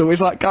near Russell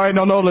is like going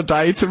on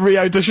holiday to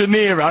Rio de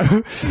Janeiro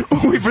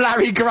with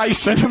Larry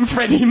Grayson and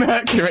Freddie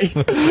Mercury.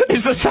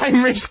 It's the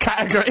same risk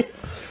category.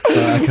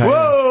 Okay.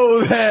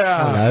 Whoa there.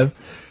 Hello.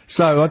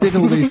 So I did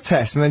all these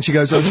tests, and then she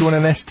goes, "Oh, do you want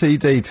an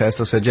STD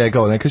test?" I said, "Yeah,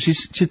 go on then," because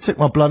she took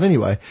my blood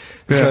anyway.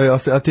 Yeah. So I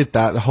said, I did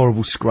that, the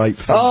horrible scrape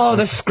thing. Oh,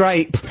 the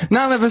scrape.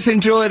 None of us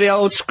enjoy the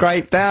old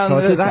scrape down So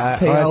I did that that.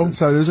 pee hole.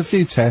 So there was a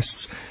few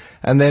tests,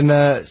 and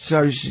then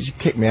so she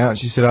kicked me out. And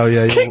she said, "Oh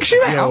yeah, Kicks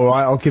you yeah, out? all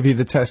right. I'll give you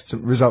the test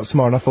results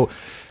tomorrow." And I thought,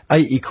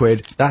 80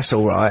 quid, that's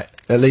all right.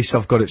 At least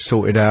I've got it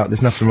sorted out.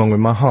 There's nothing wrong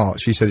with my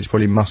heart. She said it's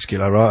probably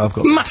muscular, right? I've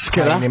got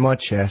Muscular? pain in my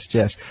chest.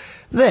 Yes.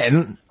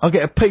 Then I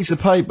get a piece of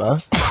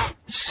paper.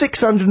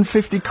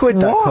 650 quid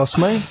that cost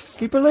me.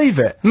 Can you believe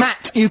it?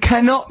 Matt, you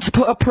cannot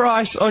put a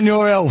price on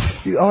your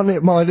health. I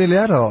nearly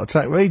had a heart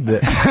attack reading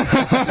it. Big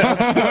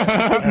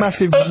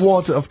massive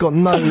wad. I've got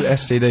no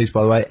STDs,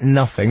 by the way.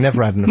 Nothing.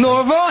 Never had anything.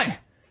 Nor have I.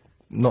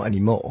 Not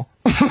anymore.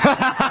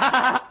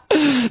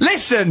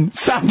 Listen,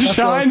 That's what I'm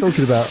sunshine.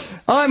 talking about.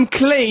 I'm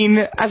clean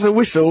as a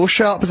whistle,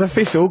 sharp as a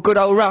thistle, good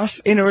old Russ,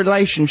 in a Yeah,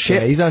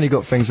 relationship. he's only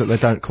got things that they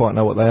don't quite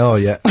know what they are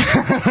yet.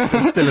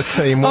 There's still a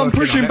team I'm working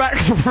pushing on it. back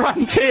the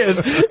frontiers.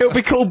 It'll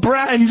be called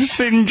brand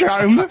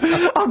syndrome.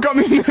 I've got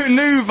me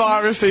new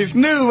viruses,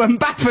 new and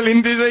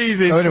baffling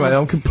diseases. So anyway,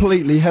 I'm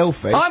completely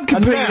healthy. I'm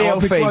completely And now I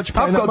healthy. begrudge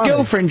paying I've that got a money.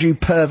 girlfriend, you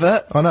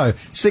pervert. I know.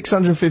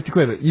 650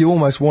 quid. You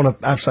almost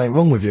want to have something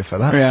wrong with you for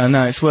that. Yeah,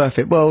 no, it's worth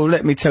it. Well,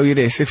 let me tell you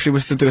this. If she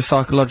was to do a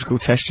psychological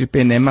test, you'd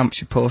be in there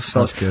months, you poor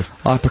sod. That's good.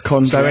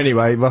 Hypochondria. So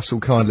anyway, Russell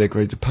kindly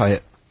agreed to pay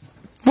it.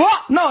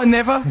 What? No, I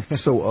never.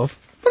 Sort of.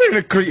 I didn't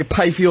agree to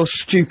pay for your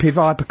stupid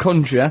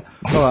hypochondria.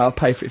 Alright, I'll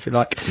pay for it if you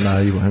like. No,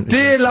 you won't.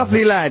 Dear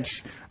lovely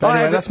lads. But I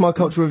anyway, have- that's my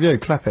cultural review.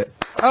 Clap it.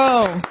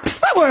 Oh,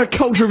 that weren't a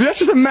culture review. That's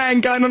just a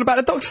man going on about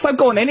the doctor. So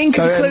go on then, in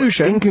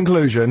conclusion. In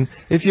conclusion,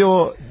 if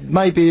you're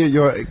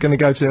going to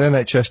go to an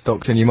NHS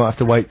doctor and you might have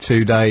to wait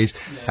 2 days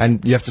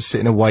and you have to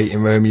sit in a waiting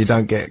room, you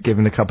don't get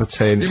given a cup of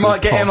tea. And You it's might all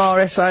get posh.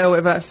 MRSA or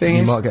whatever that thing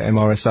You is. might get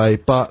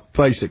MRSA, but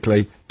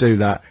basically, do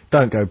that.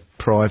 Don't go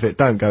private.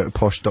 Don't go to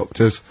posh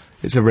doctors.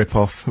 It's a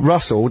rip-off.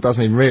 Russell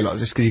doesn't even realise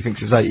this because he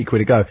thinks it's 80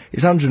 quid a go.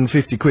 It's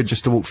 150 quid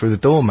just to walk through the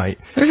door, mate.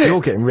 Is it?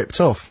 You're getting ripped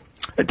off.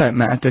 It don't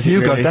matter, does it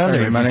You really? go down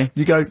Saving there. money.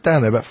 You go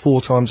down there about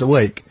 4 times a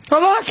week. I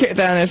like it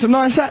down there. It's a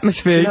nice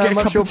atmosphere. You know get how a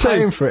much cup you're of tea.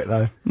 paying for it,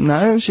 though?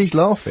 No. She's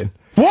laughing.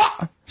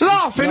 What?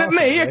 Laughing at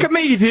me, a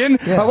comedian?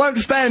 Yeah. I won't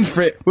stand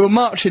for it. We'll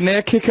march in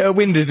there, kick her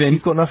windows in.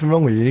 You've got nothing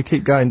wrong with you. You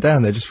keep going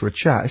down there just for a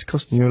chat. It's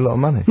costing you a lot of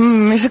money.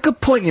 It's a good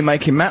point you're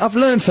making, Matt. I've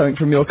learned something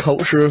from your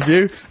culture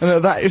review,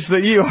 and that is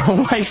that you are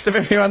a waste of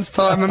everyone's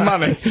time and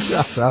money.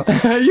 Shut up.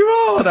 You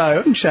are,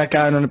 though. I'm sure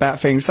going on about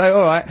things. So,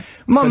 alright.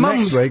 My But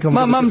next week I'm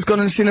gonna mum's gone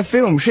and seen a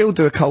film. She'll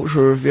do a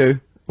cultural review.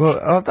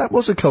 Well, that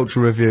was a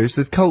cultural review. It's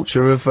the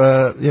culture of,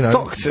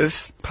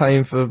 Doctors.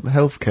 paying for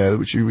healthcare,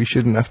 which we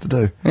shouldn't have to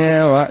do.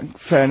 Yeah, alright.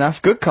 Fair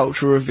enough. Good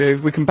cultural review.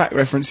 We can back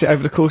reference it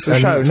over the course of the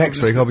show. And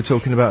next week I'll be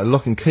talking about a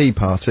lock and key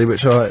party,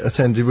 which I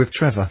attended with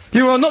Trevor.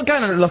 You are not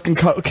going on a lock and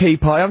key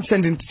party. I'm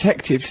sending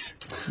detectives.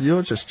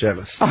 You're just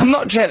jealous. I'm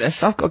not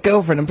jealous. I've got a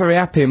girlfriend. I'm very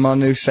happy in my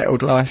new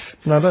settled life.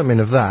 No, I don't mean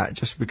of that,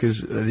 just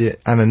because of the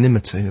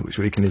anonymity which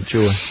we can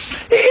enjoy.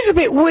 It is a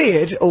bit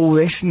weird, all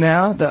this,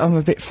 now that I'm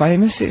a bit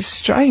famous. It's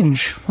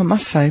strange, I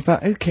must say,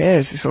 but who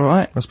cares? It's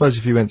alright. I suppose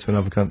if you went to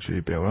another country,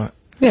 you'd be alright.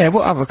 Yeah,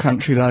 what other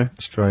country, though?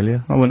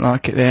 Australia. I wouldn't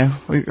like it there.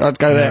 I'd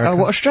go there. America. Oh,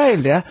 what,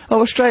 Australia?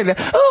 Oh, Australia.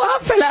 Oh,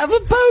 I fell out of a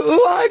boat.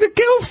 Oh, I had a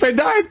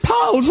girlfriend. I had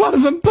piles. One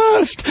of them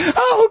burst.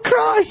 Oh,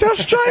 Christ,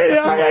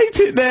 Australia. I hate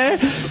it there.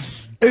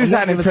 Who's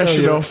that an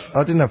impression of?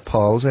 I didn't have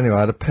piles anyway, I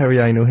had a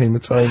perianal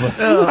hematoma.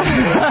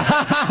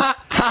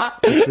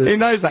 He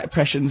knows that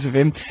impressions of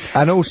him.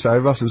 And also,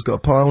 Russell's got a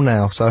pile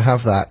now, so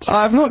have that.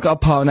 I've not got a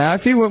pile now.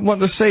 If you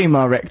want to see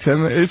my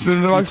rectum, it's the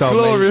most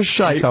glorious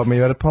You shape. told me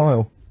you had a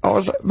pile. I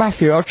was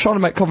trying to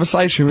make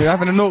conversation. We were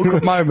having an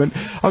awkward moment.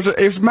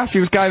 If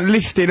Matthew was going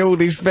listing all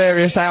these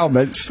various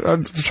ailments,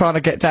 trying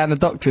to get down the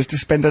doctors to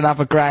spend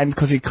another £1,000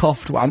 because he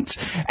coughed once.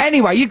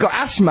 Anyway, you got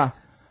asthma.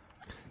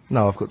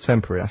 No, I've got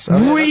temporary asthma.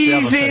 That's the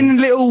other thing. Wheezing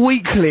little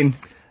weakling.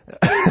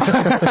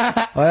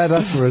 I had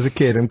asthma as a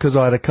kid, and because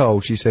I had a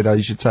cold, she said, "Oh,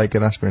 you should take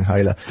an asthma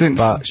inhaler." Didn't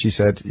But she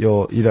said,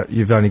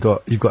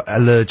 you've got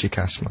allergic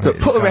asthma. But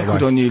put a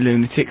record on, you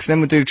lunatics, then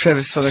we'll do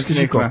Trevor's Sonic Because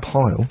you've got a Enigma.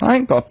 pile. I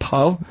ain't got a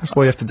pile. That's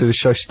why you have to do the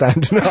show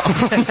standing up.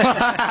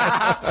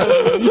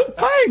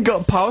 I ain't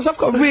got piles. I've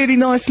got a really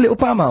nice little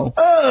bumhole.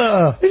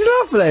 Ugh.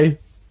 It's lovely.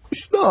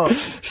 It's not.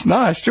 It's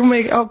nice. Do you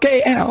want me? I'll get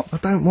it out. I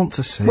don't want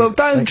to see Well, it.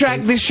 don't Thank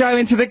drag you. this show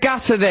into the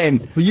gutter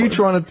then. Were you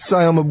trying to say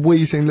I'm a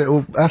wheezing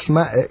little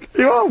asthmatic?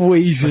 You are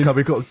wheezing. Okay,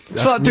 we've got...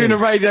 It's like doing a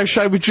radio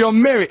show with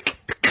John Merrick.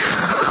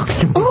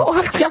 Oh,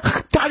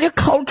 I've done a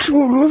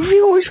cultural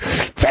review. It's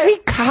very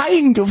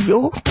kind of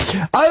you.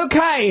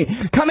 Okay,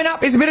 coming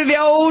up is a bit of the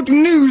old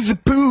news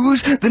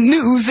poos. The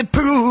news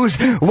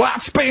poos.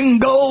 What's been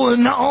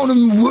going on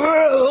in the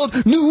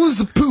world? News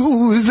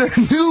poos.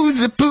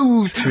 News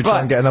poos. Should we try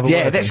and get another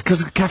Yeah, word that's in?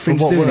 because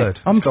Catherine's What doing word?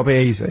 it. It's got to be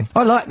easy.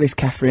 I like this,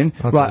 Catherine.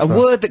 I do Right, a as well.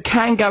 word that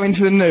can go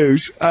into the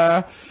news.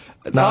 I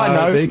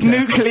know. be careful.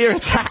 Nuclear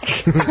attack.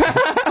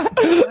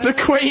 The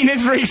Queen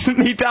has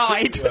recently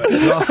died.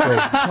 Russell,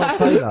 can't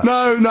say that.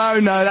 No,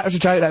 that was a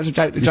joke,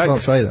 The You joke.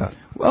 can't say that.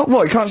 Well,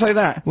 what, you can't say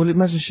that? Well,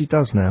 imagine she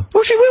does now.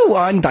 Well, she will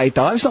one day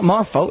die. It's not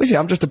my fault, is it?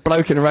 I'm just a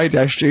bloke in a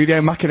radio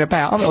studio mucking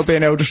about. I'm not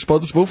being held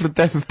responsible for the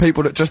death of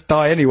people that just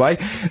die anyway.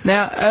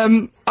 Now,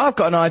 I've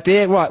got an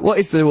idea. Right, what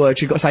is the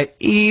word? You've got to say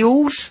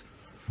eels.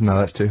 No,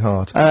 that's too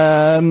hard.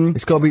 Because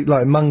It's got to be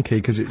like monkey,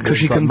 because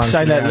she can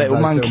say that little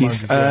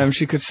monkeys.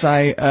 She could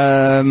say,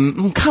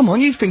 come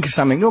on, you think of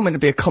something. You're meant to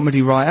be a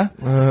comedy writer.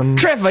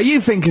 Trevor,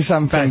 you think of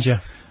something.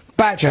 Badger.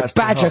 Badger. That's too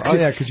Badger. hard. Oh,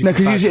 yeah, 'cause you no,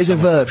 can use it as a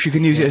badger verb. She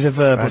can use it as a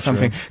verb or Badger.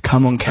 something.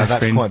 Come on, No, that's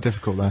Catherine. quite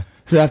difficult, though.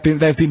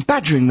 They've been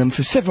badgering them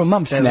for several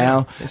months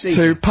now It's to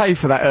easy. pay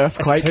for that That's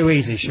earthquake. too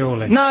easy,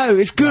 surely. No,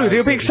 it's good. It'll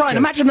it's be exciting. good.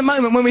 Imagine the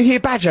moment when we hear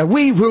Badger.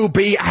 We will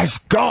be as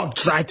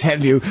gods, I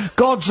tell you.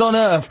 Gods on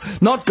earth.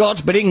 Not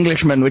gods, but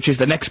Englishmen, which is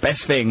the next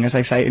best thing, as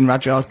they say in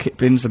Rudyard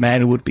Kipling's The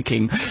Man Who Would Be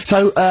King.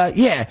 So,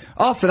 yeah,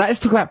 after that,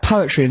 let's talk about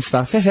poetry and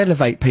stuff. Let's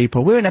elevate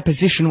people. We're in a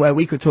position where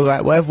we could talk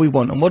about whatever we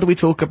want. And what do we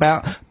talk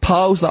about?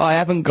 Piles that I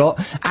haven't got.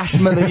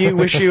 Asthma that you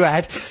wish you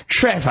had.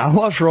 Trevor,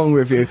 what's wrong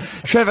with you?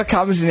 Trevor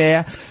comes in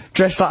here,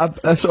 dressed like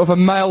a sort of a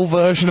male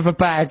version of a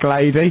bag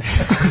lady.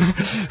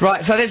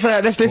 Right, so let's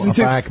listen What,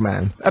 a to bag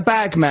man. a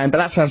bag man, but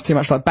that sounds too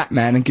much like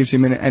Batman and gives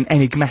him an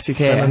enigmatic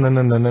air.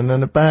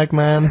 No, bag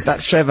man.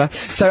 That's Trevor.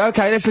 So,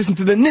 okay, let's listen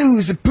to the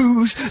news of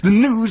poos with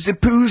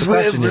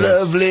Imagine yours.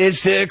 lovely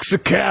sexy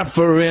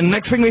Catherine.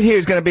 Next thing we hear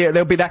is going to be,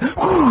 there'll be that,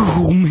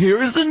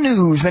 here is the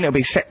news, then it'll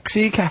be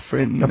sexy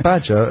Catherine. A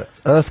badger,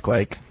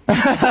 earthquake.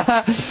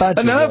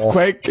 An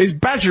earthquake is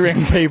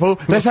badgering people.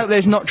 Let's hope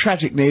there's not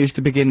tragic news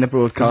to begin the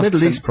broadcast.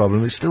 Middle East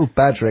problem is still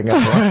badgering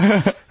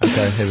everyone.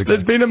 Okay, here we go.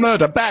 There's been a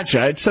murder.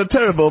 Badger, it's a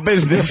terrible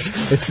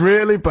business. It's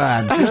really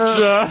bad.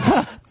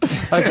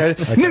 Okay.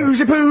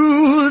 Newsy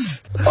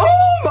poos!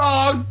 Oh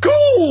my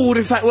god!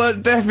 If that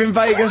weren't Death in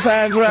Vegas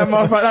hands around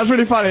my throat. That's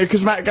really funny,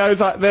 because Matt goes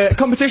like, the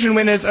competition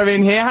winners are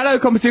in here. Hello,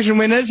 competition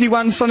winners. You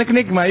won Sonic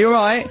Enigma. You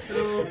alright?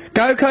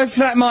 Go close to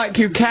that mic,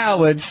 you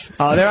cowards.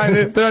 Oh, they're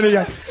only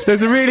young.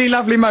 There's a really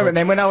lovely moment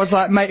then when I was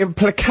like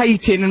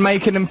placating and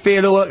making them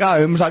feel all at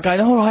home. I was like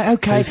going, alright,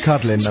 okay. He's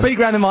cuddling them. Speak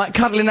around the mic,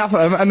 cuddling up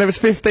at them, and there was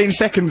 15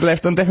 seconds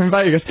left on Death in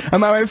Vegas.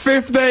 And I went,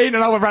 15! And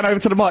I ran over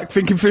to the mic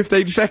thinking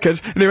 15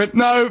 seconds. And he went,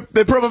 no,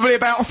 they're probably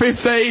about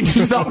 15.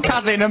 Stop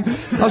cuddling them.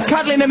 I was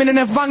cuddling them in an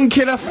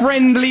avuncular,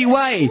 friendly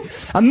way.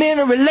 I'm in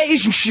a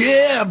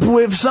relationship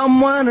with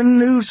someone, a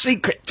new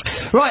secret.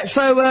 Right,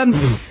 so,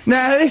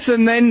 now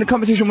listen then, the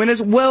competition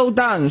winners, well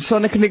done,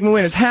 Sonic Enigma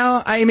winners.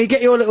 How, Amy,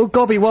 get your little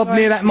gobby wob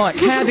near that mic.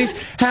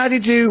 How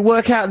did you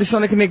work out the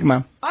Sonic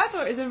Enigma? I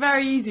thought it was a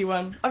very easy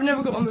one. I've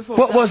never got one before.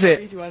 What but that was a it?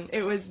 very Easy one.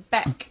 It was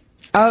Beck.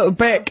 Oh,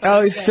 Beck.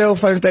 Oh, his cell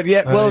phone's dead.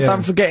 Yep, well yeah.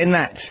 done for getting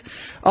that.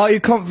 Are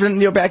you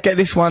confident you'll be able to get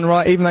this one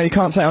right, even though you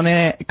can't say it on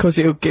air, because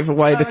it'll give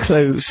away the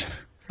clues?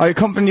 Are you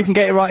confident you can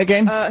get it right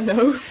again?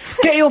 No.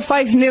 Get your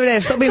face near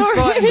there, stop being Sorry.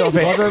 frightened of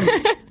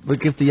it. We'll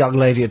give the young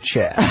lady a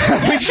chair.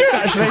 We should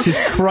actually. She's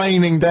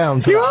craning down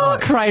to You that are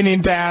mic.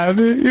 craning down.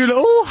 You look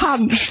all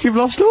hunched. You've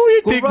lost all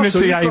your Well, Russell,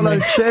 dignity, you've got Amy.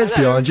 those chairs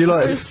behind you,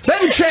 like...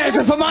 Them chairs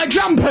are for my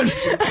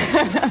jumpers!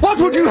 What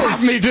would you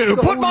have me do?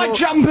 Put my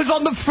jumpers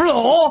on the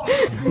floor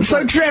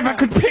so Trevor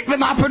could pick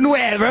them up and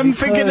wear them,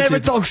 thinking they're a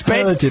dog's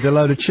bed? Herded a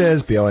load of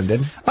chairs behind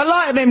him. I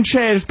like them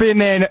chairs being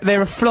there.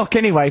 They're a flock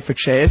anyway for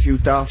chairs, you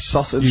daft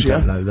sausage. You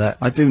don't know that.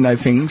 I do know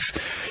things.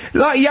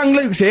 Like young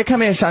Luke's here.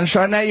 Come here,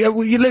 sunshine. Now,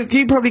 Luke,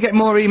 you probably get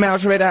more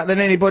emails read out than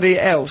anybody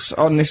else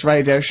on this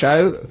radio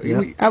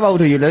show. How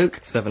old are you, Luke?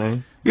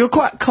 17. You're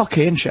quite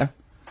cocky, aren't you?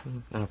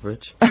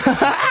 Average.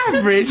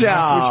 Average,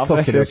 ah,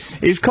 bless him. cockiness.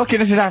 His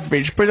cockiness is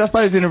average, but I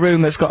suppose in a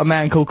room that's got a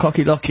man called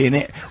Cocky Locky in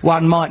it,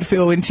 one might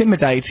feel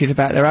intimidated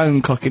about their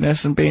own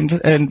cockiness and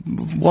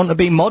want to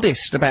be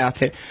modest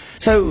about it.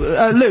 So,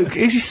 Luke,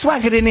 he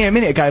swaggered in here a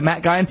minute ago,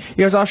 Matt, going, he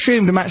goes, I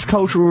assumed Matt's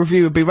cultural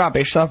review would be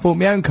rubbish, so I bought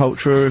my own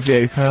cultural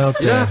review. How You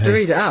don't dare have to he.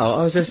 read it out.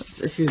 I was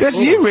just, if you. Just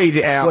you read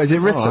it out. What, is it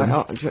written?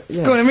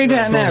 Yeah. Go on and read it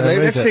out now, on, Luke.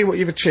 read Let's it. see what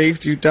you've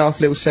achieved, you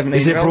daft little 17-year-old.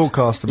 Is it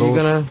broadcastable? You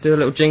gonna do a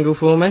little jingle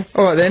for me?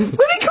 Alright then.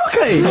 Really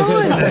cocky!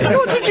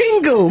 What's a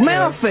jingle?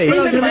 Mouthy! I'm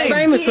gonna be 17.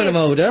 famous when I'm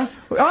older.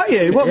 Are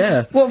you? What,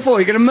 Yeah. what for?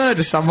 You're gonna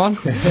murder someone?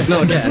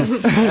 Not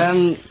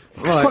again.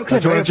 Right. Quite clever.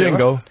 Do you want a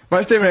jingle? Right,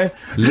 let's do it.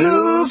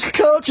 Luke's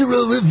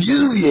Cultural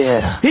Review,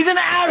 yeah. He's an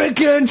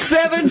arrogant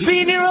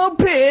 17-year-old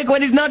pig.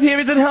 When he's not here,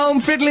 he's at home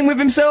fiddling with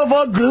himself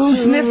or glue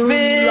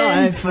sniffing.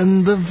 Life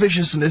and the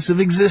viciousness of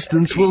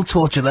existence will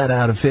torture that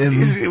out of him.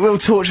 We'll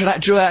torture that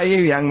joy out of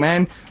you, young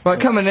man. Right,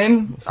 coming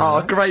in.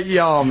 Oh, great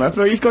Yarmouth.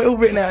 Look, he's got it all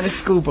written out in his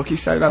school book.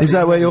 He's so lovely. Is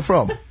that where you're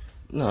from?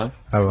 No.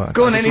 Oh, right.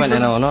 Go on I then, just he's went in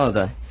from... on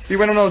holiday. You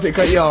went on holiday at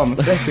Great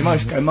Yarmouth. Bless him, I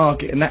used to go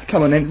market and that.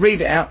 Come on then,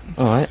 read it out.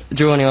 Alright.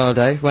 During the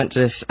holiday, went to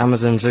this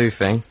Amazon Zoo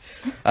thing.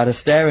 Had a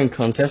staring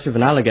contest with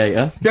an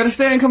alligator. You had a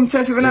staring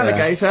contest with an Yeah.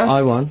 alligator?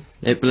 I won.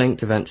 It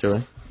blinked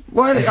eventually.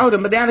 Why? Hold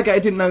on, but the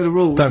alligator didn't know the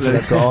rules. Don't think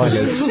they've got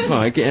eyelids.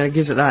 Well, it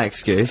gives it that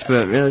excuse,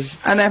 but it was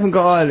And they haven't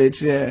got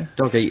eyelids, yeah.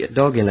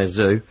 dog in a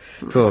zoo,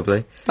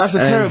 probably. That's a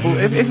terrible...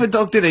 If a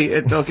dog did eat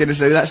a dog in a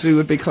zoo, that zoo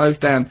would be closed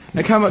down.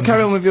 Now,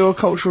 carry on with your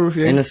cultural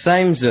review. In the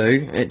same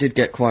zoo, it did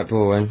get quite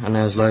boring, and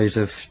there was loads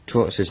of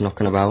tortoises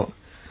knocking about.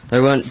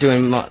 They weren't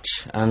doing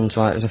much, and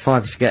like, it was a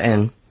 £5 to get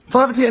in.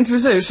 £5 to get into a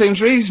zoo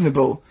seems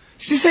reasonable.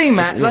 You see,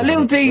 Matt, like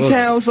little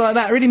details like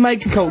that really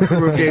make a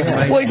cultural review.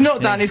 What he's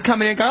not done is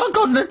come in and go, I've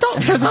got the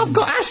doctors, I've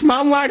got asthma,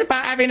 I'm worried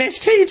about having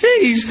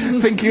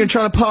STDs, thinking you're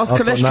trying to pass I've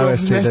got no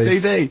cholesterol from an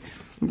STDs. STD.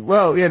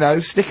 Well, you know,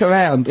 stick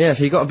around. Yeah,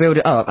 so you got to build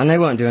it up, and they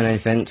weren't doing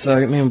anything, so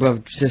me and brother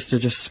and sister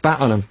just spat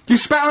on them. You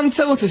spat on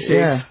tortoises?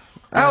 Yeah.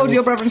 How old are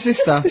your brother and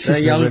sister? They're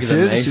younger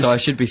than me, this is- so I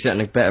should be setting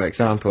a better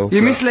example.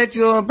 You but- misled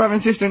your brother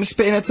and sister into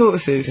spitting at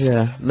tortoises?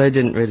 Yeah, they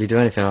didn't really do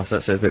anything after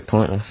that, so it's a bit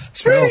pointless.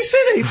 It's really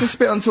silly to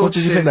spit on tortoises. What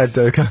did you think they'd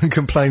do? Go and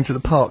complain to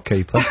the park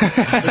keeper?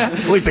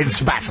 We've been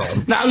spat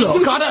on. Now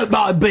look, I don't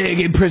mind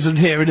being imprisoned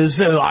here in a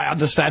zoo. I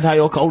understand how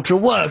your culture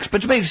works,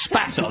 but to be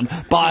spat on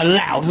by a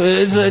lout,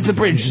 it's a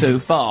bridge too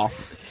far.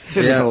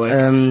 Silly boy.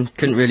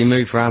 Couldn't really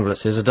move for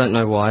ambulances. I don't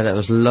know why. There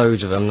was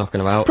loads of them knocking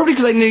about. Probably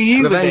because they knew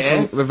you were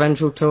there.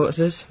 Revengeful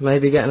tortoises,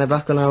 maybe getting their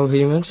back on our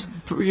humans.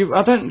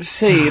 I don't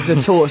see the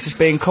tortoise as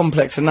being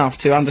complex enough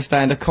to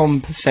understand a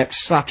concept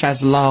such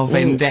as love,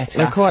 vendetta,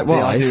 they're quite the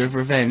wise. idea of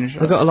revenge.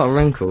 They've got a lot of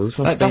wrinkles.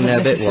 That doesn't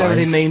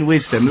necessarily mean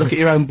wisdom. Look at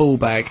your own ball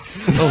bag.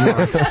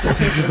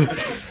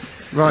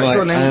 Right,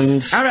 go on then.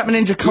 and- Arab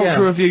Ninja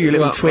Cultural Review, you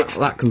little twit.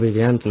 That can be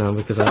the end now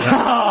because of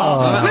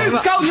that.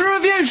 Luke's Cultural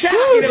Review, shout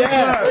you little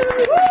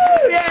twit.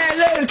 Woo,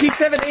 yeah, Luke, he's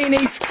 17,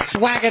 he's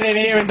swaggered in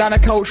here and done a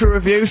cultural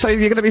review, so you're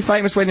going to be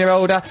famous when you're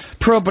older,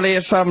 probably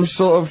as some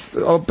sort of,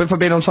 or for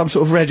being on some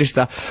sort of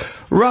register.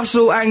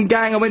 Russell and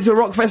gang, I went to a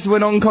rock festival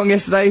in Hong Kong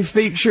yesterday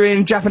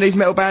featuring Japanese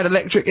metal band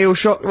Electric Eel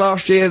Shock.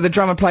 Last year, the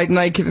drummer played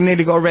naked and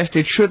nearly got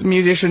arrested. Should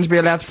musicians be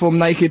allowed to perform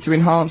naked to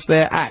enhance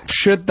their act?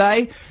 Should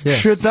they? Yes.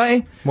 Should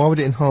they? Why would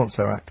it enhance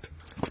their act?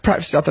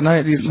 Perhaps, I don't know,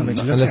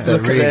 Unless they're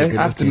look really at their good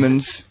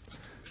abdomens.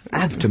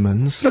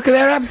 Abdomens? Look at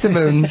their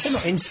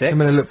abdomens. Insects. I'm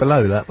going to look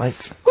below that,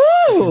 mate.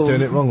 Woo!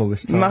 Doing it wrong all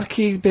this time.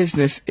 Mucky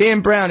business.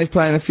 Ian Brown is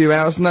playing a few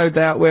hours, no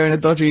doubt wearing a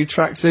dodgy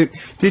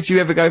tracksuit. Did you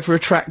ever go for a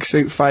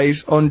tracksuit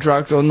phase on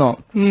drugs or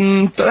not?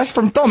 That's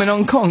from Dom in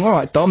Hong Kong.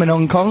 Alright, Dom in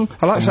Hong Kong.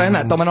 I like saying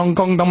that. Dom in Hong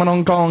Kong, Dom in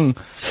Hong Kong.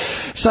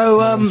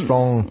 So,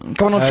 Strong.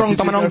 going on strong, did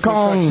Dom in you Hong go for a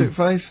Kong. tracksuit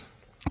phase?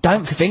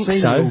 Don't think Seen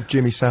you so. all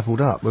Jimmy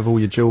Savile up with all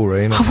your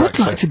jewellery and a I would tracksuit.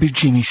 like to be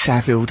Jimmy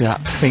Savile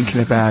up, thinking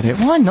about it.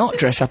 Why not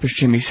dress up as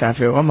Jimmy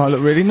Savile? I might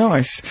look really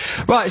nice.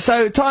 Right,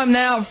 so time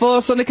now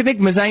for Sonic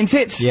Enigmas, ain't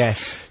it?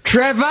 Yes.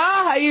 Trevor,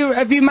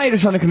 have you made a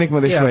Sonic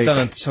Enigma this Yeah, I've week? done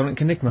a Sonic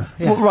Enigma.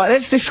 Yeah. Well, right,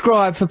 let's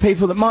describe for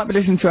people that might be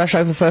listening to our show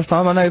for the first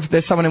time. I know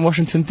there's someone in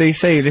Washington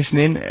DC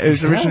listening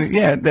who's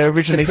originally, they're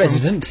originally the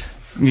president.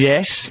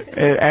 Yes,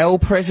 El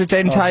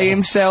Presidente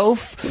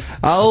himself.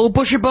 Oh,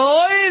 Bushy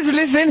boys,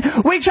 listen.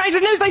 We changed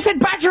the news. They said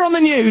Badger on the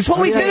news. What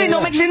are we doing?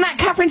 Not mentioning that.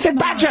 Catherine said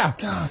Badger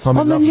I'm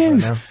on in the love with her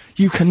news. now.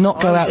 You cannot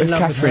go out with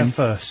Catherine.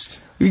 First.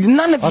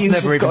 None of I've you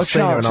never have even got a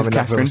seen her chance and I'm with in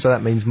love with Catherine. her, so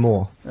that means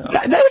more. What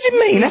do you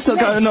mean? That's not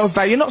going on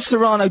value. You're not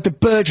Cyrano de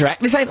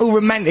Bergerac. This ain't all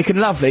romantic and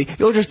lovely.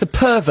 You're just a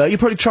pervert. You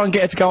probably try and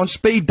get her to go on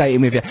speed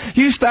dating with you.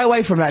 You stay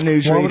away from that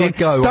news Why would reading. I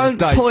go on Don't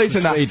dates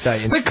poison for her. speed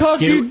dating?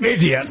 Because You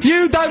idiot.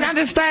 You don't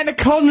understand the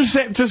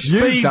concept of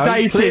speed don't,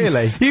 dating.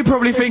 clearly. You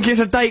probably think it's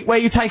a date where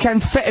you take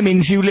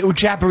amphetamines, you little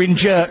jabbering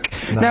jerk.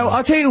 Now,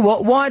 I'll tell you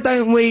what. Why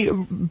don't we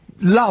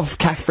love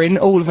Catherine,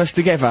 all of us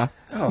together?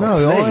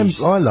 No,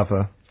 I love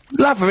her.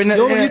 Love her in a...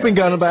 You've been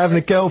going about having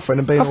a girlfriend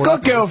and being I've all got a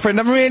happy. girlfriend,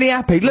 I'm really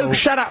happy. Look,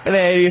 shut up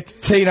there, you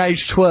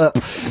teenage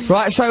twerp.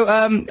 Right, so,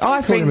 I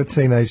Call him a think...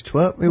 teenage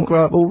twerp. He'll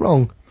grow up all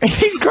wrong.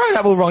 He's grown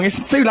up all wrong,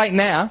 it's too late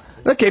now.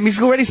 Look at him,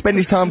 he's already spent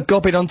his time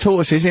gobbing on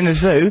tortoises in a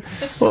zoo.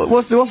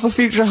 What's the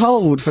future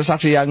hold for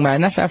such a young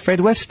man? That's how Fred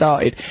West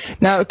started.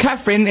 Now,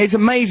 Catherine, it's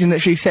amazing that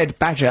she said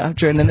Badger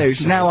during the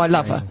news. Now I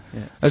love her.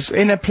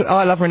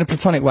 I love her in a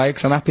platonic way,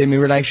 because I'm happy in my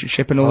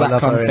relationship and all I that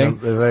love kind her of in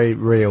thing. a very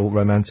real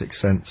romantic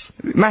sense.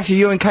 Matthew,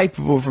 you're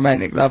incapable of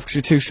romantic love, because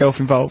you're too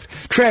self-involved.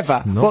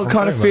 Trevor, what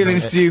kind of very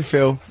feelings romantic. do you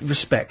feel?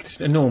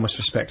 Respect. Enormous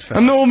respect for her.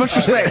 Enormous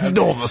respect.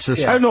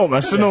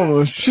 Enormous.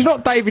 Enormous. She's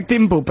not David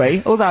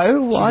Dimbleby,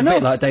 although, She's why a not?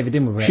 bit like David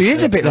Dimbleby. She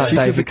is a bit like She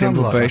could David become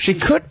like Dimbleby. that. She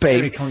could be.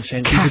 Very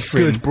conscientious. She's a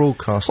good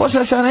broadcaster. What's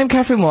her surname?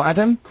 Catherine what,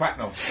 Adam?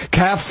 Cracknell.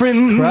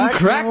 Catherine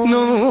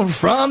Cracknell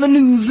from the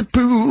News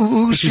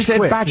Pooh. She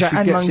said badger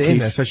and It in there,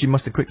 monkeys. so she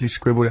must have quickly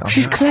scribbled it on.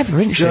 She's clever,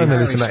 isn't she?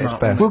 Journalism at its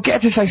best. We'll get her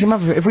to say some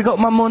other. If we got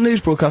one more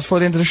news broadcast before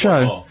the end of the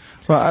show.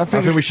 Right, I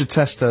think we should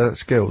test her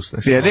skills.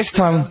 Yeah, this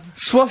time,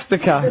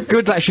 swastika.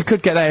 Good that she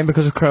could get that in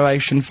because of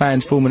Croatian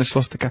fans forming a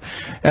swastika.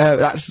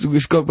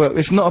 It's good, but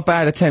it's not a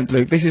bad attempt,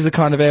 Luke. This is the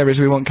kind of areas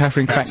we want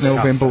Catherine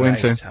Cracknell being brought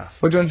into.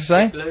 What do you want to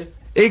say?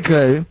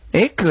 Igloo.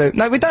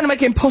 No, we don't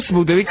make it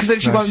impossible, do we? Because then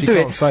she won't do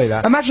it. Can't say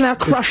that. Imagine how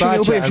crushing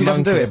it'll be if she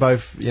doesn't do it.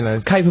 Both, you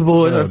know,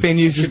 Capable of being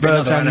used as Should be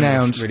verbs another and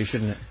animal, nouns. really,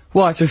 shouldn't it?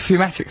 Why? So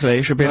thematically,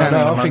 it should be an No,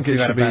 animal. I think it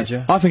Monkey, should be.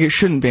 badger. I think it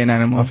shouldn't be an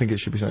animal. I think it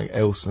should be something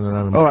else than an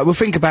animal. Alright, we'll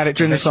think about it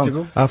during the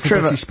Vegetable? song.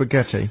 Alphabeti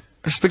spaghetti.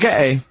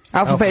 Spaghetti.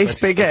 Alphabeti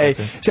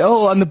spaghetti.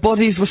 So, and the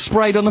bodies were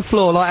sprayed on the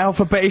floor like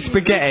alphabeti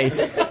spaghetti.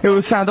 It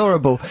would sound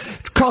horrible.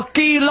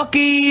 Cocky,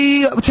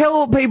 lucky.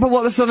 Tell people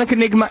what the Sonic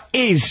Enigma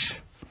is.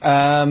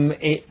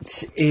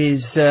 It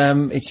is,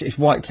 it's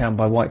Whitetown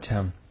by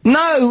Whitetown.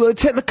 No,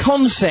 take the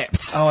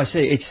concept. Oh, I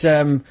see. It's,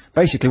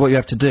 basically what you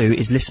have to do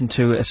is listen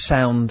to a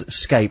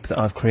soundscape that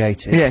I've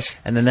created. Yes.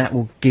 And then that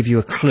will give you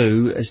a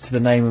clue as to the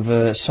name of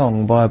a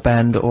song by a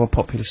band or a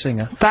popular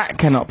singer. That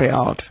cannot be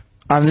hard.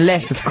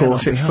 Unless, of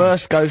course, it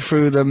first goes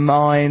through the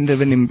mind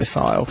of an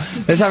imbecile.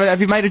 Let's have it. Have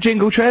you made a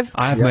jingle, Trev?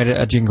 I have made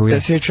a jingle,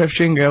 Let's hear Trev's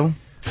jingle.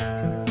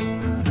 Can't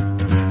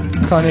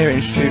hear it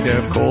in studio,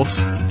 of course.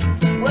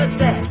 What's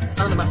that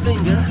under my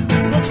finger?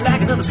 Looks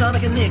like another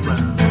Sonic Enigma.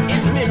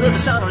 It's the middle of a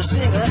sonorous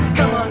singer.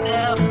 Come on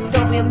now,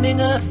 don't be a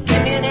minger.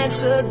 Give me an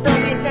answer, don't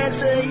be a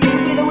dancer. You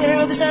can be the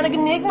winner of the Sonic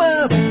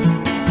Enigma.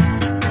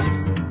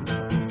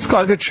 It's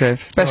quite good, Trev.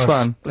 It's best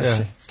one.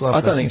 Yeah, it's lovely.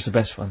 I don't think it's the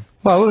best one.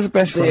 Well, what was the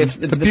best one?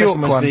 The Bjork best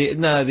one was one.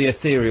 the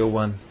ethereal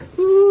one.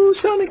 Ooh,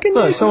 Sonic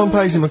Enigma. No, if someone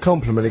pays him a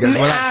compliment, he goes,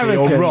 well, actually,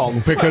 you're Arrogant.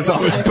 wrong, because I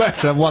was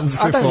better once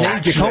before. I don't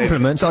need your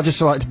compliments, I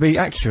just like to be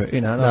accurate,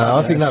 you know. No,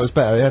 I think that was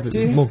better. He had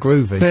it more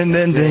groovy. That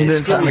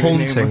That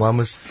haunting one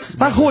was...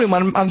 That haunting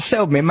one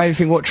unsettled me. It made me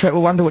think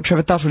wonder what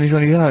Trevor does when he's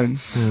on his own.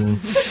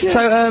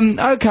 So,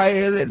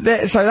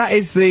 okay, so that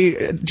is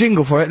the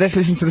jingle for it. Let's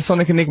listen to the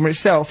Sonic Enigma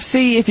itself.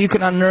 See if you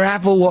can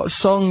unravel what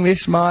song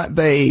this might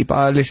be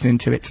by listening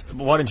to it.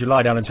 Why don't you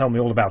lie down and tell me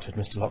all about it,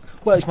 Mr. Locke?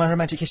 Well, it's my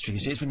romantic history, you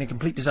see. It's been a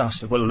complete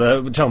disaster.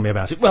 Well, tell me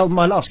about it. Well,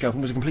 my last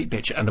girlfriend was a complete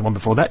bitch, and the one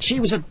before that, she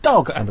was a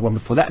dog, and the one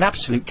before that, an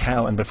absolute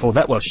cow, and before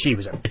that, well, she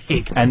was a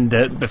pig, and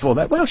before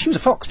that, well, she was a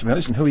fox, to be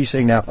honest, and who are you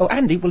seeing now? Oh,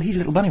 Andy, well, he's a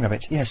little bunny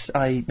rabbit. Yes,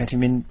 I met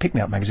him in Pick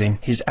Me Up magazine.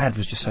 His ad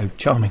was just so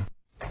charming.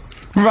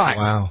 Right.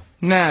 Wow.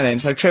 Now then,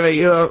 so Trevor,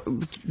 you're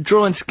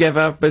drawing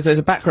together, but there's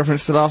a back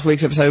reference to last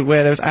week's episode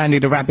where there was Andy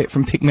the Rabbit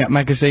from Pick Me Up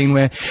magazine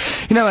where,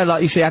 you know,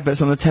 like you see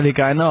adverts on the telly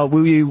going, oh,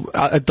 will you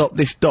adopt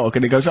this dog?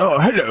 And it goes, oh,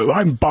 hello,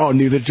 I'm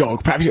Barney the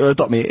dog, perhaps you'll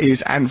adopt me. It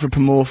is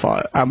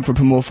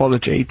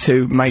anthropomorphology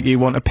to make you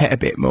want to pet a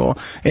bit more.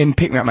 In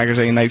Pick Me Up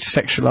magazine, they've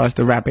sexualised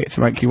the rabbit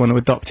to make you want to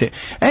adopt it.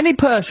 Any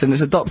person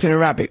that's adopting a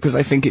rabbit because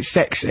they think it's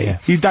sexy,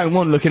 you don't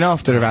want looking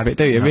after the rabbit,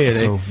 do you,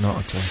 really? Not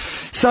at all.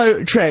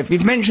 So, Trev,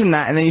 you've mentioned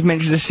that, and then you've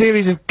mentioned a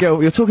series of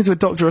you're talking to a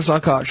doctor or a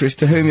psychiatrist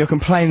to whom you're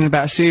complaining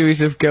about a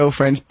series of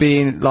girlfriends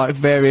being, like,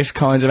 various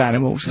kinds of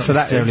animals. Not so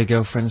that's necessarily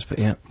girlfriends, but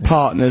yeah.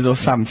 partners or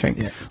something.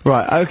 Yeah.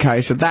 Right,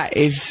 okay, so that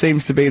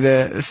seems to be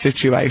the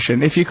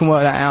situation. If you can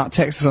work that out,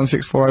 text us on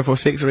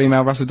 64046 or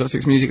email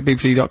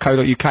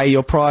russell.6music@bbc.co.uk.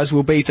 Your prize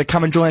will be to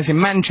come and join us in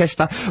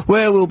Manchester,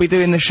 where we'll be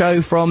doing the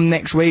show from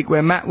next week,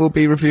 where Matt will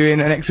be reviewing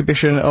an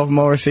exhibition of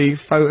Morrissey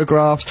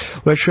photographs,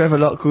 where Trevor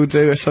Locke will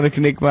do a Sonic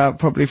Enigma,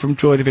 probably from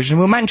Joy Division.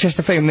 We'll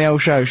Manchester film the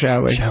old show,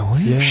 shall we? Shall we?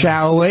 Yeah.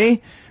 Shall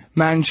we?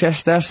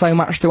 Manchester, so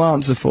much to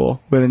answer for.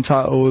 We'll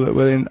entitle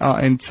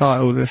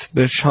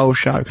this whole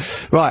show.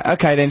 Right,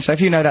 okay then, so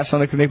if you know that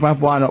Sonic Enigma,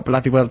 why not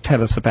bloody well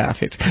tell us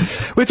about it?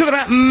 We're talking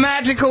about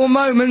magical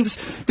moments.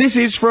 This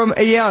is from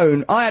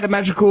Eon. I had a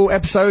magical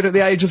episode at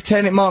the age of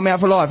 10, it marked me out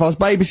for life. I was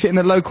babysitting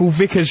a local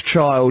vicar's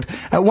child.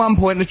 At one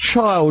point, the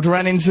child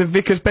ran into the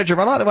vicar's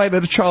bedroom. I like the way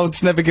that the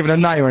child's never given a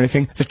name or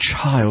anything. The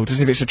child,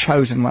 as if it's a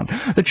chosen one.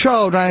 The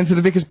child ran into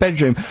the vicar's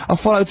bedroom. I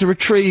followed to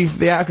retrieve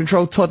the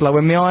out-of-control toddler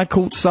when my eye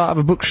caught sight of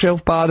a bookshelf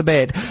by the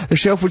bed. The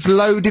shelf was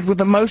loaded with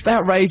the most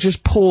outrageous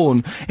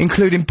porn,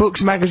 including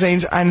books,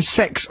 magazines, and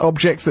sex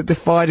objects that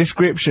defy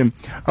description.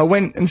 I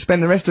went and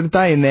spent the rest of the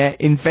day in there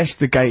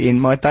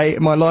investigating. My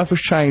life was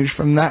changed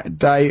from that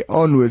day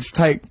onwards.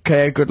 Take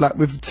care, good luck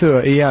with the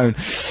tour, Eon.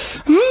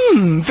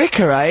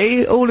 Vicar,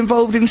 eh? All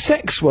involved in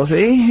sex, was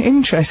he?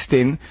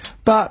 Interesting.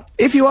 But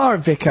if you are a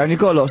vicar and you've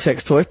got a lot of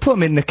sex toys, put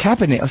them in the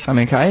cabinet or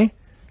something, eh?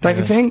 Don't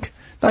you think?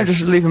 Don't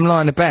just leave them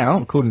lying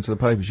about. According to the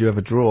papers, you have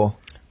a drawer.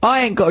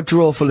 I ain't got a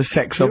drawer full of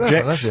sex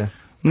objects. Have you?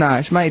 No,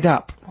 it's made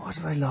up. Why do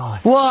they lie?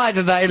 Why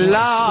do they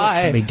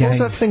lie? What's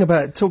that thing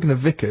about talking to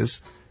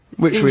vicars?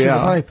 Which It we was in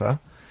are. the paper.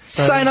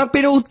 Saying I've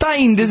been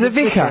ordained as a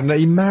vicar. And that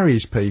he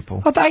marries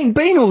people. I ain't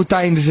been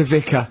ordained as a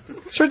vicar.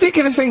 It's a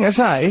ridiculous thing to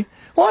say.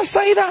 Why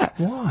say that?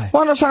 Why?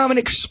 Why not say I'm an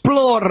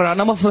explorer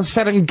and I'm off the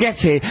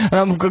Serengeti and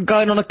I'm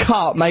going on a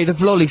cart made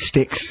of lolly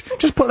sticks?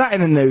 Just put that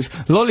in the news.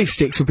 Lolly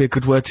sticks would be a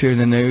good word to hear in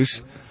the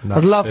news.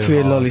 I'd love to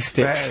hear lolly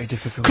sticks. Very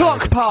difficult.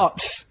 Clock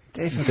parts!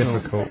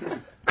 Difficult.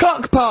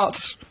 Clock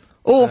parts!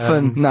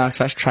 Orphan! No, 'cause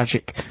that's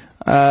tragic.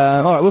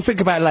 Alright, we'll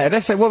think about it later.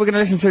 Let's say, what we're going to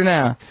listen to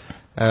now?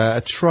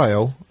 A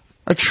trail.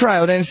 A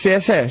trail then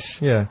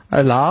CSS? Yeah.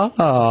 A la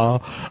la,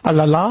 a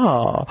la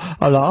la,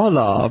 a la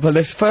la. But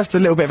let's first a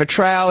little bit of a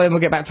trail, then we'll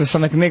get back to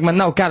Sonic Enigma.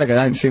 Noel Gallagher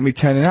don't seem to be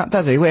turning up,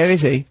 does he? Where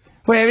is he?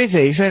 Where is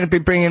he? He's going to be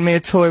bringing me a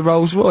toy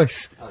Rolls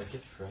Royce. Oh, a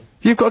gift for him.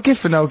 You've got a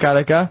gift for Noel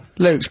Gallagher?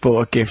 Luke's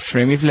bought a gift for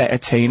him. You've let a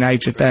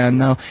teenager down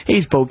now.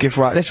 He's bought a gift,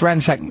 right? Let's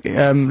ransack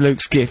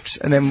Luke's gifts,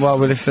 and then while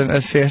we listen to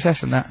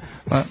CSS and that.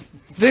 Right.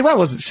 That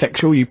wasn't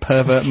sexual, you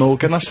pervert,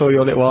 Morgan. I saw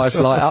your little eyes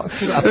light up.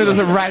 There was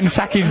a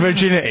ransack his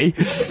virginity.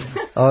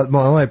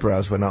 My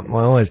eyebrows went up.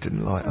 My eyes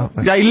didn't light up.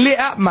 They lit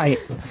up, mate.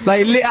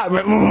 They lit up.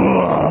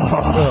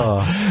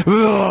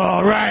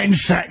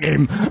 Ransack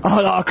him.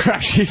 I like to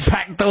crash his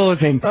back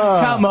doors in.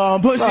 Come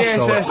on, put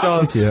CSS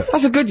on. Idiot.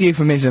 That's a good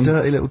euphemism.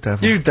 Dirty little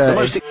devil. You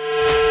dirty.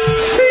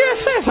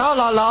 CSS, oh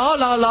la la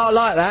la la,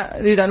 like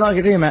that. You don't like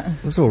it, do you, Matt?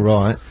 It's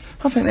alright.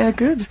 I think they're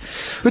good.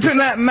 We're talking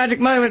about magic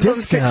moments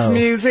on Six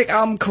Music.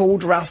 I'm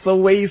called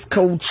Russell, he's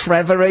called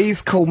Trevor,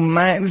 he's called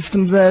Matt. There's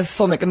some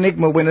Sonic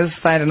Enigma winners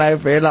standing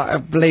over here like a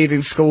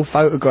bleeding school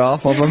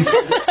photograph of them.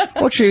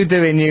 What you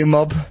doing, you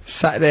mob?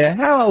 Sat there.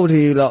 How old are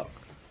you lot?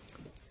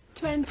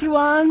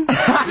 21. She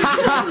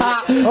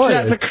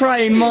had to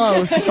crane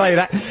miles to say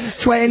that.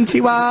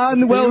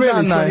 21. Well really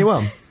done, though.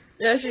 21.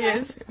 Yeah, she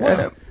is.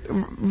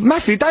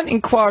 Matthew, don't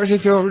inquire as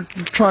if you're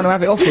trying to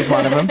have it off with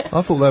one of them.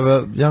 I thought they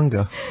were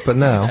younger, but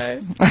now.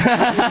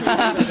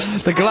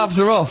 The gloves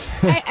are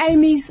off.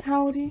 Amy's,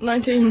 how old are you?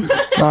 19. 19.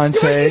 You're my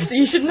sister,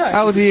 you should know.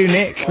 How old are you,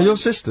 Nick? Well, your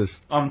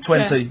sisters. I'm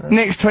 20. Yeah.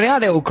 Nick's 20. Oh,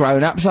 they're all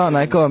grown-ups, aren't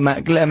they? Go on,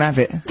 Matt, let them have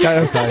it.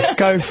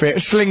 Go for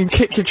it.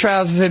 Kick your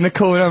trousers in the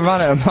corner and run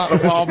at them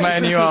like the wild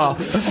man you are.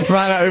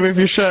 Run at them with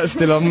your shirt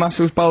still on,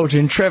 muscles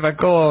bulging. Trevor,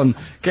 go on.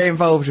 Get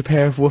involved, you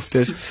pair of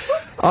woofters.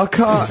 I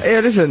can't...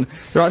 Here, listen.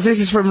 Right, this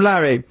is from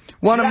Larry.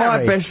 One of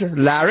my best...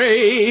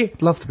 Larry!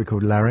 Love to be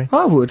called Larry.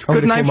 I would. I'm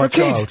Good gonna name call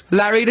for a my kid. child.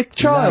 Larry the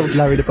child.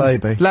 Larry the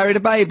baby. Larry the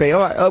baby.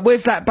 Alright,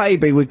 where's that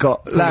baby we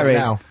got? Larry.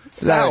 Lau.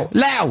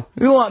 Lau.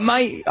 You alright,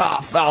 mate?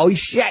 Oh, he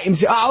shat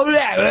himself. Oh,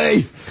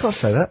 Larry! Can't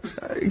say that.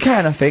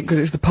 Can, I think, because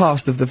it's the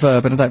past of the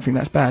verb, and I don't think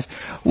that's bad.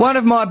 One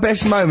of my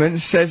best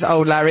moments, says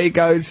old Larry,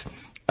 goes...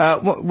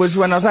 was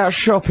when I was out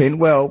shopping,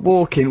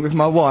 walking with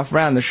my wife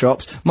round the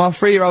shops. My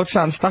 3-year-old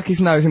son stuck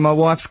his nose in my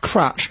wife's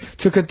crutch,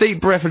 took a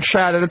deep breath and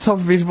shouted at the top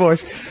of his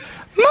voice,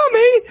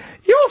 "Mummy,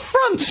 your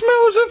front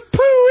smells of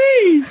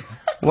poo-ee!"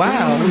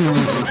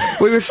 Wow.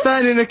 We were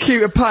standing in a queue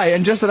to pay,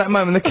 and just at that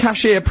moment the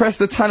cashier pressed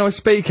the tannoy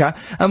speaker,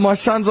 and my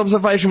son's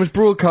observation was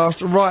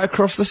broadcast right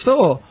across the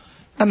store.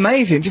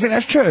 Amazing. Do you think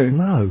that's true?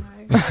 No.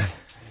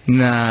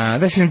 Nah,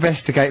 let's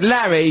investigate.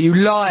 Larry, you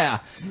liar.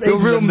 Your Your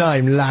real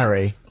name,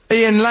 Larry.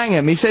 Ian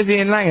Langham. He says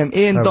Ian Langham.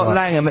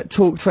 Ian.Langham right. at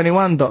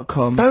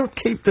talk21.com. Don't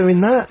keep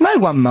doing that. No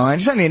one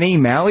minds. It's only an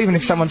email. Even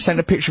if someone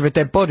sent a picture of a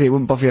dead body, it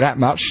wouldn't bother you that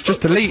much.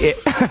 Just delete it.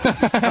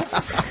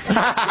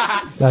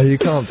 No, you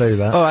can't do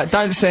that. Alright,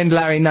 don't send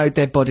Larry no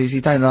dead bodies.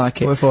 You don't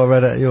like it. What if I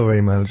read out your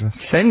email address?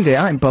 Send it.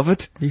 I ain't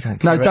bothered. You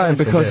don't No, care don't,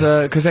 anything, because do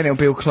you? then it'll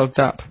be all clogged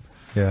up.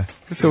 Yeah.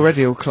 It's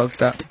already all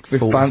clogged up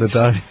with Fault bunts. of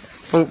the day.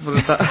 Fault for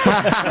the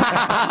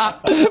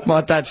day.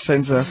 My dad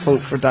sends a fault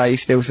for a day. He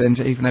still sends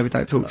it, even though we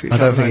don't talk to each I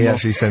other don't think he anymore.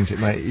 actually sent it,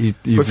 mate.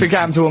 You We think it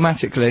happens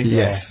automatically.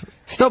 Yes.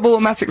 Stop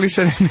automatically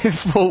sending me a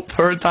fault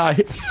for a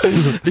day.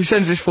 He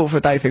sends this fault for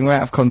a day thing. We're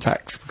out of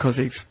contact because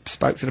he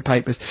spoke to the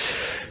papers.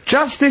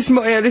 Just this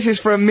this is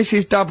from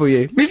Mrs.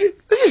 W. This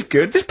is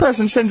good. This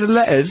person sends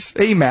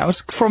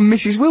emails from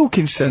Mrs.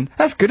 Wilkinson.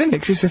 That's good, isn't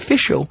it? 'Cause it's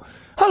official.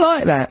 I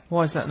like that.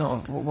 Why is that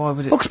not? Why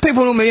would it? Well, 'cause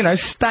people normally,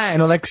 Stan,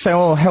 or they say,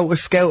 oh, Helter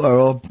Skelter,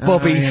 or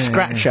Bobby yeah,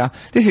 Scratcher.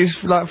 This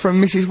is, like, from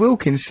Mrs.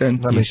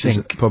 Wilkinson. That means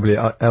she's probably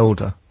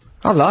elder.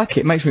 I like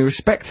it. Makes me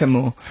respect her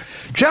more.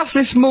 Just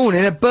this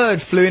morning, a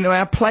bird flew into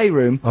our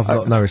playroom. I've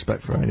got no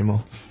respect for her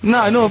anymore.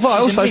 No, nor have I.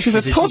 Also, she's a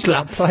Mrs.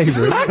 toddler.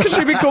 Playroom. How can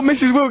she be called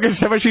Mrs.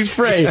 Wilkinson when she's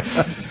 3?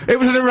 It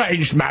was an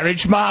arranged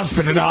marriage. My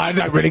husband and I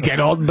don't really get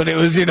on, but it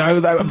was, they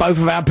were both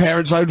of our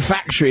parents' own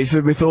factories,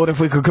 and we thought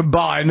if we could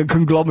combine and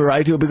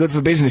conglomerate, it would be good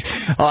for business.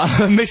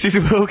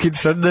 Mrs.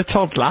 Wilkinson, the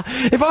toddler.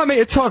 If I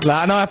meet a toddler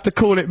and I have to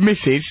call it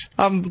Mrs.,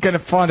 I'm going to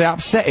find it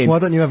upsetting. Why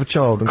don't you have a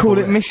child and Call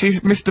it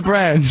Mr.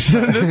 Brown,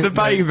 the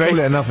baby. Call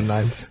it another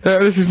name.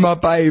 This is my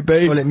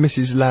baby. Call it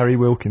Mrs. Larry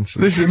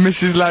Wilkinson. This is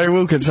Mrs. Larry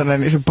Wilkinson,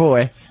 and it's a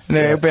boy.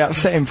 And it'll be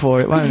upsetting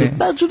for it, won't it?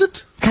 Imagine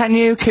it. Can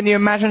you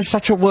imagine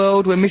such a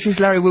world where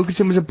Mrs. Larry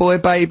Wilkinson was a boy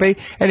baby?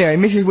 Anyway,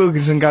 Mrs.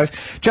 Wilkinson goes,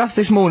 just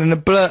this morning a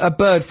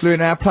bird flew in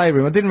our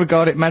playroom. I didn't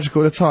regard it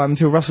magical at the time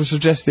until Russell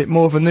suggested it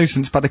more of a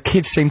nuisance, but the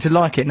kids seem to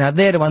like it. Now,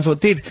 they're the ones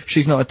what did.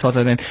 She's not a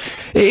toddler then.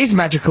 It is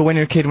magical when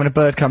you're a kid when a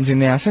bird comes in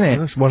the house, isn't it?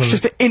 That's one of It's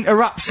just it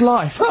interrupts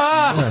life.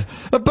 Ah!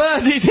 A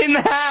bird is in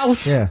the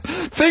house! Yeah.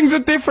 Things are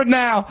different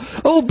now.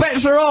 All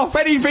bets are off.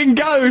 Anything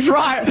goes.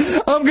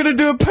 Right. I'm gonna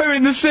do a poo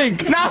in the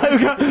sink. No!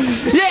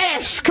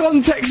 Yes!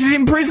 Context is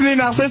imprisoning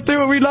us. Let's do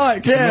what we like.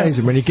 It's Yeah.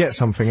 amazing when you get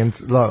something,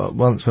 and like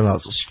once when I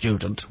was a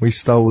student, we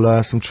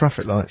stole some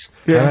traffic lights.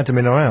 Yeah. And had them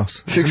in our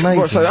house. It's amazing.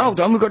 What, so hold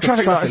on, we've got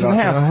traffic lights in the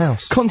our house.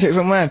 house. Context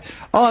went mad.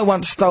 I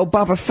once stole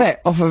Bubba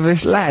Fett off of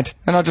this lad,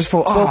 and I just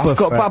thought, oh, I've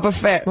got Bubba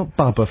Fett. Not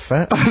Bubba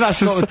Fett.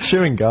 That's not a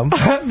chewing gum.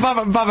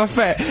 Bubba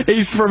Fett.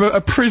 He's from a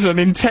prison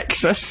in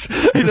Texas.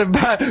 He's a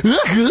bad.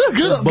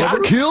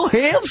 Gotta kill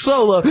Han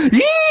Solo.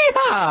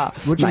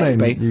 Yeehaw! What do you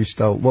mean you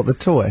stole? What, the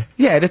toy?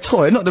 Yeah, the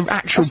toy, not the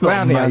actual That's not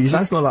bounty amazing. hunter.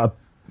 That's not like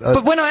a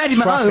But when I had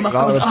him at home, I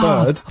traffic was, light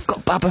or a bird. I've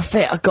got Bubba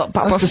Fett, I've got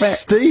Bubba That's Fett.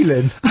 just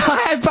stealing.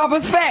 I had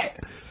Bubba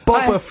Fett!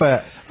 Bubba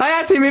Fett. I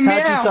had him in my How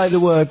do you house. say the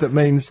word that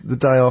means the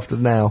day after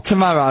now?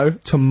 Tomorrow.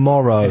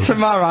 Tomorrow.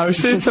 Tomorrow.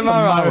 Since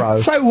tomorrow.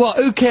 Tomorrow. So what?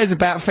 Who cares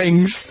about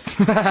things?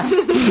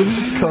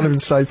 Can't even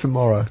say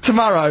tomorrow.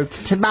 Tomorrow.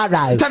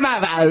 Tomorrow.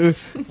 Tomorrow.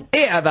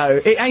 Here though,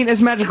 it ain't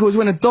as magical as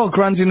when a dog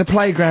runs in the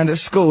playground at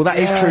school. That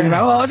is true.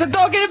 Oh, there's a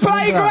dog in the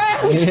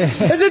playground!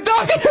 There's a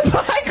dog in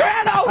the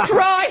playground! Oh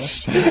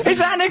Christ!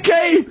 It's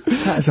anarchy!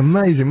 That's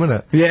amazing,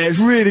 wasn't it? Yeah, it's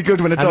really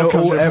good when a dog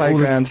comes to the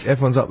playground.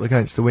 Everyone's up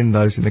against the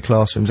windows in the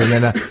classrooms, and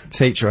then a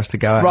teacher has to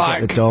go out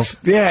and get the dog.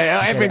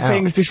 Yeah,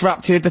 everything's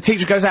disrupted. The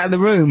teacher goes out of the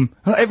room.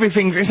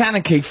 It's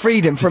anarchy,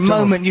 freedom. For a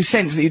moment you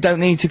sense that you don't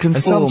need to And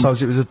conform.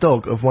 sometimes it was a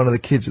dog of one of the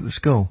kids at the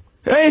school.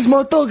 Here's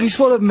my dog, he's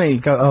followed me.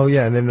 Go, oh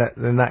yeah, and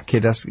then that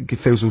kid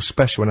feels all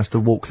special and has to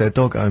walk their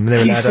dog home. They're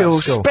You allowed out feel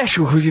of school.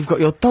 special because you've got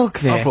your dog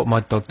there. I brought my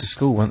dog to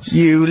school once.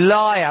 You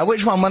liar.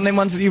 Which one? One of them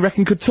ones that you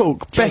reckon could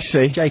talk?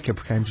 Bessie?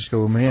 Jacob came to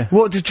school with me, yeah.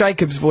 What does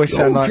Jacob's voice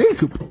sound like?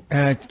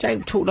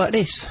 Jacob talked like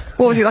this.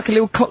 What was he, like a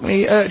little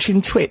cockney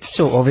urchin twit?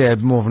 Sort of, yeah,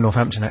 more of a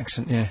Northampton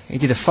accent, yeah. He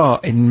did a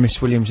fart in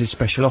Miss Williams'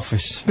 special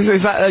office.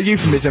 Is that a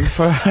euphemism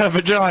for a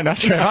vagina,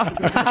 Trevor?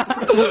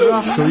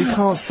 Russell, you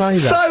can't say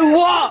that. So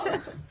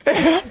what?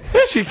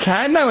 Yes, you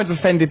can. No one's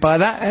offended by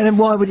that. And then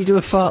why would he do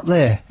a fart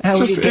there? How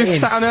would he get Just in?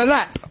 sat on her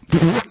lap.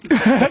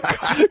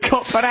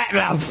 Cop for that,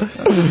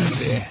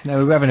 love. Yeah. No,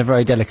 we were having a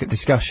very delicate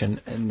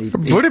discussion, and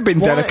Would have been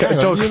delicate, hang a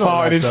on, dog you're not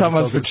allowed farting in to have a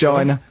someone's dog at school.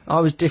 vagina. I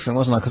was different,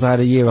 wasn't I? Because I had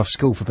a year off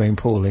school for being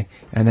poorly,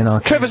 and then I...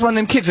 Trevor's one of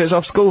them kids that's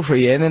off school for a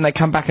year, and then they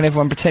come back and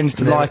everyone pretends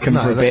to like them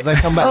for a bit. They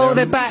come back. Oh,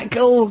 they're back.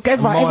 Oh,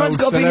 everyone's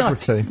got to be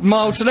nice. celebrity.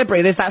 Mild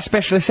celebrity. There's that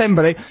special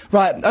assembly.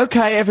 Right,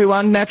 okay,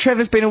 everyone. Now,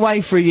 Trevor's been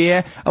away for a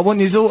year. I want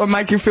you all to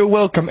make him feel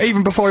welcome.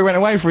 Even before he went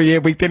away for a year,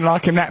 we didn't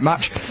like him that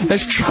much.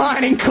 Let's try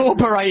and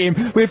incorporate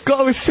him. We've got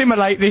to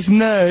assimilate this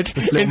nerd.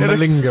 This little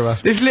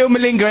malingerer. This little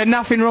malingerer.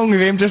 Nothing wrong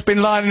with him. Just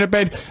been lying in a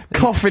bed,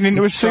 coughing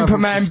into a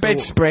Superman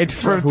bedspread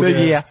for a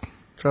year.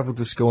 Travelled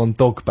to school on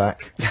dog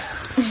back.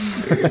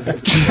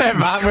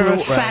 Trevor, with a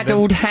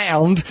saddled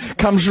hound,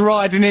 comes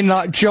riding in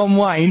like John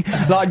Wayne,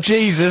 like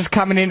Jesus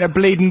coming into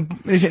bleeding.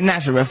 Is it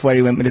Nazareth where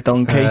he went with the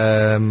donkey?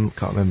 Can't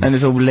remember. And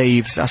there's all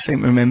leaves. I seem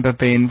to remember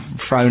being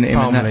thrown at him.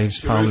 Palm and that. leaves,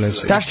 palm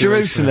leaves. That's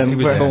Jerusalem. He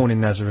was where- born in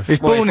Nazareth. He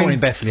was Well, born in- in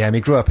Bethlehem. He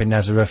grew up in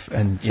Nazareth,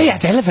 and He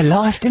had a hell of a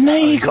life, didn't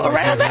he? He got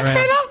around that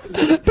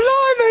fella.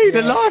 Blimey,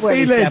 the life well,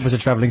 he his led. dad was a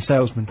travelling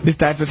salesman. His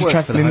dad was a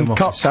Worked for the travelling Home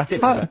Office. copter.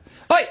 Oh.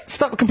 Wait,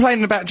 stop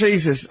complaining about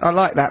Jesus. I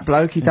like that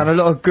bloke. He's done a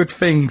lot of good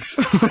things.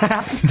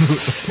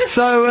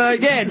 So,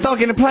 yeah,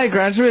 dog in the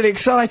playground's really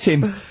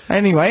exciting.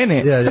 Anyway, isn't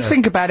it? Yeah, Let's yeah.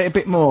 think about it a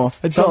bit more.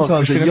 A dog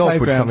Sometimes in a a yob would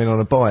playground. come in on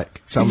a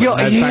bike. Someone Yo-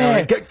 had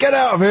yeah. banging, Get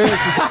out of here,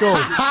 it's a school.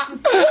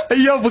 A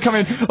yob will come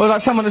in, or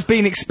like someone that's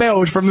been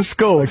expelled from the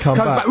school. They come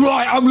back.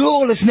 Right, I'm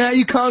lawless now,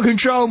 you can't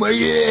control me,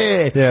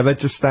 yeah! Yeah, they'd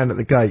just stand at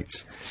the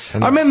gates.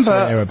 And I like, swear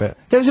a remember bit.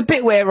 there was a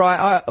bit where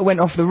I went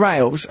off the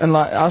rails and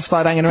like I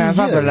started hanging around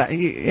with You? other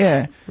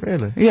yeah.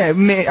 Really? Yeah,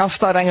 I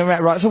started hanging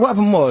around, right, so what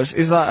happened was,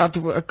 is like,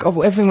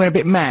 everything went a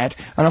bit mad,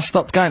 and I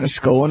stopped going to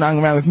school and hung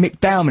around with Mick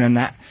Dowman and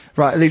that,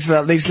 right, these,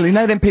 you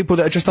know them people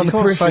that are just on You the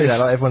can't periphery? say that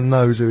like everyone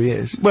knows who he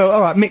is. Well,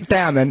 alright, Mick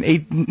Dowman, he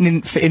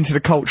didn't fit into the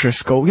culture of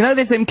school. You know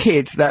there's them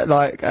kids that,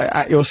 like,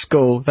 at your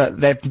school, that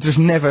they're just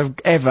never,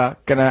 ever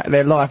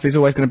their life is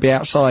always gonna be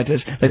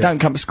outsiders. They don't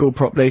come to school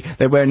properly,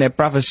 they're wearing their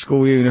brother's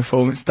school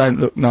uniforms, don't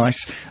look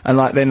nice, and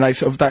like, then they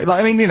sort of don't, like,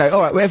 I mean, you know,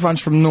 alright, well,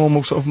 everyone's from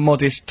normal, sort of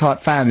modest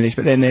type families,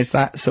 but then there's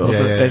that sort of,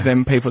 there's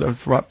them people that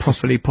are, right,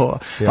 properly poor.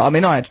 Yeah. Like, I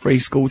mean, I had free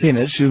school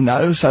dinners, you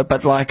know, so,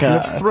 but like, You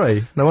had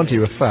 3? No wonder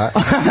you were fat.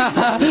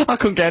 I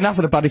couldn't get enough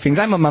of the bloody things,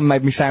 and my mum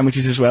made me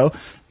sandwiches as well.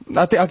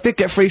 I did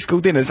get free school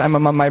dinners, and my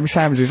mum made me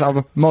sandwiches. I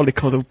was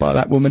mollycoddled by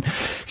that woman,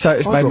 so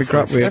it's made me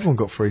grow up weird. Everyone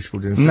got free school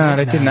dinners. No,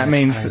 they didn't. That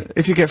means that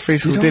if you get free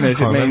school dinners,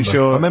 it means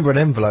you're. I remember an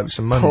envelope with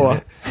some money Poor. in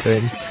it.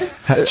 Then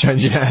had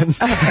changing hands.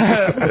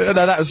 No,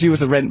 that was you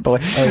as a rent boy.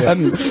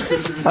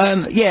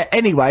 Yeah.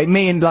 Anyway,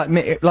 me and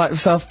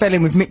so I fell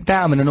in with Mick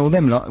Dowman and all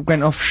them. Like,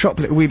 went off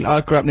shoplifting.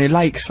 I grew up near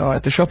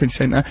Lakeside, the shopping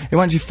centre. And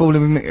once you fall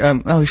in with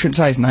Mick, we shouldn't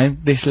say his name.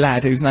 This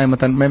lad whose name I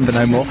don't remember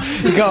no more.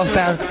 You go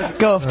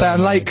off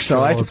down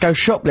Lakeside, go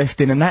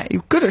shoplifting and that. He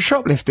was good at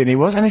shoplifting, he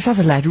was. And this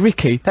other lad,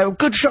 Ricky, they were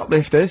good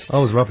shoplifters. I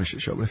was rubbish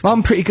at shoplifting. I'm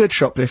a pretty good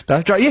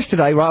shoplifter.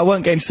 Yesterday, right, I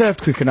weren't getting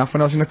served quick enough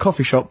when I was in a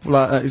coffee shop,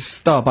 like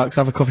Starbucks,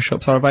 other coffee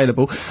shops are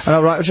available, and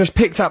I just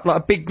picked up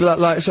like a big,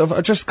 sort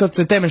of, just got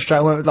to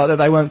demonstrate that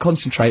they weren't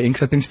concentrating,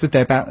 because I'd been stood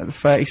there about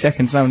 30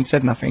 seconds, no one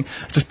said nothing.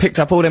 I just picked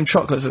up all them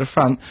chocolates at the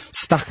front,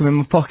 stuck them in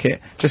my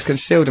pocket, just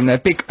concealed them there,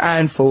 big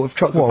handful of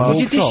chocolate bars.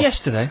 You did this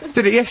yesterday?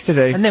 Did it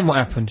yesterday. And then what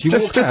happened? You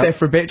just walked stood out? there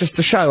for a bit, just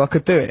to show I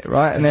could do it,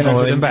 right? And then I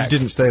put them back. You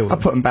didn't steal them.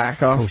 I put them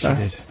back after. Of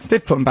course you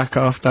Did put them back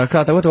after.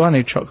 God, what do I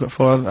need chocolate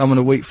for? I'm on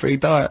a wheat-free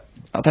diet.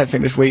 I don't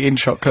think there's wheat in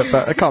chocolate,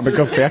 but it can't be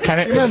good for you, can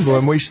it? Remember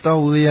when we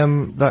stole the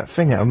that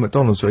thing out of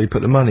McDonald's where you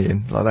put the money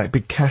in, like that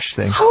big cash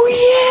thing? Oh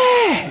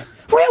yeah!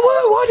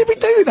 Why did we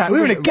do that? We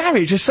were in a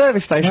garage, a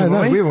service station, No,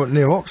 weren't we were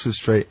near Oxford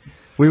Street.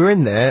 We were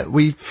in there.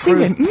 We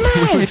went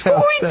mad. What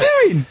were we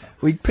doing?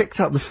 We picked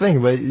up the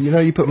thing where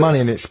you put money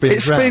in, it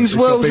spins round. It spins,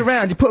 whirls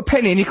around. You put a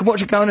penny in, you can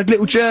watch it go on a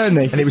little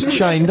journey. And it was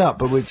chained up,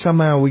 but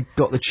somehow we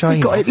got the chain. We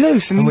got it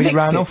loose and we nicked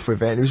ran it. off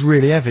with it. And it was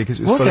really heavy because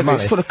it was full of money.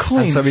 It was full of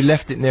coins. And so we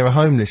left it near a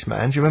homeless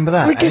man. Do you remember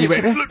that? We and he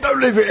went, "Look, don't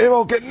leave it here,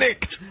 I'll get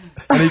nicked."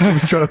 And he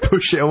was trying to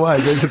push it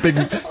away. There's a big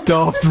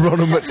daft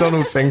Ronald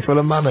McDonald thing full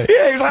of money.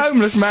 Yeah, it was a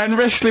homeless man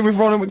wrestling with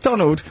Ronald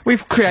McDonald.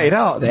 We've created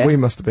art there. We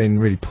must have been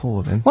really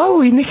poor then. Why were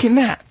we nicking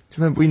that? Do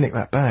you remember we nicked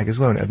that bag as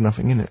well and it had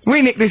nothing in it?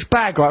 We nicked this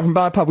bag, right, from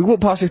by a pub. We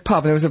walked past this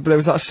pub and there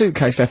was like a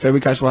suitcase left there. We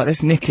goes, right,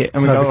 let's nick it.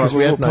 And we No, go, because right,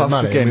 we we'll had walk no past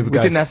money again. and We we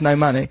would didn't have no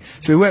money.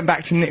 So we went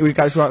back to nick. We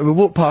goes, right, we'll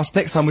walk past.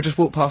 Next time we'll just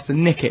walk past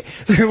and nick it.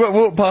 So we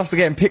walked past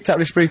again, picked up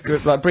this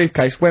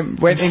briefcase, went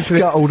into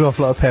scuttled off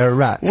like a pair of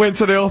rats. Went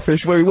to the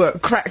office where we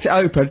worked, cracked it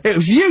open. It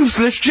was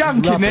useless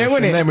junk in there,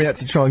 wasn't it? And then we had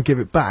to try and give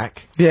it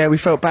back. Yeah, we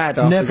felt bad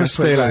after. Never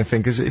steal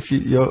anything, because if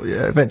you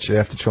eventually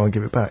have to try and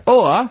give it back.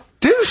 Or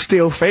do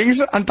steal things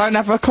and don't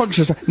have a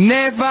conscience.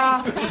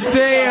 Never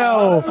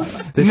steal.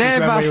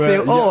 Never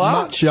steal. Or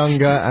much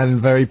younger and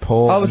very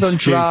poor. I was on and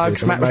drugs.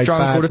 stupid Matt was and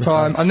drunk made all the bad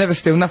time. mistakes. I never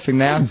steal nothing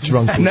now.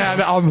 Drunk all now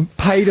that I'm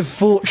paid a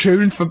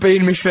fortune for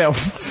being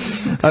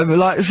myself. I do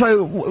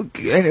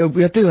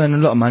earn a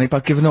lot of money,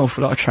 but I give an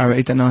awful lot of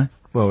charity, don't I?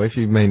 Well, if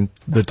you mean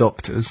the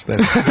doctors,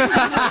 then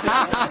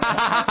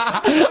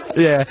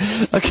yeah,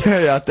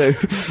 okay, I do.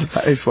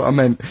 That is what I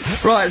meant.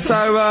 Right,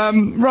 so,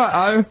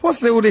 right-o,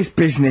 what's all this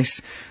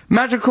business?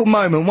 Magical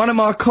moment. One of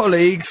my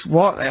colleagues,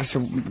 what? That's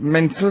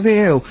mentally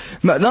ill.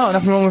 No,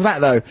 nothing wrong with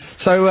that though.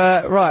 So,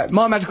 right,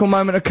 my magical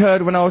moment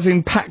occurred when I was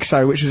in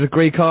Paxo, which is a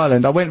Greek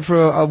island. I went for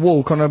a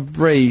walk on a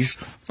breeze,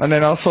 and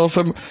then I saw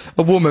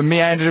a woman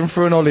meandering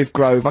through an olive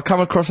grove. I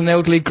come across an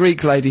elderly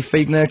Greek lady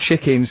feeding her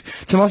chickens.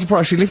 To my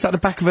surprise, she lifted up the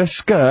back of her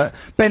skirt,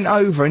 bent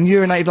over and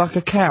urinated like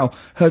a cow.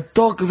 Her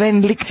dog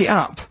then licked it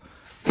up.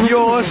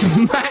 Yours,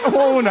 Matt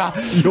Warner.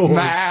 Yours.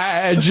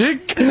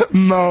 Magic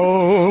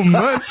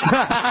moments.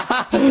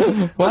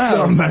 That's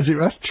not magic,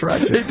 that's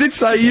tragic. It did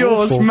say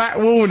yours, awful. Matt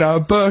Warner,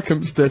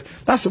 Berkhamsted.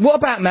 What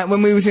about, Matt,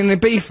 when we was in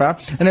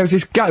Ibiza, and there was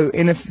this goat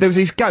there was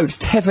these goats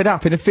tethered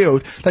up in a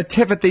field. They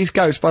tethered these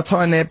goats by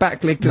tying their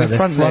back leg to No, the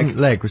their front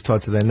leg. was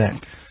tied to their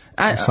neck.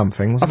 Or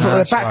something, I wasn't thought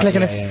it? their back leg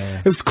and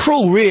it was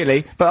cruel,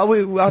 really, but I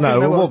didn't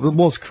know what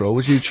was cruel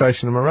was you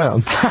chasing them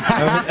around.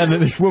 and then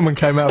this woman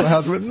came out of the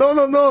house and went,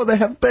 no, they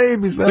have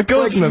babies, they're the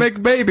goats pregnant.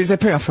 make babies. I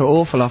felt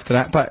awful after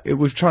that, but it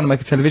was trying to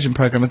make a television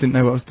programme. I didn't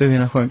know what I was doing.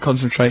 I wasn't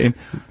concentrating.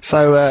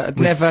 So,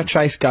 never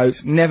chase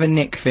goats, never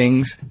nick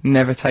things,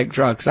 never take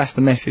drugs. That's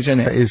the message, isn't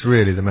That it? is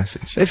really the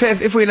message.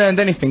 If we learned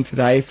anything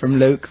today from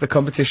Luke, the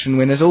competition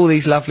winners, all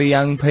these lovely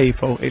young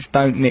people, it's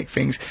don't nick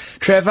things.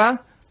 Trevor,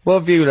 what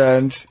have you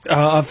learned?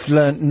 I've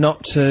learned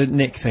not to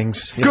nick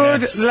things. Good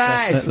Yes,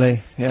 lad.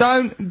 definitely. Yeah.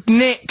 Don't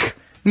nick.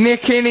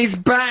 Nicking is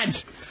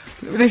bad.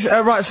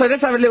 Right, so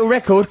let's have a little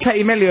record.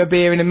 Katie Melly will be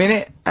here in a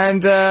minute,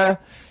 and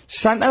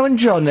Santo and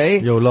Johnny.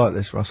 You'll like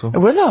this, Russell.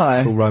 Will I?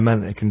 It's all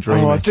romantic and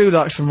dreamy. Oh, I do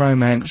like some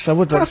romance. I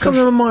would How like come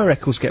none of my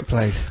records get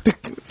played?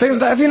 Have you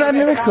not had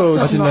any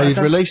records? I didn't know you'd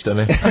released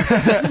any.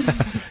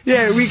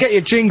 Yeah, we get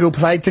your jingle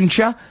played, didn't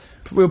ya?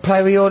 We'll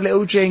play with your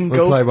little jingle.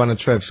 We'll play one of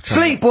Trev's.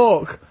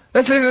 Sleepwalk!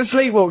 Let's listen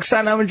to Sleepwalk,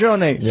 Santo and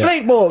Johnny. Yeah.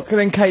 Sleepwalk! And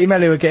then Katie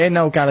Melly again.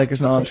 Noel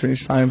Gallagher's not answering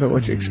his phone, but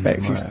what do you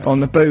expect? He's on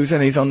the booze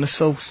and he's on the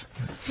sauce.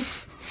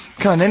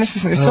 Come on then, let's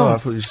listen to this Oh, I song.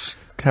 thought you were just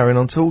carrying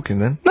on talking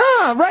then.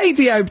 Nah,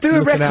 radio, do a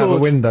Looking record. out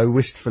the window,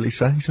 wistfully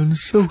saying he's on the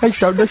sauce.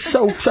 He's on the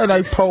sauce, and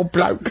a poor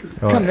bloke.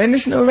 Right. Come then,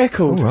 listen to a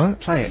record. Alright,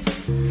 Play it.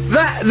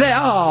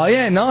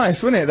 Yeah,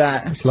 nice, wasn't it,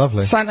 that? it's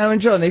lovely. Santo and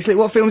Johnny.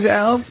 What film's it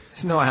out of?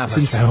 It's not out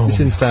It's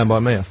in Stand By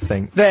Me, I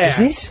think. There. Is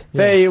it?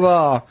 There you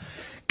are.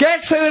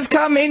 Guess who has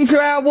come into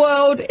our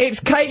world? It's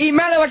Katie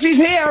Mello. She's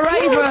here.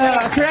 Hooray for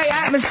her. Create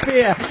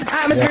atmosphere.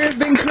 Atmosphere has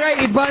been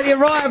created by the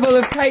arrival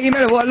of Katie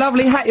Mello. What a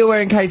lovely hat you're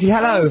wearing, Katie.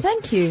 Hello. Oh,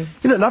 thank you.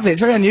 You look lovely. It's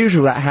very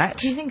unusual, that hat.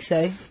 Do you think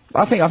so?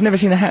 I think I've never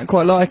seen a hat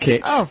quite like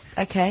it. Oh,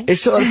 okay. It's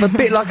sort of a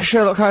bit like a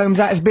Sherlock Holmes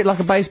hat. It's a bit like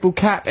a baseball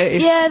cap.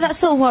 Yeah, that's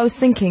sort of what I was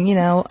thinking, you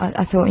know.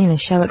 I thought, you know,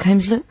 Sherlock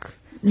Holmes look.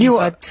 So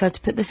I decided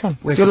to put this on.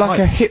 You're like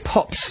a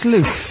hip-hop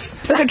sleuth.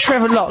 Look at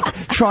Trevor Locke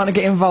trying to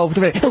get involved.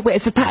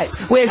 Where's the pipe?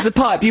 Where's the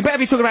pipe? You better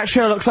be talking about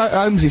Sherlock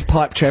Holmes'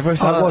 pipe, Trevor.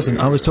 So I wasn't.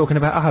 I was talking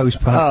about a hose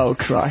pipe. Oh,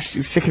 Christ.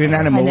 You're sickening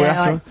animal.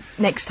 I know,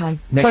 next time.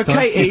 So,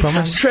 Katie,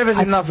 Trevor's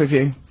in love with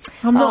you.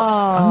 I'm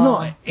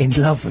not in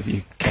love with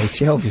you,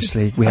 Katie,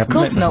 obviously. We haven't met Of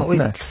course not.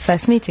 before. It's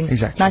first meeting.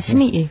 Exactly. Nice to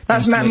meet you.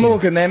 That's Matt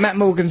Morgan there. Matt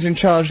Morgan's in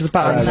charge of the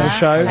buttons of the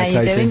show. How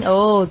you doing?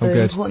 Oh,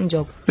 the important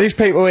job. These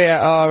people here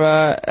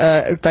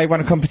are, they won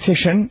a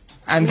competition.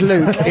 And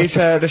Luke is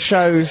the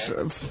show's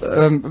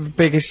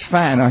biggest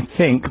fan, I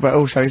think, but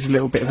also he's a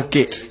little bit of a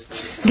git.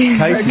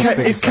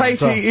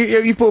 Katie,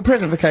 you've bought a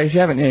present for Katie,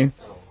 haven't you?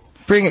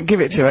 Bring it, give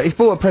it to her. He's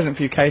bought a present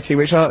for you, Katie,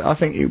 which I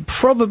think you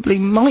probably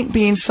might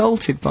be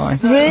insulted by.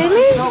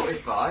 Really?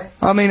 Insulted by?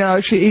 I mean,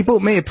 actually, he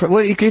bought me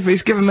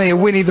he's given me a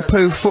Winnie the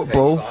Pooh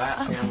football. I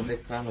actually am a big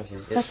fan of you.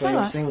 It's That's for your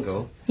alright.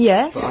 single.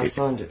 Yes. But I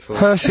signed it for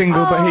Her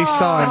single, but he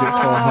signed it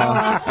for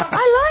her.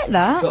 I like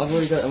that. But I've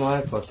already got it on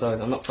my iPod, so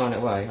I'm not throwing it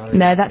away.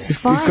 No, that's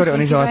fine. He's got it on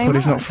his Thank you iPod,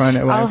 he's very not throwing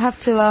it away. I'll have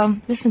to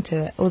listen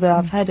to it, although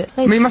I've heard it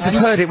later. I mean, you must have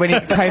heard it when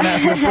it came out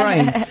of your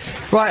brain.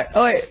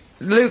 Right,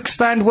 Luke,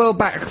 stand well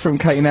back from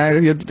Katie now.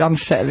 You're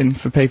unsettling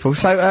for people.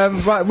 So,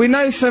 right, we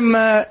know some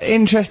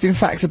interesting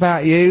facts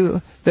about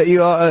you. That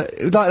you are,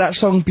 like that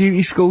song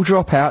Beauty School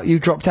Dropout, you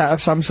dropped out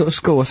of some sort of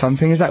school or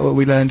something. Is that what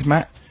we learned,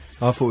 Matt?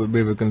 I thought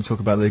we were going to talk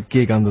about the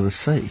gig under the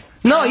sea.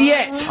 Not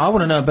yet! I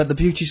want to know about the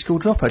beauty school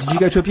dropout. Did you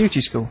go to a beauty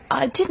school?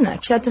 I didn't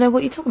actually. I don't know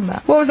what you're talking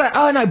about. What was that?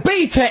 Oh no,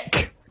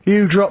 BTEC!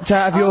 You dropped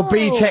out of your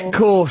BTEC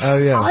course. Oh,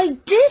 yeah. I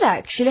did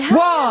actually.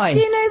 Why? Do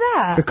you know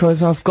that?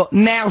 Because I've got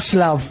Nouse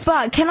Love.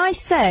 But can I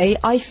say,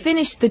 I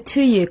finished the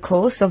 2-year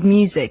course of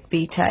music,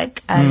 BTEC,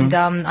 and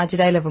I did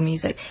A-level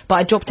music, but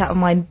I dropped out of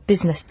my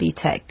business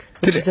BTEC,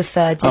 which is the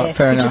 3rd year,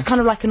 fair which enough. was kind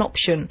of like an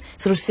option,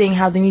 sort of seeing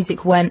how the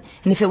music went,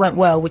 and if it went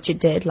well, which it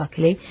did,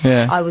 luckily,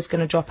 I was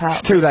going to drop out.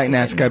 It's too late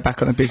now to go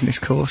back on a business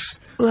course.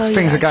 Well,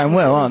 Things yeah, are going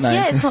well, aren't they?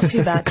 Yeah, it's not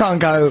too bad.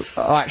 Can't go,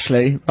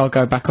 actually, I'll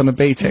go back on a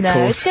BTEC No,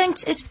 course.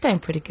 it's going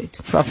pretty good.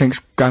 I think it's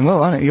going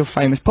well, aren't it? You're a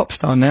famous pop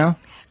star now.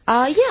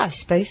 Yeah, I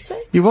suppose so.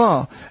 You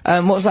are.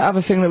 What's that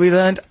other thing that we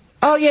learned?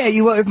 Oh yeah,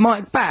 you work with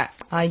Mike Batt.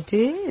 I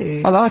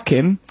do. I like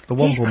him. The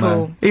He's Womble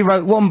cool. Man. He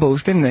wrote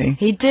Wombles, didn't he?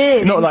 He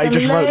did. Not that he He's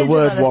just done wrote the loads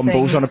word of other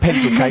Wombles on a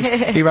things. pencil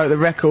case. He wrote the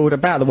record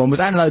about the Wombles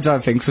and loads of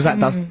other things, because that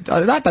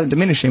that don't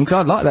diminish him,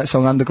 because I like that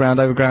song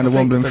Underground, Overground, and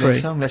Wombling Free.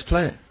 Song. Let's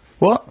play it.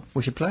 What?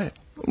 We should play it.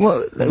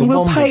 Well, we'll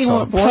Womble play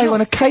song. one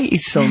of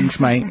Katie's songs,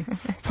 mate.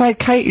 Play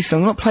Katie's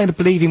song, not play the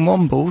bleeding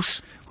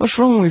Wombles. What's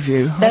wrong with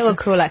you? They were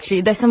cool,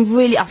 actually. There's some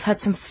really... I've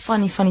heard some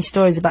funny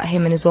stories about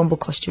him and his Womble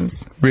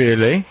costumes.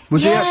 Really?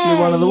 Was he Yeah, actually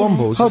one of the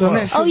Wombles? Hold as on, well?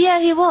 let's- Oh, yeah,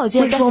 he was.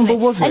 Yeah, Which definitely. Womble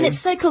was he? And it's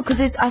so cool,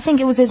 because I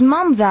think it was his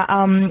mum that,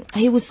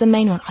 he was the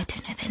main one. I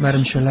don't know their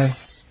Madame names. Chalet.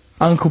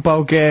 Uncle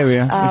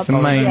Bulgaria is the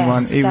main yes,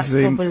 one. He was that's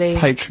the probably-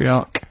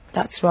 patriarch.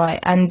 That's right.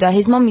 And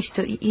his mum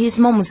his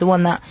mum was the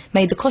one that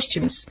made the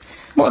costumes.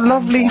 What a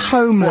lovely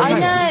homely I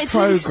know, it's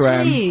really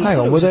program. sweet. Hang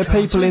on, were there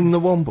people in the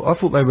Womble? I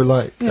thought they were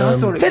like... They're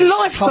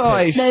life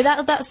size. No,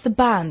 that's the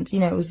band. You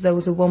know, there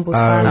was a Wombles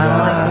right. band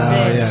that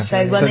was in. yeah. So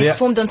when So they the-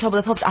 performed on Top of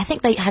the Pops, I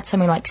think they had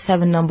something like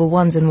 7 number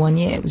 1s in 1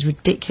 year. It was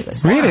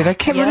ridiculous. Really? They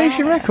kept Yeah.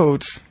 releasing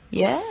records?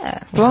 Yeah.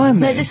 Blimey.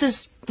 No, this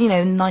was,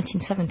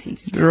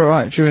 1970s.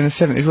 Right, during the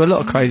 70s. Well, a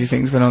lot of crazy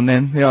things went on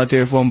then. The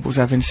idea of Wombles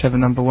having 7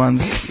 number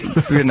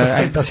 1s,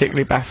 ain't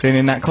particularly baffling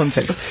in that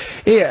context.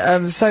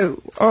 Yeah,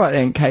 so, alright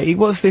then, Katie,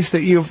 what's this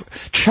that you're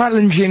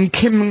challenging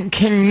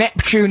King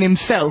Neptune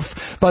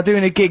himself by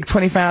doing a gig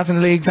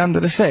 20,000 leagues under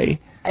the sea?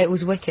 It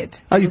was wicked.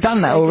 Oh, you've done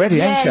that already,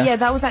 ain't you? Yeah,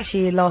 that was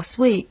actually last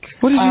week.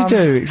 What did you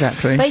do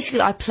exactly? Basically,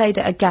 I played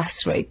at a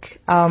gas rig.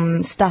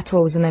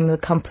 Statoil was the name of the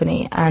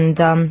company, and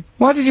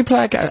Why did you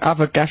play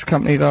other gas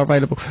companies are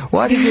available?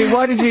 Why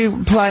did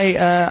you play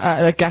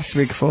at a gas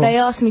rig for? they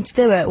asked me to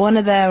do it. One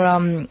of their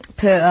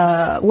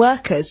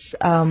workers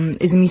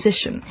is a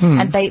musician,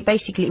 and they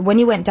basically, when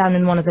you went down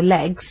in one of the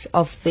legs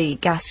of the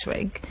gas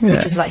rig,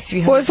 which is like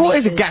 300 What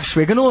is a meters- gas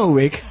rig? An oil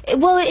rig?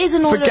 Well, it is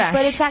an oil rig, gas?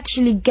 but it's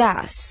actually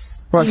gas.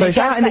 Right, You so know, it's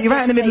gas out in the- that you're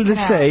out in the gets middle of the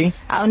taken sea.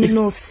 out on the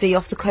North Sea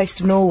off the coast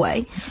of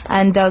Norway,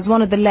 and there's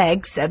one of the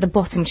legs at the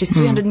bottom, which is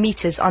 300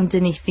 meters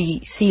underneath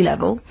the sea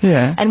level.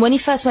 Yeah. And when he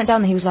first went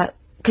down there, he was like,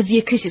 because the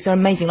acoustics are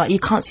amazing. Like, you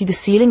can't see the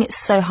ceiling; it's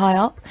so high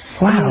up. And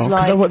it Wow, was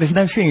because like, there's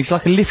no ceiling, it's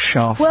like a lift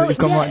shaft that you've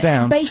gone right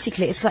down.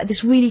 Basically, it's like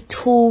this really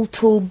tall,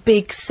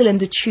 big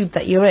cylinder tube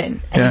that you're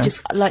in, and Yeah. you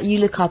just like you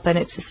look up and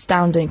it's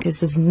astounding because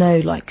there's no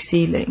like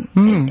ceiling,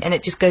 Hmm. and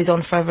it just goes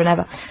on forever and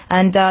ever.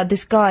 And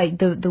this guy,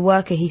 the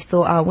worker, he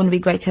thought, "Oh, wouldn't it be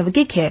great to have a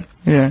gig here?"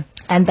 Yeah.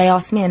 And they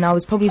asked me, and I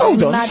was probably the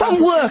Hold only on, mad some one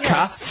to say worker,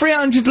 yes.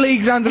 300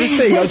 leagues under the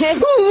sea, goes,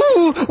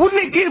 ooh,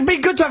 wouldn't it be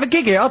good to have a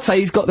gig here? I'd say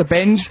he's got the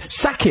bends,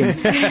 sack him.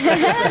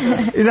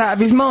 He's out of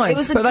his mind. It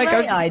was a But they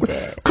great go,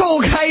 idea.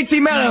 call Katie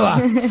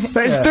Mellower.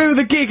 Let's do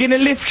the gig in a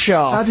lift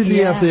shaft. How did he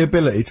have the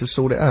ability to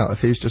sort it out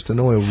if he was just an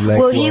oil leg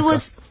Well, worker? he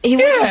wasn't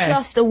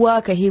just a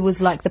worker. He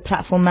was like the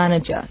platform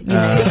manager. You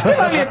know. He's still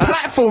only a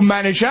platform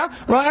manager,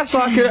 right? That's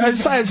like,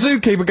 say a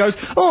zookeeper goes,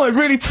 oh, it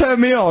really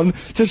turned me on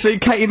to see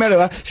Katie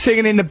Mellower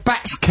singing in the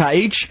bat's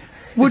cage.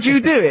 Would you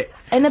do it?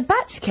 In a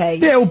bat's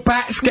cage? Yeah, all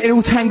bats getting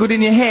all tangled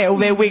in your hair, all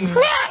their wings,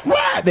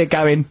 they're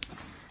going.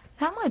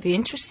 That might be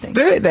interesting.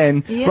 Do it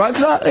then, Yeah. right?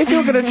 Because if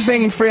you're going to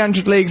sing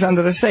 300 Leagues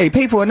Under the Sea,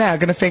 people are now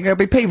going to think there'll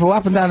be people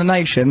up and down the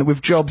nation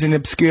with jobs in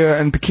obscure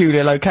and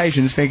peculiar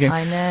locations thinking,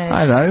 I know.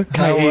 I don't know,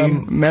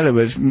 Katie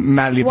Mellower's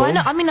malleable. Why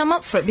not? I mean, I'm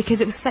up for it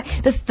because it was so,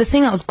 the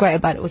thing that was great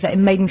about it was that it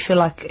made me feel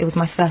like it was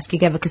my first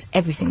gig ever because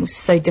everything was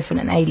so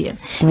different and alien.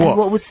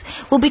 What?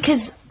 And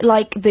because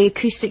like the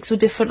acoustics were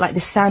different, like the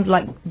sound,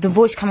 like the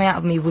voice coming out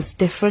of me was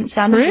different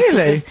sounding.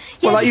 Really? Because of,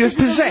 yeah, Well, like you was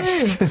because of the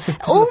possessed? room. Was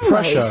there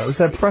pressure? Almost. Was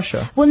there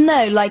pressure? Well,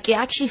 no, like it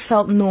actually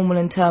felt normal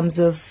in terms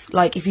of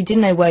like if you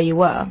didn't know where you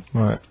were,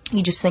 Right.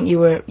 you just think you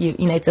were, you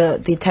know,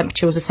 the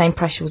temperature was the same,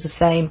 pressure was the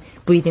same,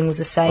 breathing was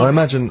the same. I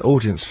imagine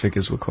audience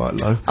figures were quite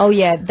low. Oh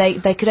yeah, they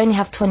could only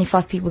have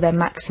 25 people there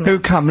maximum. Who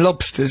come?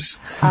 Lobsters?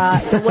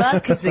 The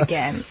workers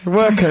again.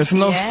 Workers,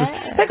 lobsters.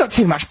 Yeah. They've got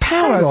too much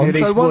power Hang over on,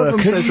 these so one workers.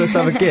 of them says let's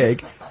have a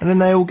gig, and then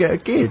they all get a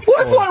gig.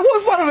 What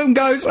if one of them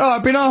goes, oh,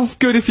 it'd been half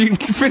good if you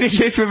finish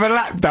this with a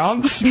lap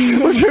dance?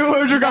 would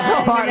you go,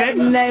 all right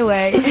then? No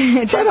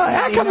way. So, like,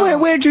 how come,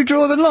 where'd you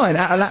draw the line?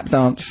 At a lap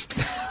dance?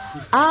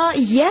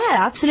 Yeah,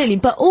 absolutely.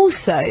 But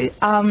also,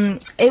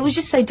 it was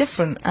just so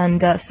different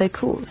and so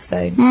cool. So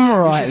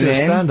Right Do a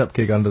then. stand-up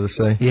gig under the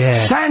sea.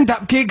 Yeah.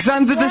 Stand-up gigs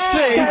under the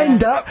sea.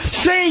 Stand up.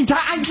 Stand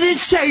up under the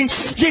sea.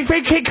 Do you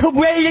think it could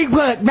really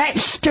work,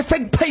 Max? Do you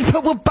think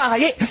people will buy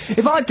it?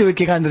 If I do a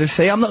gig under the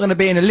sea, I'm not going to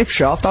be in a lift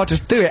shaft. I'll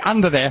just do it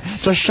under there,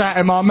 just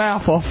shouting my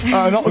mouth off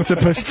an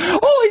octopus.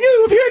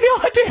 Oh, have you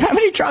any idea how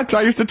many drugs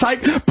I used to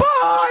take?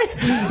 Bye.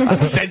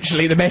 That's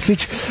essentially the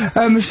message.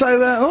 All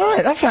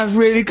right, that sounds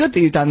really good that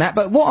you've done that.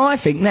 But what I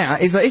think now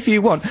is that if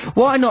you want,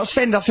 why not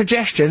send us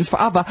suggestions for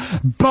other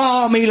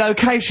balmy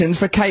locations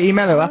for Katie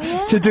Mellower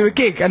to do a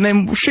gig, and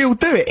then she'll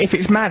do it if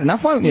it's mad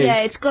enough, won't you?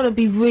 yeah, it's got to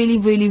be really,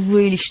 really,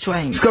 really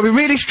strange. It's got to be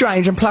really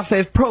strange, and plus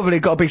there's probably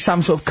got to be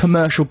some sort of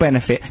commercial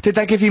benefit. Did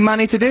they give you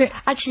money to do it?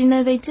 Actually,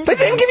 no, they didn't. They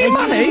didn't give you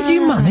money? Give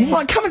you money?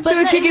 Right, come and do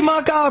a gig in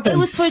my garden. It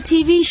was for a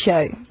TV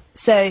show.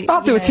 So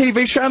I'll do a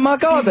TV show in my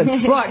garden.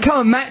 Right, come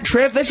on, Matt,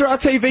 Trev, let's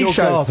write a TV Your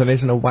show. garden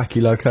isn't a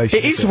wacky location.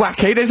 It is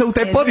wacky, there's all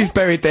dead Is bodies it?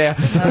 buried there.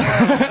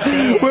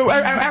 Well,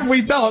 have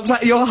we danced,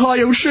 like your high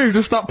heel shoes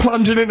will start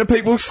plunging into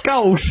people's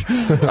skulls.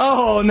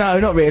 Oh, no,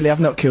 not really, I've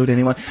not killed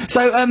anyone.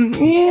 So,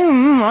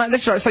 right,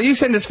 that's right. So you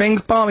send us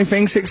things, balmy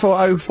things,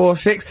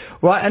 64046,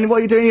 right, and what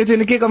are you doing? You're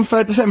doing a gig on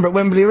 3rd December at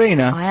Wembley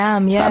Arena. I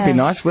am, yeah. That'd be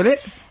nice, will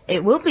it?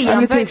 It will be. How I'm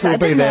many very people will excited.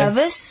 A be bit there?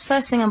 nervous.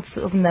 First thing I'm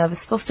sort of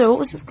nervous for. So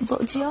what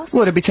did you ask?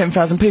 Well, there'll be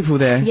 10,000 people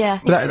there. Yeah, I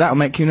think so. That'll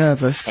make you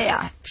nervous.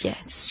 Yeah,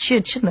 it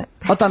shouldn't it?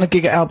 I've done a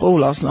gig at Albert Hall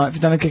last night. Have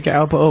you done a gig at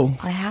Albert Hall?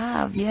 I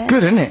have, yeah.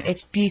 Good, isn't it?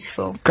 It's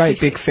beautiful. Great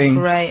big Acoustics thing.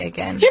 Great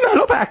again. You know a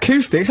lot about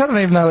acoustics. I don't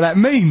even know what that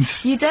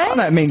means. You don't? I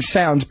know it means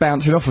sounds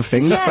bouncing off of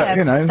things, Yeah, but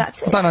you know,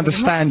 that's it, I don't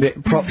understand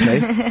it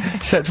properly.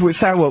 Except it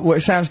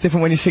sounds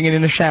different when you're singing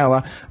in a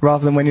shower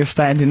rather than when you're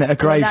standing at a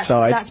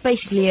graveside. That's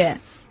basically it.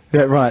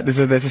 Yeah, right. There's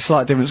a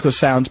slight difference because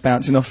sounds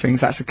bouncing off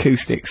things. That's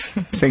acoustics.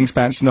 Things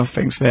bouncing off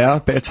things. There,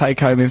 a bit of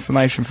take-home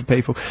information for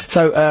people.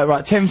 So,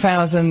 right,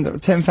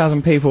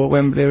 10,000 people at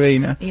Wembley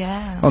Arena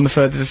Yeah. on the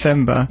 3rd of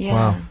December. Yeah.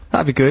 Wow.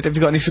 That'd be good. Have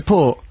you got any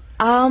support?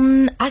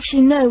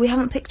 Actually, no, we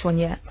haven't picked one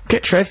yet.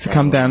 Get Trev to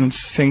come down and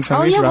sing some Oh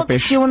of his yeah,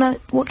 rubbish.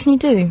 what can you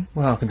do?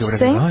 Well, I can do whatever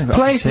Sing? I like.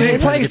 Play Sing,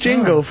 the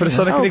jingle for the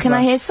Sonic Oh, Enigma. can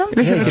I hear some?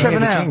 Listen to give Trevor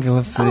me the now. jingle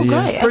of the, Oh,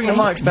 great. Bring the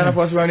Okay. mics down,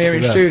 otherwise we're only here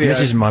in Yeah. studio.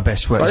 This is my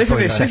best work. Right, It's listen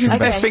to probably this. the This is the second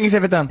best best. thing he's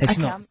ever done. It's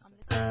Okay, not.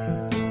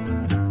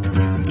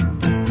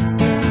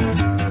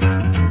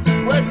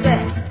 What's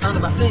that under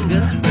my finger?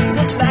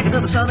 Looks like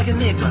another sonic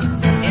enigma.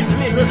 Is the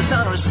riddle of a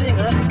song or a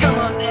singer? Come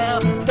on now,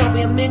 don't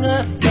be a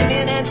minger. Give me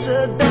an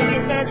answer, don't be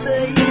a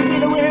dancer. You can be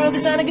the winner of the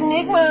sonic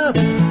enigma.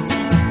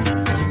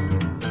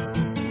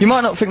 You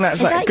might not think that's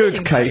Is that that good,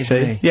 you?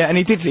 Katie. Yeah, and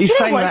he's Do you know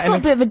saying what? It's that got a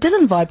in bit of a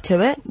Dylan vibe to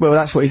it. well,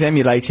 that's what he's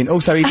emulating.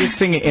 Also, he did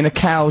sing it in a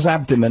cow's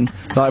abdomen,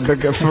 like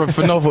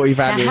for novelty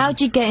value. Now, how'd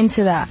you get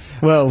into that?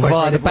 Well,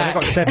 via the They've back.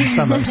 got 7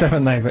 stomachs,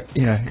 haven't they? But,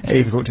 you know, it's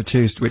difficult to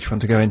choose which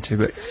one to go into,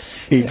 but...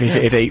 He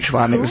visited each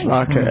one. It was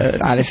like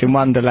Alice in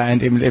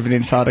Wonderland, him living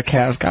inside a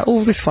cow's go,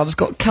 oh, this one's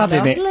got cud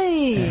in it.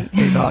 Lovely.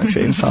 He likes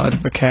it inside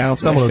of a cow.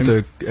 Someone will bless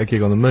him. do a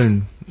gig on the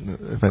moon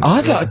eventually.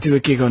 I'd like to do a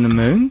gig on the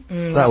moon.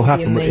 That'll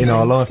happen in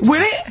our lifetime.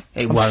 Will it?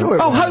 It I'm won't. sure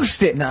it Oh, will.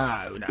 host it.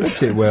 No.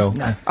 Yes, it will.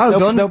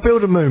 Hold on. They'll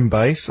build a moon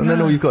base, and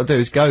then all you've got to do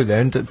is go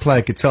there and play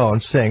a guitar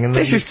and sing, and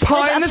This then is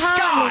pie in the Apparently-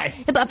 sky.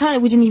 Yeah, but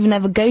apparently we didn't even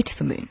ever go to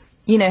the moon.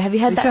 You know, have you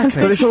heard that But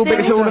conspiracy it's all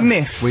theory? a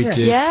myth. we did.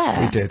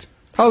 Yeah. We did.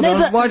 Hold No,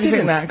 on. but- Why do you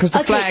think that? Because the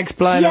Okay, flag's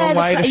blowing yeah,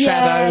 away, the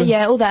shadow.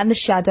 Yeah, all that, and the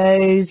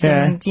shadows,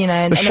 Yeah. and, you know,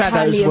 and, The and shadows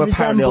apparently it were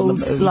apparently on the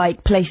resembles, moon.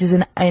 like, places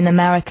in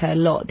America a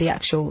lot, the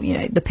actual, you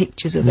know, the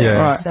pictures of it. Yeah.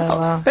 Right.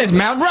 So, There's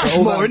Mount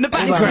Rushmore in the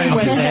background.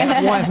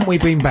 Why haven't we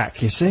been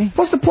back, you see?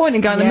 What's the point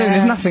in going to the moon? Yeah.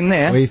 There's nothing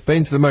there. We've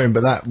been to the moon,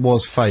 but that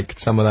was faked,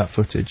 some of that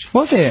footage.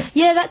 Was it?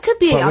 yeah, that could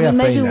be it. Well, I we mean, have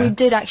maybe been we there.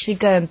 did actually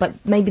go, but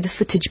maybe the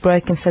footage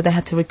broke and so they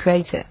had to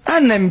recreate it.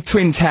 And them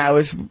twin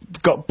towers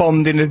got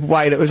bombed in a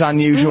way that was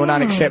unusual and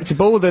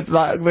unacceptable.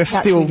 The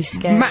steel. really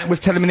scary. Matt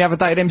was telling me the other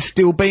day them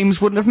steel beams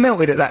wouldn't have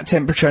melted at that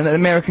temperature, and that the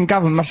American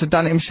government must have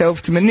done it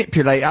themselves to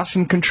manipulate us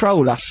and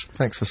control us.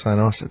 Thanks for saying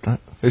I said that.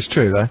 It's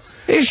true, though.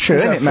 It's true,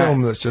 There's isn't that it,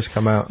 film Matt? that's just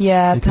come out.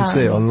 Yeah, You can see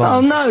it apparently.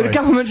 online. Oh no, for the free.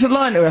 government's are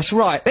lying to us.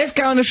 Right, let's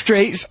go on the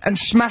streets and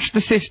smash the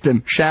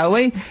system, shall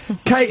we?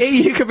 Katie,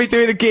 you could be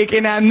doing a gig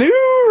in our new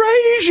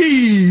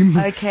regime.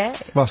 Okay.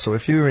 Russell,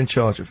 if you were in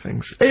charge of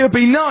things, It would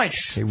be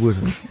nice. it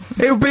wouldn't.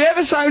 It would be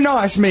ever so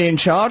nice, me in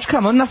charge.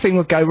 Come on, nothing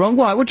would go wrong.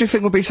 Why? What do you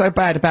think would be so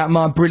bad about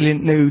my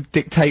brilliant new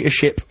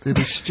dictatorship? It'd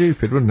be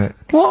stupid, wouldn't it?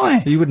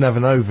 Why? You wouldn't have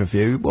an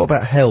overview. What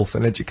about health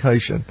and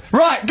education?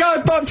 Right, go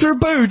to Dr.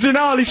 Abood's in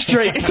Harley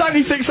Street. It's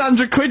only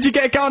 600 quid. You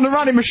get to go on the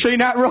running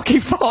machine out Rocky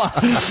Fire.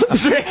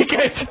 It's really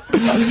good.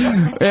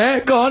 Yeah,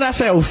 go on, that's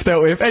health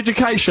dealt with.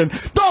 Education.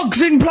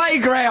 Dogs in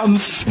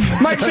playgrounds.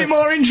 Makes it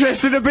more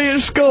interesting to be in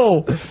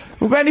school.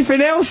 With anything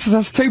else,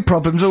 that's 2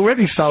 problems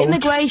already solved.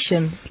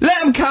 Immigration.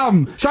 Let them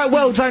come. So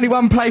world's only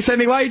one place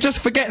anyway. Just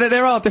forget that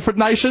there are different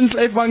nations.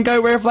 Let everyone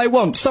go wherever they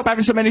want. Stop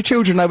having so many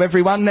children over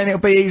everyone, then it'll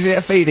be easier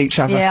to feed each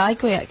other. Yeah, I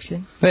agree,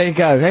 actually. There you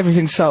go.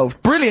 Everything's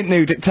solved. Brilliant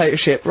new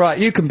dictatorship. Right,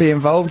 you can be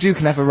involved. You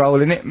can have a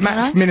role in it.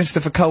 Matt's I? Minister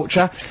for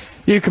Culture.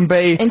 You can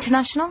be.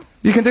 International?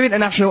 You can do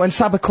international and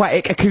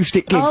subaquatic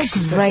acoustic gigs.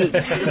 Oh, great.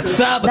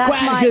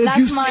 Subaquatic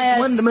that's my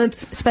wonderment.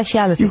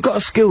 speciality. You've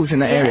got skills in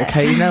that area,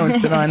 Katie. No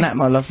one's denying that,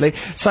 my lovely.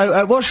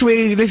 So, what should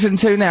we listen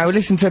to now? We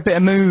listen to a bit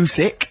of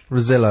music.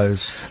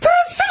 Rosillos.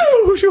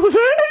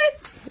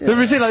 The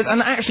Rosillos,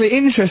 and actually,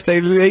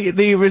 interestingly,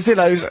 the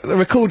Rosillos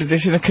recorded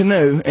this in a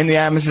canoe in the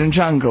Amazon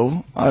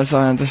jungle, as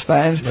I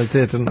understand. They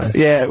did, didn't they?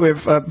 Yeah,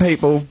 with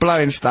people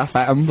blowing stuff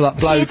at them, like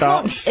blow See, it's not,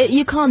 darts.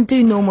 you can't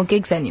do normal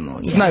gigs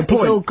anymore. You know? no It's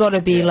point. all got to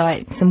be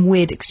like some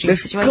weird extreme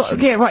There's situations. got,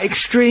 yeah, right,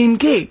 extreme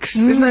gigs.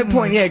 There's no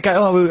point, it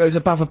was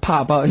above a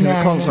pub, it was in a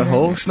No, concert no,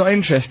 hall. It's not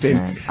interesting.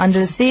 No. Under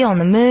the sea, on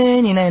the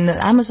moon, you know, in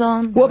the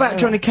Amazon. What about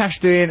Johnny Cash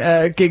doing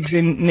gigs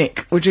in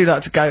Nick? Would you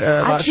like to go like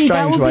Actually, that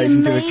Strange would Ways be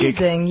and do a gig?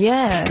 amazing,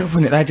 yeah. God,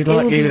 wouldn't it? They did It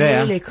like would you be there.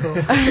 really cool.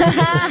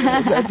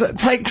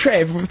 Take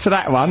Trev to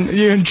that one.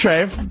 You and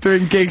Trev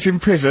doing gigs in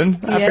prison.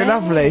 That'd be Yeah.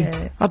 lovely.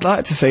 I'd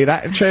like to see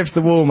that. Trev's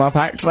the warm-up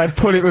act. They'd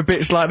pull it with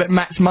bits like that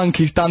Matt's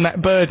Monkey's done that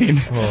bird in.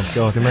 Oh,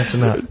 God,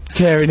 imagine that.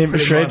 Tearing him to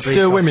shreds.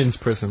 Still women's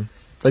prison.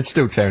 They'd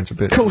still tear into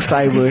bits. Of course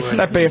they would.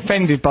 They'd be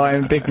offended by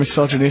him, big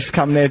misogynist,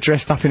 come there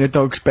dressed up in a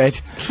dog's bed.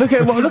 Look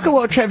at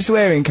what Trev's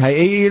wearing,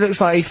 Katie. He looks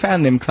like he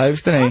found them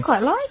clothes, doesn't I he?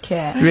 quite like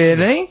it.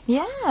 Really?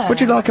 Yeah. What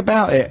do you like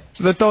about it?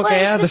 The dog Well,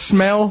 it's hair, the just-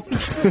 smell,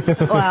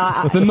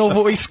 Well, the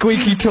novelty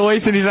squeaky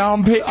toys in his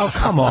armpits. Oh,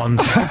 come on.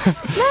 no,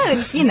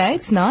 it's, you know,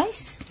 it's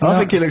nice. I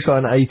think he looks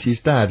like an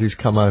 80s dad who's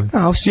come home.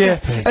 Oh, yeah.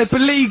 A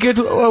beleaguered,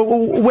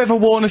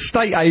 weather-worn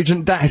estate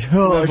agent dad.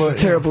 Oh, it's a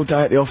terrible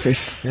day at the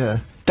office. Yeah.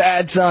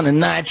 Dad's on a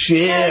night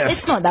shift.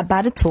 It's not that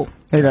bad at all.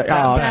 Hey, look,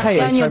 oh, bad. hey,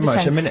 Go on So your much. A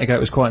defence. minute ago it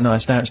was quite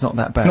nice, now it's not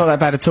that bad. not that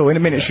bad at all. In a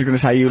minute she's going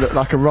to say you look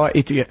like a right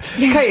idiot.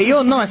 Katie,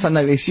 you're nice, I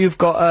notice. You've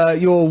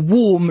got, you're a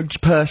warm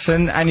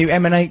person and you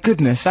emanate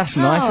goodness. That's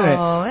nice, isn't it?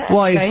 Oh, that's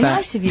Why is very that?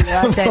 nice of you.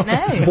 I don't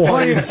know.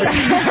 Why is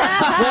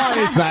that?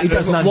 Why is that? He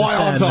doesn't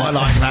understand that.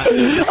 like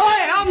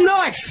that? I'm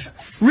nice!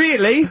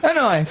 Really? And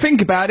I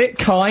think about it.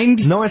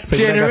 Kind. Nice people.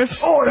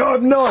 Generous. Oh,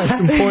 I'm nice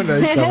and point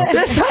at each other.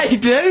 Yes, they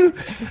do.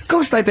 Of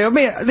course they do. I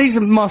mean, these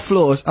are my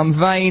flaws. I'm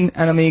vain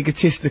and I'm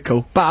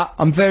egotistical, but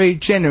I'm very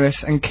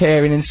generous and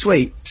caring and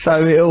sweet.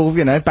 So it all,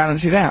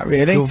 balances out,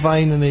 really. You're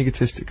vain and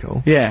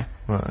egotistical. Yeah.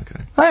 Right,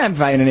 okay. I am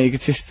vain and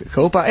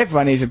egotistical, but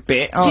everyone is a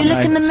bit, Do aren't you look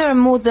they? in the mirror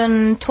more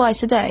than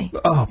twice a day?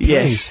 Oh,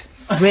 Yes.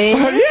 Really?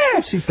 Yeah.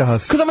 She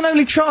does. Because I'm an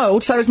only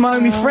child, so is my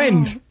only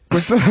friend.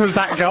 Was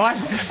that guy.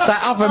 That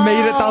other me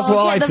that does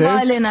what I get do. the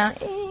violin out.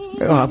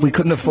 Oh, we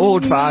couldn't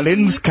afford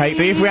violins,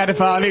 Katie. If we had a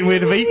violin,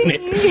 we'd have eaten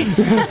it.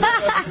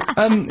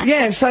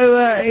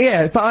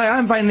 But I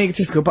am vain and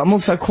egotistical, but I'm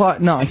also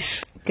quite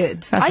nice.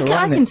 Good. That's I all can,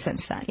 right, I isn't can it?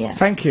 sense that, yeah.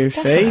 Thank you,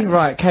 see? Definitely.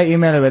 Right, Katie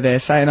Mellower there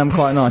saying I'm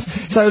quite nice.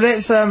 So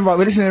let's, right, we're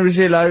listening to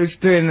Rosillos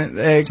doing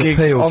a gig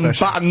Peel on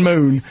session. Button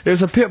Moon. It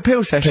was a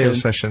peel session. Peel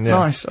session, yeah.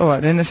 Nice.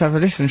 Alright then, let's have a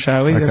listen,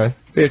 shall we? Okay.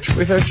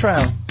 Is there a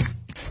trail?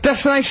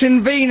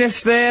 Destination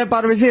Venus there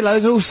by the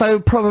Rosillos. Also,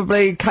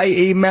 probably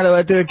Katie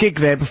Mellower do a gig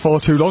there before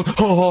too long. Ha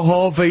ha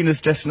ha,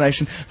 Venus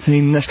Destination.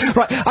 Venus.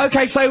 Right,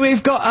 okay, so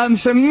we've got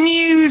some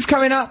news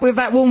coming up with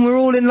that woman we're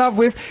all in love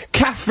with,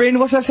 Catherine,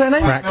 what's her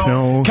surname?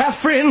 Cracknell.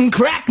 Catherine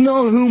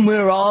Cracknell, whom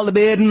we're all a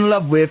bit in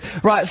love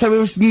with. Right, so we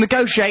were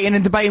negotiating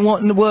and debating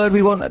what in the word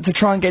we want to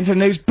try and get into the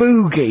news.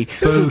 Boogie.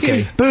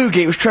 Boogie.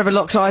 It was Trevor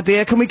Locke's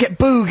idea. Can we get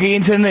boogie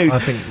into the news? I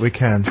think we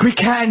can. We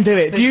can do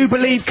it. Do you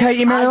believe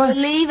Katie Mellower? I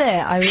believe it.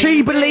 I really She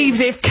do. believes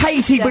it. If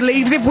Katie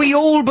believes, if we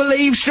all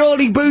believe,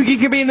 surely boogie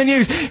could be in the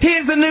news.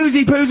 Here's the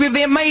newsy poos with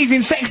the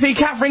amazing, sexy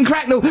Catherine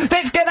Cracknell.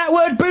 Let's get that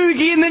word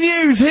boogie in the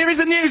news. Here is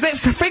the news.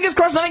 Let's fingers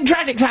crossed nothing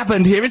tragic's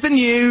happened. Here is the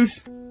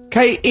news.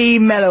 K.E.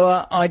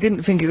 Mellower, I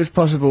didn't think it was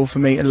possible for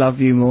me to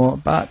love you more,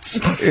 but,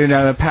 you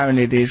know,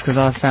 apparently it is, because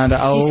I found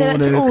out You said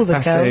that to all the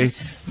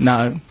girls?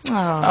 No. Oh,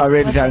 I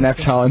really don't have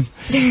time.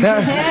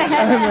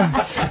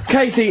 No.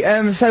 Katie,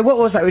 so what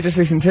was that we just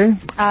listened to?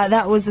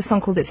 That was a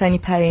song called It's Only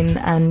Pain,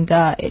 and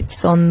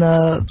it's on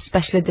the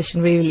special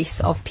edition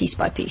re-release of Piece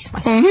by Piece, my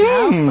second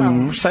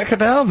album.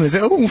 Second album, is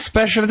it all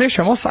special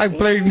edition? What's so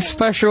bleeding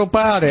special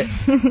about it?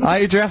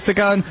 Do you have to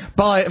go and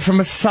buy it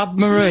from a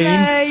submarine?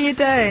 No, you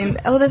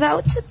don't. Although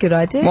that's a good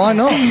idea. Why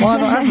not? Why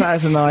not have that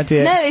as an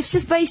idea? No, it's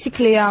just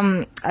basically,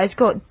 it's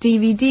got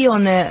DVD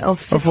on it of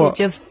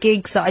footage of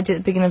gigs that I did at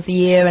the beginning of the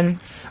year, and...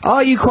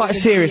 Are you quite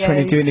serious when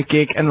you're videos. doing a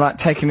gig and, like,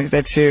 taking it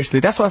dead seriously?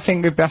 That's what I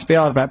think it must be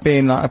hard about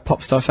being, like, a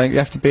pop star, saying you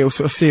have to be all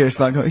sort of serious,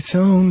 like, oh, it's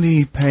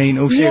only pain,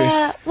 all serious.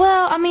 Yeah,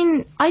 well, I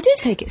mean, I do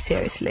take it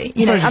seriously.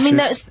 You know, I mean,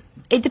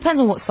 it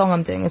depends on what song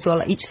I'm doing as well.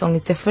 Like, each song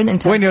is different in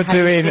terms when you're of how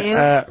you doing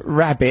feel.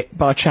 Rabbit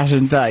by Chaz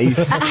and Dave,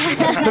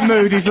 the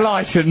mood is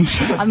lightened.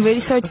 I'm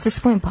really sorry to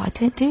disappoint, but I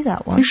don't do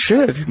that one. You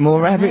should.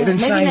 More Rabbit than maybe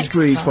next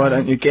Sainsbury's. time. Why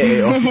don't you get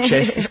it off your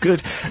chest? It's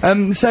good.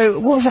 So,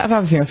 what was that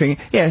other thing I was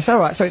thinking? Yeah, it's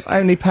alright, so it's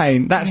only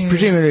pain. That's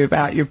presumably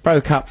about you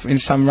broke up in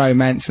some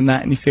romance and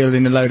that, and you're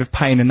feeling a load of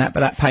pain and that,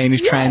 but that pain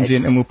is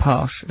transient and will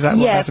pass. Is that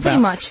what that's about? Yeah,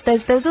 pretty much.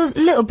 There was a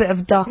little bit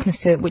of darkness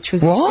to it, which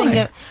was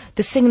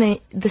the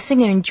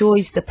singer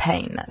enjoys the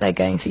pain that they're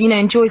going through. You know,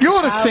 enjoys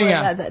You're the the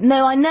singer!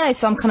 No, I know,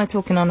 so I'm kind of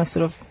talking on a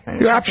sort of...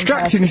 You're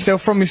abstracting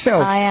yourself from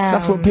yourself. I am.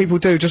 That's what people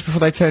do just before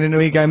they turn into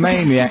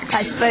egomaniacs.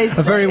 I suppose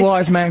A very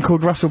wise man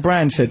called Russell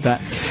Brand said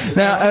that.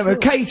 Now,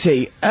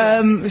 Katie,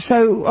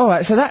 so,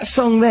 alright, so that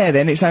song there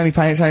then, It's Only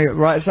Pain, It's Only...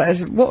 Right, so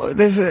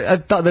there's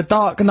the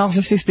dark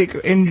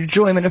narcissistic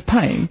enjoyment of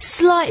pain?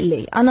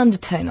 Slightly, an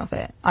undertone of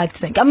it, I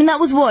think. I mean, that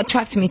was what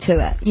attracted me to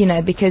it, you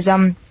know, because,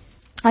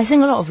 I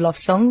sing a lot of love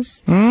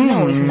songs. They're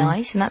always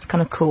nice, and that's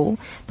kind of cool.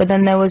 But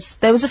then there was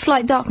a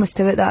slight darkness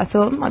to it that I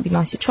thought it might be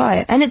nice to try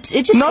it. And it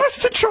just...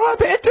 Nice to try a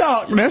bit of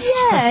darkness?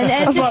 Yeah, and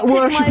that's like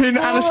worshipping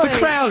Alistair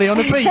Crowley on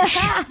a beach.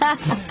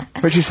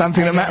 Which is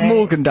something that Matt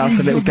Morgan does,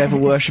 the little devil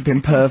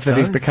worshipping perv that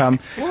he's become.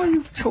 What are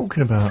you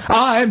talking about?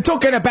 I am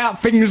talking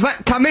about things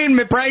that come in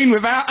my brain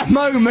without a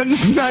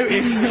moment's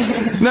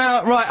notice.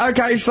 Now, right,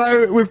 okay,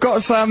 so we've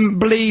got some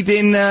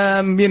bleeding,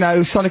 you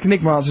know, Sonic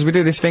Enigma answers. We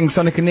do this thing,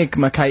 Sonic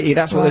Enigma, Katie.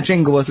 That's what the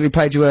jingle was that we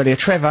played you earlier.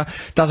 Trevor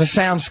does a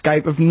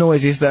soundscape of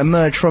noises that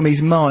emerge from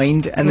his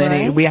mind, and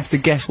then we have to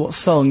guess what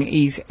song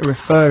he's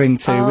referring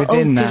to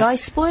within that. Did I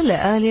spoil it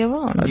earlier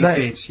on? You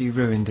did. You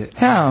ruined it.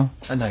 How?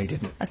 I know you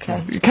didn't.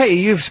 Okay.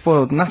 Katie, you've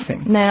spoiled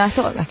nothing. No, I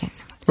thought... Okay.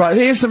 Right,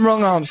 here's some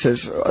wrong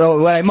answers. Oh,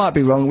 well, it might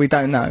be wrong, we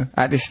don't know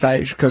at this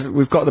stage, because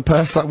we've got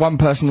one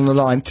person on the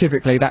line.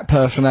 Typically, that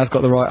person has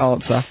got the right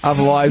answer.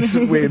 Otherwise,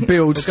 it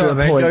builds to a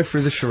point. Go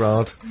through the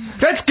charade.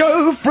 Let's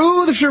go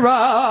through the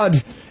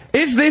charade!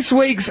 Is this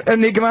week's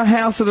Enigma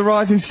House of the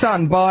Rising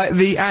Sun by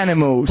The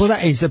Animals? Well,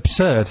 that is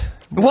absurd.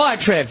 Why,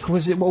 Trev?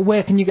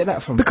 Where can you get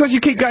that from? Because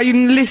you keep going,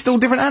 you list all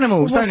different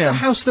animals, What's don't you? the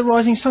House of the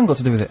Rising Sun got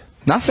to do with it?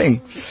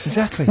 Nothing.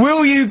 Exactly.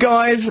 Will you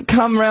guys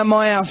come round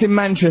my house in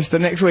Manchester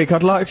next week?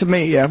 I'd like to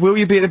meet you. Will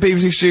you be at the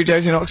BBC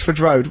studios in Oxford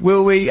Road?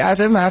 Will we,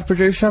 Adam, our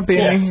producer, be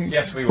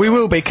Yes, we will. We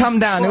will be. Come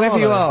down, whoever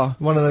you are.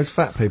 One of those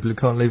fat people who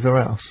can't leave their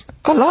house.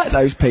 I like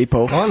those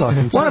people. I like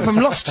them too. One of them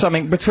lost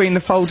something between the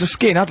folds of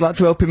skin. I'd like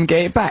to help him get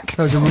it back.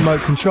 That was a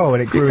remote control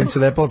and it grew into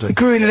their body. It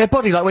grew into their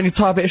body like when you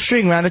tie a bit of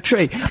string around a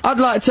tree. I'd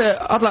like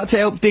to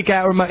help dig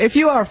out a remote. If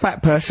you are a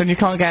fat person, you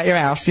can't get out of your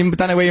house, you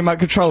don't know where your remote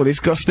control is,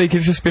 got a sneaking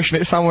suspicion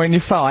it's somewhere in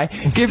your thigh,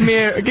 give me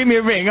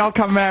a ring, I'll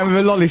come round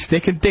with a lolly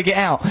stick and dig it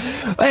out.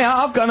 Yeah,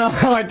 I've got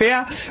no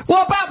idea.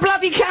 What about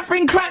bloody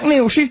Catherine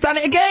Cracknell? She's done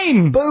it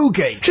again.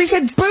 Boogie. She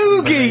said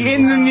boogie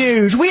in the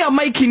news. We are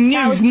making news.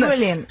 That was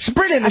brilliant. It's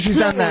brilliant that she's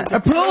done that.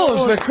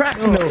 Applause for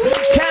Cracknell.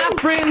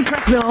 Catherine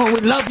Cracknell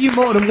would love you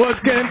more than words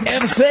can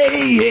ever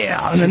say,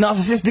 yeah. In a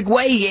narcissistic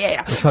way,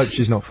 yeah. Let's hope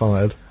she's not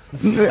fired.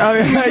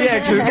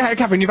 Yeah, so,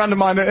 Catherine, you've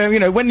undermined, you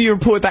know, when you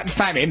reported that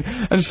famine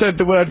and said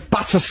the word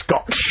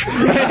butterscotch, you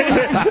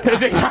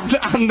had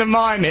to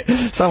undermine it.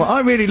 So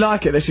I really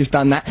like it that she's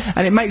done that,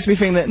 and it makes me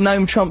think that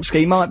Noam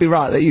Chomsky might be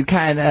right, that you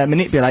can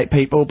manipulate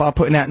people by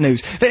putting out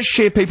news. Let's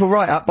cheer people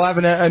right up by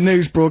having a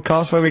news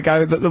broadcast where we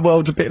go that the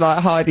world's a bit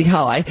like Heidi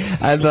High,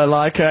 and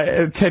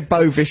Ted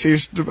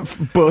Bovis's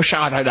Bush,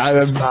 I don't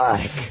know.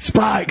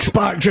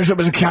 Spike, dress up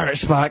as a carrot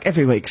Spike,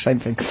 every week, same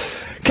thing.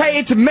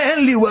 Katie to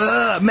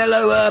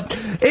mellower,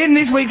 in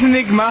this week's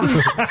Enigma.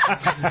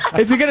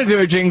 If you're going to do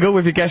a jingle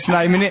with your guest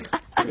name in it,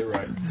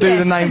 do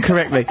the name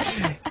correctly.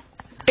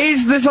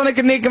 Is the Sonic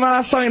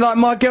Enigma something like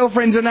My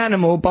Girlfriend's an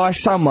Animal by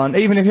someone?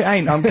 Even if it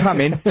ain't, I'm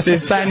coming,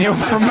 says Daniel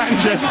from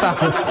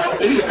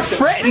Manchester.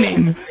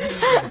 Threatening.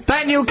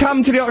 Daniel,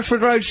 come to the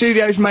Oxford Road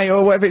Studios, mate,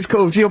 or whatever it's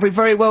called. You'll be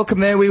very welcome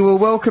there. We will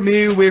welcome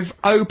you with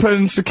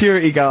open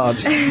security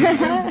guards.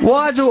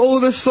 Why do all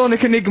the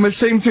Sonic Enigmas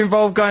seem to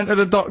involve going to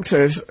the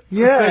doctors?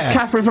 Yeah. Says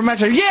Catherine from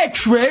Manchester. Yeah,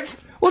 Trev!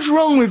 What's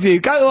wrong with you?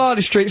 Go to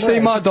Harley Street, see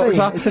my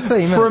doctor. It's a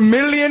theme, for £1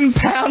 million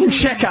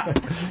checkup.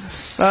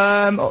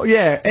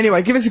 Yeah,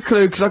 anyway, give us a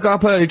clue, because I got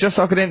up early just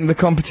so I could enter the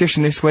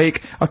competition this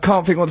week. I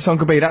can't think what the song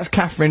could be. That's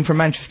Catherine from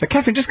Manchester.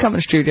 Catherine, just come to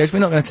the studios. We're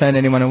not going to turn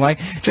anyone away.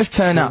 Just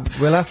turn up.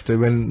 We'll have to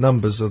when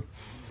numbers are...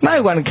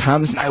 No one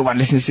comes. No one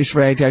listens to this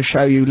radio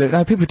show, you look.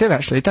 No, people do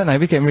actually, don't they?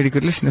 We're getting really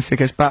good listener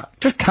figures, but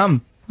just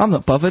come. I'm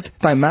not bothered.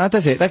 Don't matter,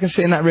 does it? They can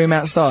sit in that room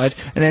outside,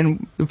 and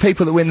then the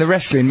people that win the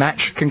wrestling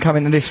match can come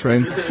into this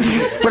room.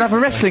 We'll have a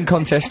wrestling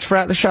contest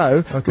throughout the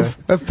show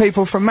of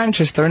people from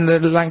Manchester and the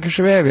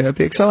Lancashire area. It'll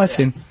be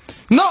exciting.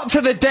 Not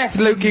to the death,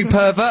 Luke, you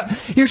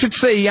pervert. You should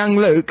see young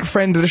Luke,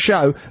 friend of the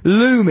show,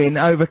 looming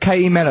over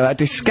Katie Mello, a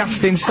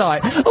disgusting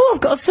sight. Oh,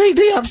 I've got a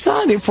CD, I've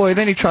signed it for you.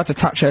 Then he tried to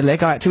touch her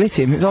leg, I had to hit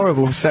him. It's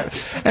horrible. So,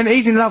 and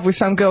he's in love with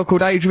some girl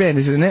called Adrienne,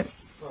 isn't it?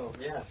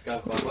 Yeah, it's going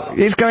quite well.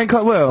 It's going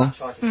quite well.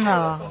 Matt tried to steal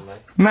her from me.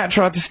 Matt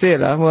tried to steal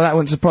her. Well, that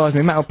wouldn't surprise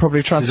me. Matt will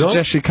probably try to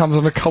suggest she comes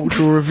on a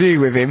cultural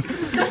review with him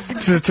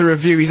to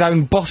review his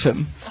own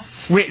bottom,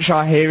 which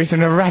I hear is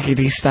in a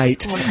raggedy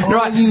state. What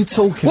are you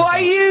talking What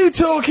are you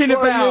talking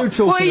about?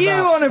 What are you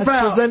on As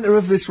about? presenter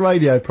of this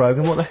radio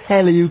programme, what the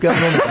hell are you going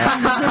on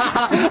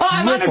about?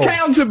 I'm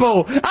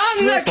unaccountable!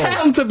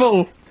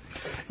 Unaccountable!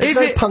 There's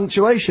no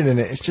punctuation in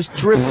it, it's just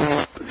dribble.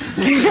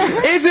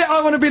 Is it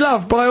I Want to Be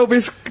Loved by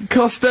Elvis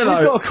Costello?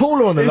 We've got a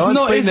caller on the line,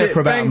 not, it's been there for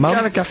about Ben a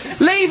month.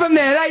 Gallagher. Leave them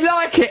there, they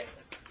like it!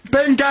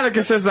 Ben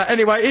Gallagher says that.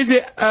 Anyway, is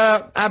it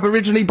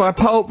Aboriginally by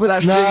Pulp? But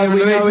that's No, we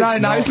know no,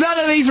 it's not. it's none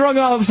of these wrong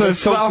answers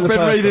Let's talk that to I've the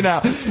been reading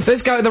out.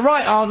 Let's go. The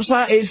right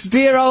answer is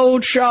dear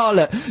old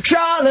Charlotte.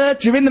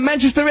 Charlotte, you're in the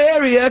Manchester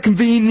area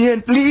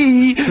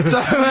conveniently.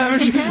 So,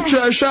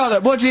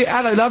 Charlotte,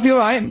 hello love, you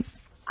alright?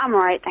 I'm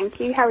alright, thank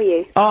you. How are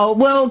you? Oh,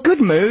 well, good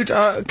mood.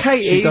 She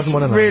Katie's doesn't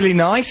wanna know. really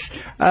nice.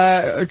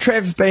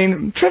 Trev's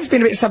been a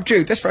bit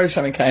subdued. Let's throw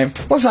something at him.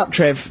 What's up,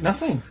 Trev?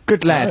 Nothing.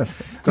 Good lad.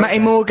 Matty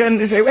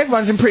Morgan,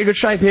 everyone's in pretty good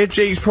shape here.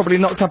 G's probably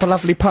knocked up a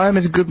lovely poem.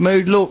 There's a good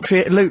mood. Luke's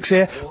here,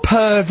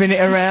 perving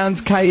it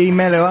around. Katie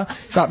Mellower.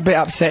 It's a bit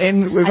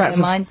upsetting. I don't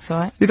mind, it's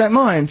alright. You don't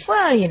mind?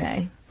 Well, you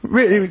know.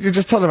 Really, you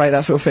just tolerate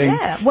that sort of thing?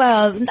 Yeah,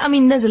 well, I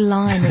mean, there's a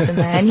line, isn't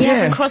there? And he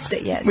hasn't crossed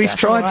it yet. Well, he's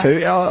tried to.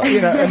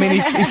 You know, I mean,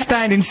 he's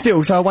standing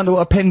still, so I wonder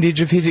what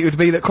appendage of his it would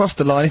be that crossed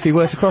the line if he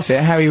were to cross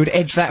it, how he would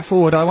edge that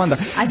forward, I wonder.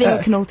 I think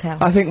we can all tell.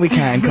 I think we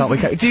can, can't we,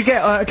 Katie? Do you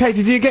get,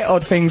 Katie, do you get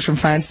odd things from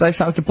fans today?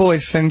 Some of the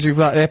boys send you,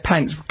 like, their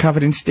pants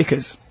covered in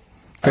stickers,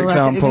 for You're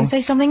example. going to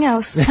say something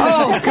else.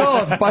 Oh,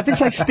 God! But I did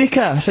say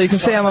sticker, so you can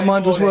see how my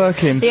mind was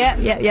working.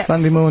 Yeah.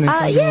 Sunday morning.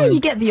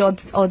 You get the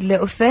odd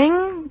little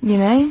thing, you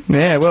know.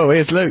 Yeah, well,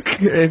 here's Luke,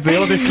 the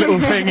oddest little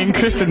thing in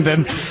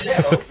Christendom.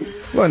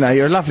 Well, no,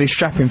 you're a lovely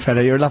strapping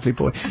fella, you're a lovely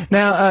boy.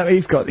 Now,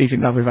 he's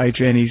in love with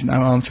Adrienne, he's no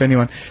harm to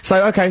anyone.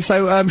 So, okay,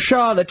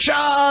 Charlotte,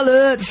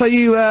 so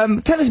you,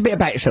 tell us a bit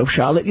about yourself,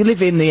 Charlotte. You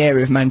live in the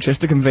area of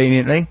Manchester,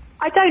 conveniently.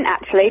 I don't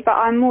actually, but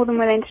I'm more than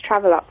willing to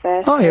travel up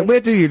there. Oh, yeah,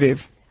 where do you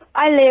live?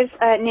 I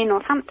live near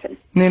Northampton.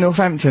 Near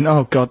Northampton?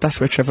 Oh, God, that's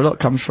where Trevor Locke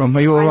comes from.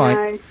 Are you alright?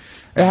 I know.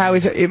 How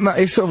is it?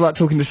 It's sort of like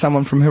talking to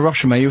someone from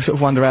Hiroshima. You sort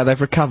of wonder how they've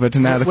recovered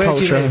and how the Where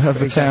do you culture live, of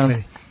the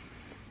town.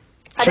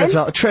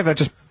 Trevor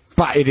just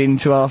butted in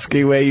to ask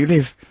you where you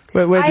live.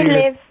 Where do you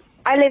live?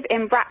 I live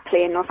in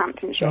Brackley in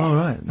Northamptonshire. All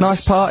right.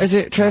 Nice part, is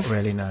it, Trev? Not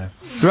really, no.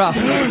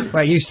 Rough.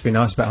 Well, it used to be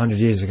nice about 100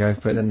 years ago,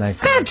 but then they've...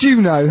 How do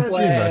you know?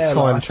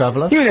 Time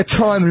traveller. You're a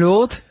time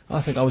lord. I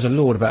think I was a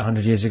lord about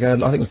 100 years ago. I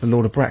think it was the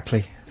Lord of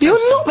Brackley.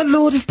 You're not the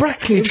Lord of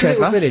Brackley, It was a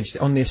little Trevor. village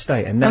on the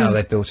estate, and now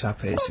they've built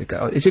up. Has it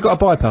got a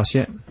bypass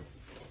yet?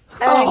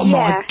 Oh my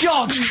yeah.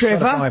 God,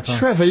 Trevor! Bypass.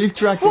 Trevor, you've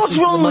dragged What's us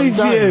into wrong the with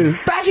mundane. you?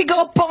 But has it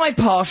got a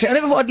bypass yet? I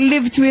never thought I'd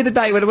live to hear the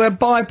day where the word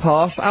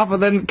bypass, other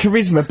than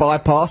charisma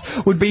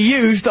bypass, would be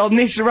used on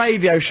this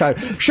radio show.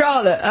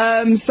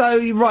 Charlotte,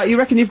 so, right, you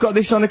reckon you've got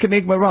this Sonic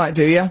Enigma right,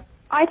 do you?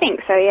 I think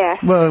so, yeah.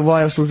 Well,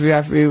 why else would we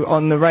have you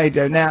on the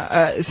radio?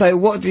 Now, so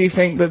what do you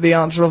think that the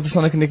answer of the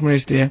Sonic Enigma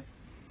is, dear?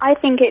 I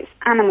think it's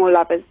Animal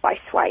Lovers by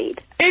Suede.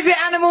 Is it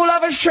Animal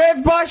Lovers,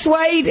 Trev, by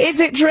Suede? Is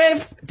it,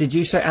 Trev? Did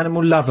you say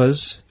Animal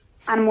Lovers?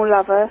 Animal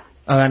Lover.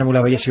 Oh, Animal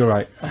Lover, yes, you're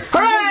right.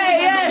 Hooray!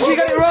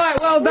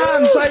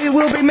 done. So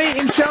we'll be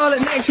meeting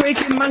Charlotte next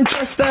week in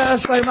Manchester.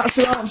 So much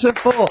to answer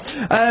for.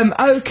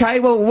 Okay,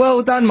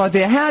 well done, my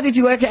dear. How did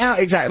you work it out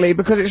exactly?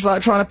 Because it's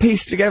like trying to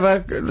piece together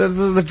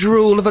the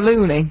drool of a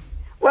loony.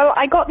 Well,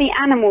 I got the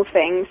animal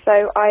thing,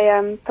 so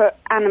I put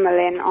animal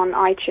in on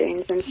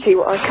iTunes and see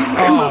what I can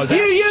do. Oh, that's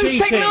You use cheating.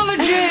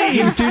 technology!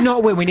 You do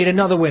not win. We need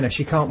another winner.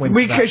 She can't win.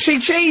 for that. She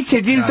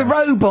cheated, used the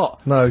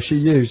robot. No, she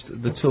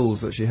used the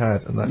tools that she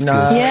had, and that's No.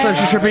 good. Yeah.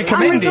 So she should be I'm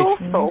commended.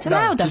 resourceful. It's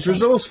allowed, I She's think.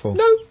 resourceful.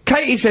 No,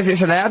 Katie says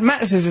it's allowed,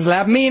 Matt says it's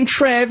allowed, me and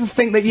Trev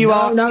think that you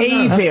are no.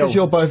 evil. That's because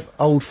you're both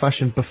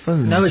old-fashioned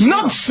buffoons. No, it's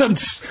not.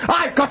 Nonsense!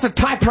 I've got a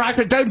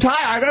typewriter, don't I?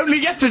 I only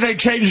yesterday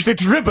changed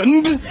its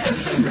ribbon.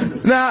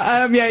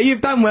 Now, yeah, you've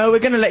done well. We're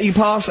going to let you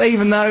pass,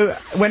 even though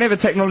whenever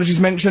technology's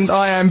mentioned,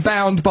 I am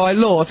bound by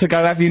law to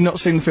go, have you not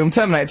seen the film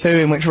Terminator 2,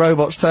 in which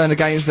robots turn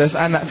against us,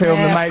 and that film,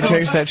 Yeah, The of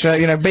Matrix, etc.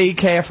 You know, be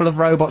careful of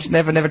robots,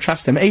 never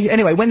trust them.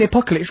 Anyway, when the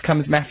apocalypse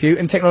comes, Matthew,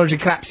 and technology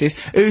collapses,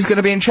 who's going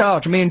to be in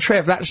charge? Me and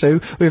Trev, that's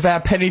who, with our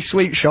penny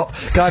sweet shop,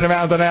 going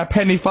around on our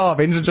penny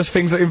farthings and just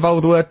things that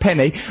involve the word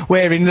penny,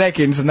 wearing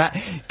leggings and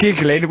that,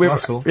 giggling with...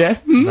 Russell, Yeah?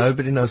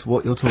 nobody knows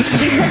what you're talking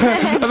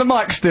about. Are the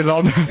mic's still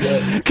on?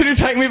 Can you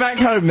take me back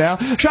home now?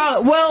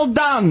 Charlotte, well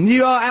done!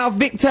 You are our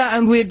victor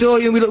and we adore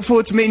you and we look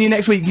forward to meeting you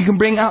next week. You can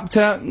bring up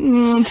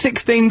to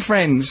 16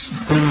 friends.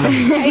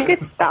 Okay,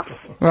 good stuff.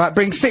 Right,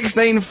 bring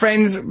 16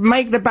 friends,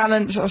 make the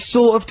balance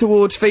sort of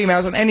towards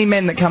females, and any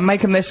men that come,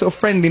 make them their sort of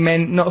friendly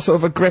men, not sort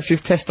of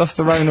aggressive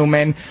testosteronal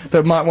men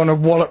that might want to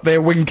wallop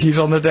their winkies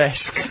on the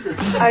desk.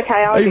 Okay,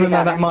 I'll do Even though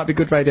that. that might be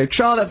good radio.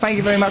 Charlotte, thank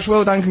you very much,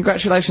 well done,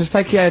 congratulations,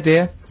 take care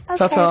dear.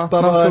 Ta-ta,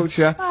 Bye-bye. nice to talk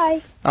to you.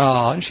 Bye.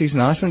 Oh, and she's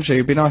nice, isn't she?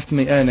 It'd be nice to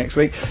meet her next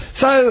week.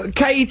 So,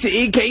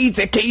 Katie, have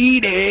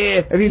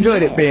you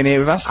enjoyed it being here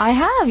with us? I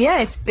have,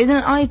 yeah. It's been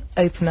an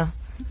eye-opener.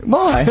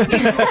 Why? What's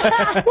an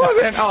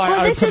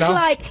Well, this is eye-opener?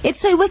 like, it's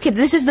so wicked.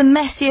 This is the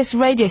messiest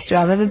radio show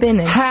I've ever been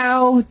in.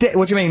 What do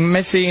you mean,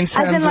 messy in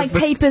terms As in, like, of the...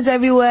 papers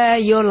everywhere,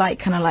 you're, like,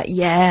 kind of like,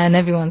 yeah, and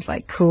everyone's,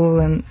 like, cool,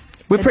 and...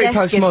 We're the pretty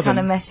desk is postmodern. kind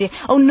of messy.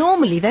 Oh,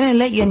 normally, they don't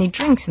let you any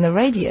drinks in the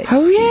radio. Oh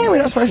yeah, studios, we're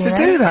not supposed you to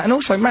know? do that. And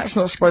also, Matt's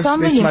not supposed So to I'm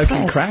be really smoking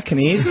impressed. crack, and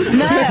he is. No,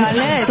 I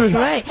know, it's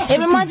great. It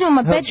reminds me of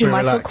my Helps bedroom. me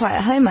I feel relax. quite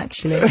at home,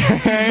 actually.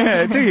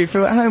 Yeah, do you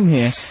feel at home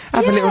here?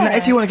 Have a little. Yeah.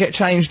 If you want to get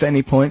changed at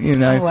any point, you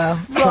know. Oh, well.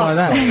 Try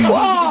that.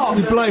 Whoa!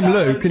 You blame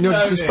Luke and you're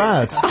just as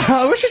bad.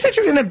 I wish I said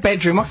you were in a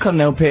bedroom. I couldn't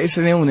help it. It's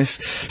an illness.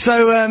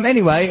 So,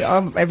 anyway,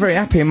 I'm very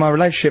happy in my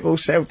relationship. All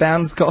settled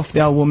down. Got off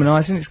the old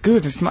womanising. It's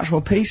good. It's much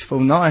more peaceful.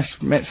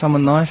 Nice. Met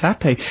someone nice.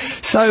 Happy.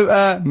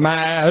 So,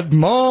 Mad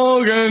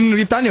Morgan,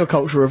 you've done your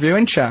cultural review,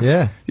 ain't you?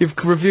 Yeah. You've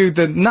reviewed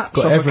the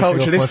nuts Got of the everything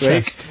culture off this my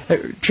week.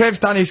 chest. Trev's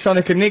done his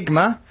Sonic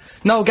Enigma.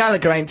 Noel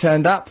Gallagher ain't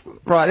turned up.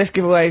 Right, let's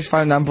give away his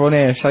phone number on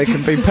here so he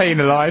can be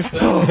penalised.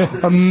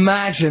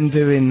 Imagine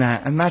doing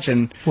that.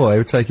 Imagine. Well, it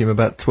would take him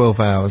about 12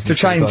 hours To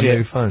until he change got a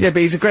new it. phone. Yeah,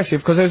 but he's aggressive,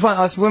 because there was one,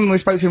 when we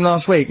spoke to him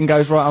last week, and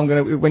goes, right, I'm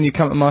gonna, when you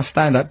come to my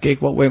stand-up gig,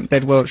 what went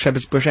Dead World,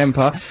 Shepherd's Bush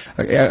Empire,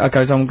 I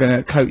goes, I'm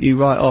gonna coat you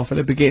right off at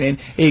the beginning.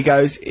 He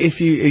goes,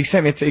 he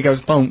sent me he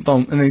goes, don't,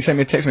 and then he sent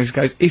me a text message,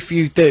 goes, if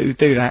you do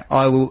that,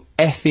 I will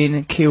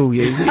effing kill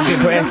you. He didn't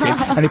put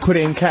effing, and he put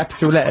it in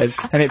capital letters,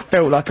 and it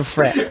felt like a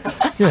threat.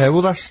 Yeah,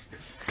 well, that's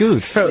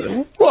good.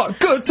 What?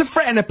 Good to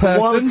threaten a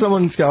person? Why would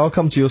someone go, I'll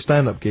come to your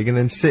stand-up gig and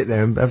then sit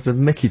there and have the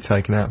mickey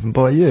taken out of them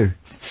by you?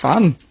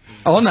 Fun.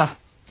 Honour.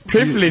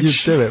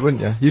 Privilege. You'd do it,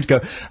 wouldn't you? You'd go,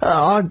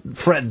 I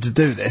threatened to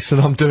do this and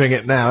I'm doing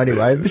it now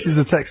anyway. This is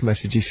the text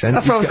message he sent.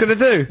 That's what I was going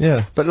to do.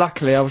 Yeah. But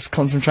luckily I was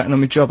concentrating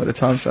on my job at the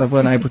time, so I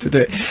weren't able to do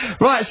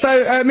it. Right,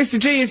 so Mr.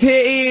 G is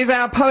here. He is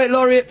our poet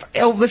laureate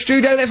of the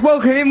studio. Let's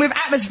welcome him with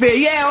atmosphere.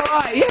 Yeah,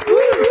 alright. Yeah. Woo,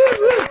 woo,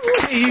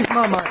 woo. He's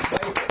my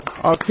mic.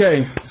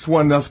 Okay, it's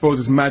one that I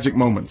suppose is magic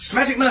moments.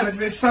 Magic moments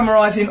is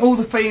summarising all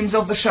the themes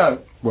of the show.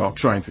 Well,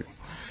 trying to.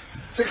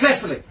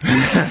 Successfully.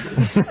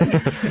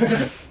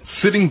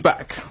 Sitting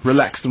back,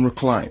 relaxed and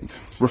reclined,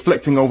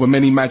 reflecting over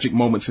many magic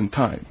moments in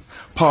time.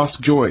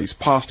 Past joys,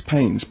 past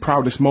pains,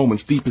 proudest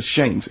moments, deepest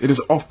shames. It has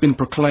oft been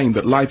proclaimed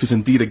that life is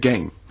indeed a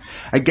game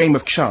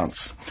of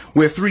chance,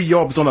 where three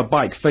yobs on a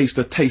bike faced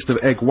a taste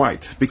of egg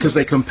white, because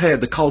they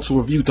compared the cultural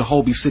review to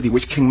Holby City,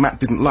 which King Matt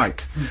didn't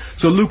like.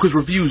 So Lucas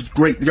reviews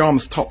Great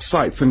Yarm's top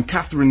sights, and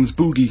Catherine's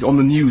boogie on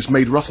the news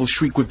made Russell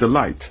shriek with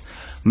delight.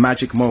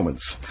 Magic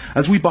moments.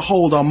 As we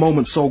behold our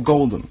moments so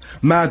golden,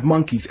 mad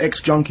monkeys,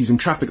 ex-junkies and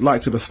traffic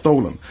lights that are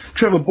stolen.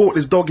 Trevor brought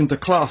his dog into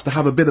class to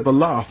have a bit of a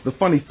laugh. The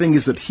funny thing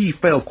is that he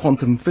failed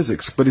quantum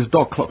physics, but his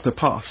dog clocked a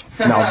pass.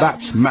 Now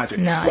that's magic.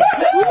 Nice.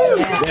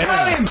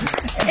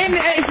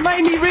 It's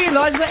made me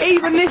realise that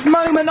even this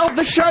moment of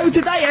the show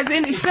today has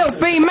in itself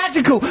been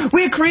magical.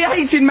 We're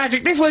creating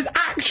magic. This was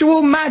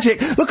actual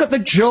magic. Look at the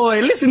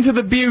joy. Listen to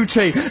the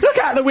beauty. Look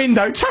out the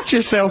window. Touch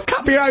yourself.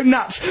 Cup your own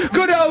nuts.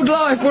 Good old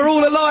life. We're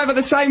all alive at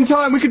the same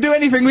time. We can do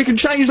anything. We can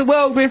change the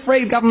world. We're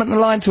free. The government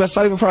aligned to us.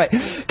 Over for it.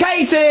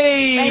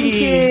 Katie! Thank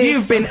you.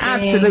 You've been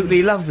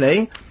absolutely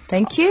lovely.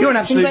 Thank you. You're an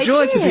It's been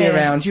absolute great joy to be here.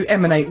 around. You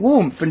emanate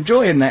warmth and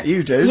joy in that,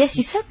 you do. Yes,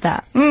 you said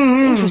that.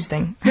 Mm-hmm. It's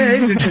interesting. Yeah,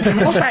 it is interesting.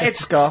 What's that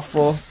headscarf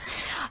for?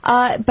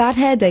 Bad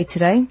hair day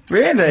today.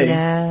 Really?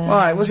 Yeah.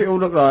 Right, what's it all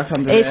look like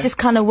under It's there? just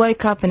kind of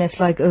woke up and it's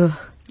like, ugh.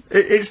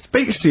 It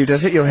speaks to you,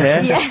 does it, your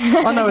hair? Yeah.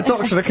 I know a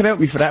doctor that can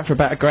help you for that for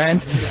about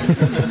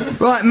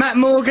 £1,000. Right, Matt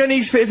Morgan,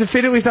 he's fit as a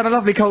fiddle, he's done a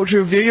lovely culture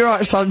review. You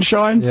right,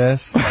 Sunshine?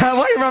 Yes. What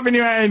are you rubbing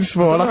your hands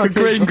for, like a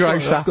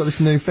greengrocer? I've got this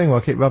new thing where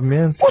I keep rubbing my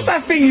hands. What's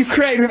that thing you've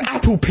created with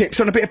apple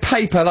pips on a bit of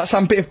paper, like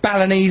some bit of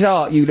Balinese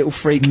art, you little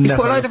freak? You've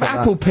put a load of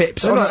apple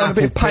pips on a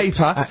bit of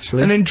paper,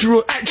 actually. and then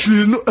draw...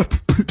 Actually, not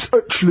apple pips,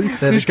 actually.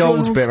 They're the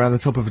gold bit around the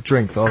top of a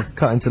drink that I'll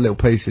cut into little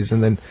pieces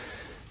and then...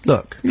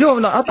 Look,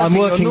 you're not, I'm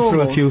working through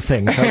a few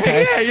things,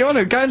 okay? Yeah, you want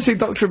to go and see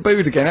Dr.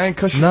 Abood again, it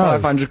cost you No.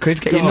 500 quid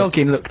to get your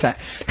noggin looked at.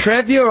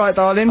 Trev, you alright,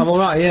 darling? I'm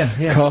alright,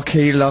 yeah.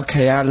 Cocky,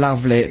 locky, how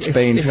lovely it's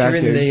been If to you're have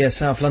in you. the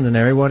South London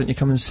area, why don't you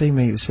come and see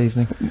me this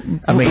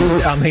evening? I mean,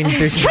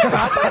 this...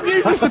 I don't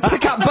use this to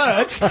pick up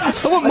birds. I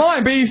wouldn't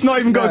mind, but he's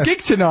not even got a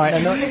gig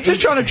tonight.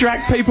 Just trying to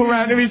drag people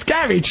round to his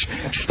garage.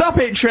 Stop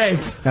it,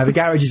 Trev. No, the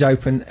garage is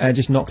open,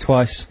 just knock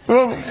twice,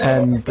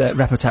 and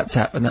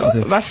rap-a-tap-tap, and that'll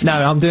do. No,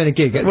 I'm doing a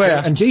gig. Where?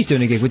 And G's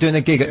doing a gig. We're doing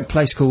a gig at a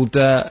place called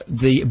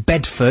the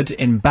Bedford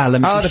in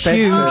Balham. It's a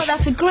huge... Oh,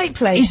 that's a great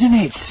place. Isn't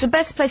it? The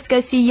best place to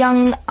go see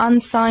young,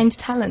 unsigned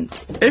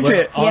talent. Is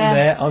it? I'm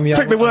there, I'm young. I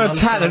think the word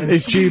unsigned. talent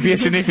is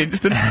dubious in this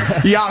instance.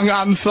 Young,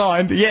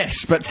 unsigned,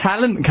 yes, but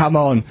talent, come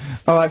on.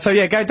 Alright, so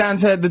yeah, go down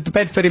to the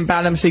Bedford in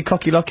Balham, see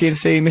Cocky Locky and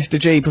see Mr.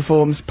 G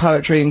performs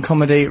poetry and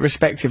comedy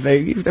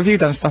respectively. Have you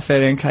done stuff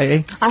there then,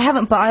 Katie? I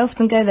haven't, but I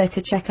often go there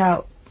to check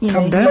out, you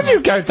know. What do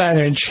you go down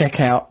there and check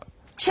out?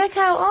 Check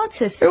out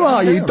artists. Who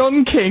are you,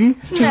 Don King?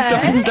 Just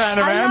up and down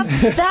I around?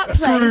 love that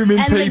place Grooming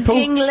and people.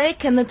 the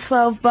Ginglick and the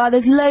 12 Bar.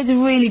 There's loads of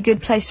really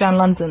good places around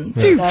London.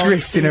 You to go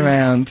drifting to.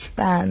 around.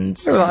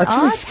 Bands. You're like a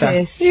drifter.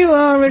 Artists. You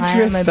are a I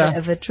drifter. am a bit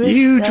of a drifter.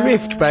 You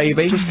drift,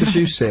 baby. Just 'cause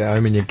you sit at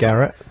home in your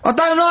garret. I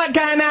don't like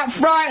getting out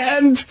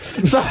frightened.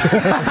 So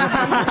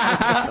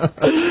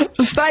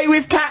stay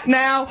with Cat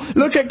now.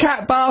 Look at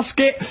Cat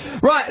Basket.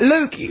 Right,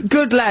 Luke,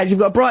 good lad. You've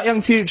got a bright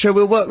young future.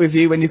 We'll work with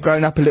you when you've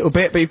grown up a little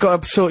bit, but you've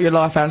got to sort your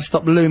life out and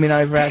stop looming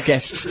over our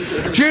guests.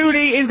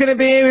 Julie is going to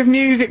be here with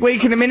Music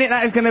Week in a minute.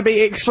 That is going to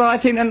be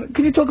exciting. And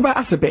can you talk about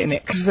us a bit in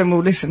it? Because then we'll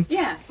listen.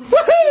 Yeah.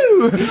 Woohoo!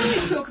 We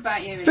always talk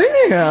about you.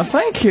 Yeah,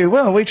 thank you.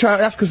 Well,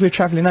 that's because we're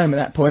travelling home at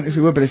that point, if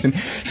we would be listening.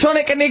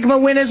 Sonic Enigma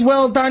winners,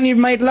 well done. You've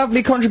made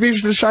lovely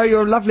contributions to the show.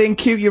 You're lovely and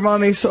cute. You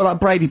remind me sort of like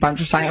Brady Bunch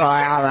of saying,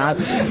 right,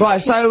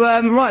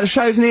 so, right, the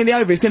show's nearly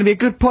over. It's going to be a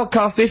good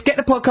podcast, this. Get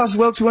the podcast as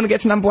well, because we want to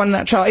get to #1 in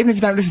that chart. Even if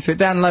you don't listen to it,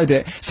 download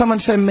it. Someone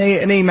send me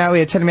an email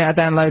here telling me how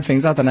to download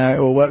things. I don't know how it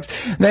all works.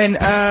 Then,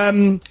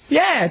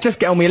 yeah, just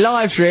get on with your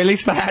lives, really.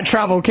 Stay out of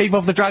trouble. Keep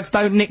off the drugs.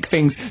 Don't nick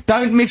things.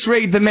 Don't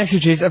misread the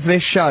messages of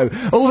this show.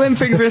 All them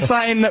things we're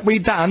saying that we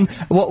done,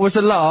 what was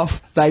a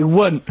laugh, they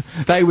weren't.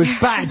 They was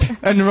bad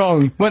and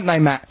wrong, weren't they,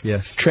 Matt?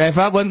 Yes.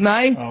 Trevor, weren't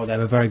they? Oh, they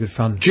were very good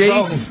fun.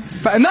 Jeez.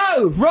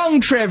 No!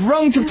 Wrong, Trev.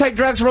 Wrong to take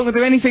drugs, wrong to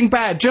do anything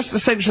bad. Just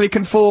essentially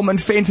conform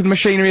and fit into the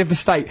machinery of the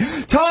state.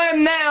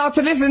 Time now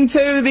to listen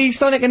to the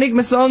Sonic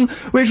Enigma song,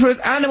 which was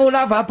Animal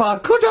Lover by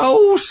good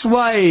old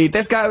Suede.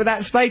 Let's go with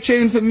that. Stay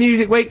tuned for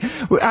Music Week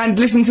and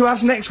listen to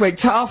us next week.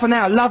 Ta for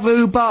now. Love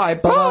you. Bye.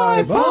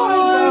 Bye.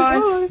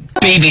 Bye.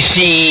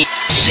 BBC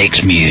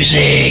Six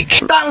Music.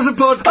 That was a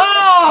podcast.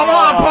 Oh,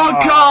 what a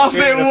podcast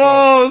it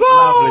was!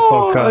 Lovely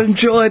podcast. I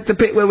enjoyed the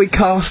bit where we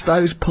cast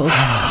those pods.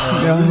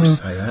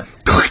 Say that.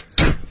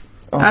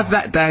 Have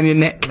that down your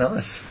neck.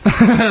 Nice.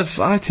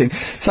 Exciting.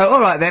 So,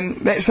 alright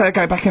then, let's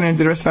go back in and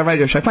do the rest of our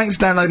radio show. Thanks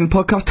for downloading the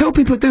podcast. Tell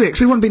people to do it,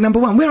 because we want to be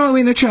 #1. Where are we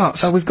in the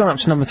charts? Oh, we've gone up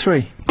to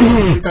 #3.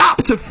 Up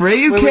to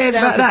 3? Who cares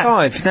about that?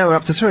 5. Now we're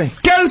up to 3.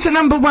 Go to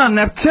 #1.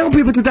 Now, tell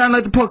people to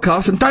download the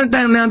podcast, and don't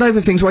download other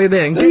things while you're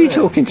there. Who are you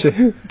talking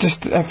to?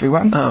 Just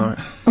everyone. Oh,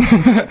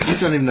 right. You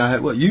don't even know how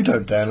it works. You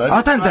don't download it.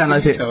 I don't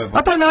download it.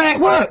 I don't know how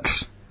it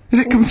works. Is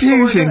it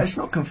confusing? It's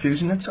not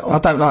confusing at all. I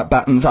don't like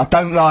buttons. I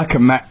don't like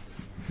 'em, Matt.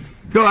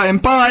 Go on then,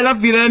 bye,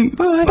 love you then.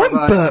 Bye. Don't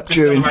burp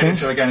during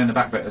things. again in the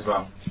back bit as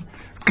well.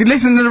 Could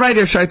listen to the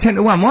radio show 10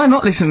 to 1. Why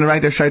not listen to the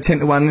radio show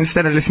 10 to 1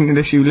 instead of listening to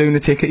this, you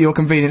lunatic, at your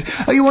convenience?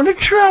 Are you on a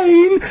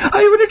train? Are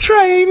you on a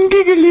train,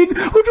 giggling?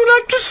 Would you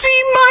like to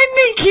see my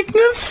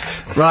nakedness?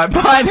 Right,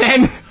 bye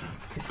then.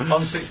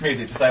 On 6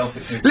 Music, just say on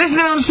 6 Music.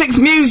 Listen on 6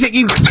 Music,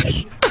 you...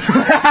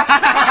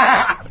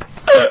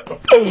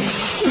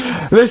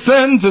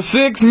 Listen to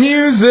 6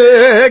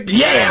 Music,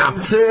 yeah!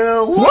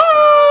 Until What?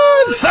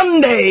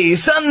 Sunday,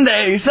 6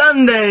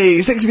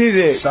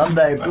 Music.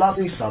 Sunday,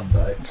 bloody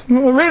Sunday.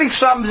 Well, it really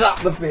sums up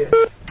the bit.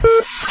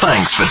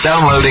 Thanks for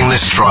downloading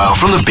this trial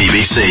from the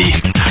BBC.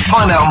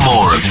 Find out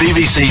more at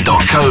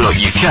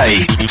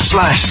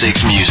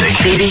bbc.co.uk/6music.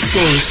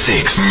 BBC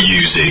 6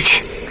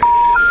 Music.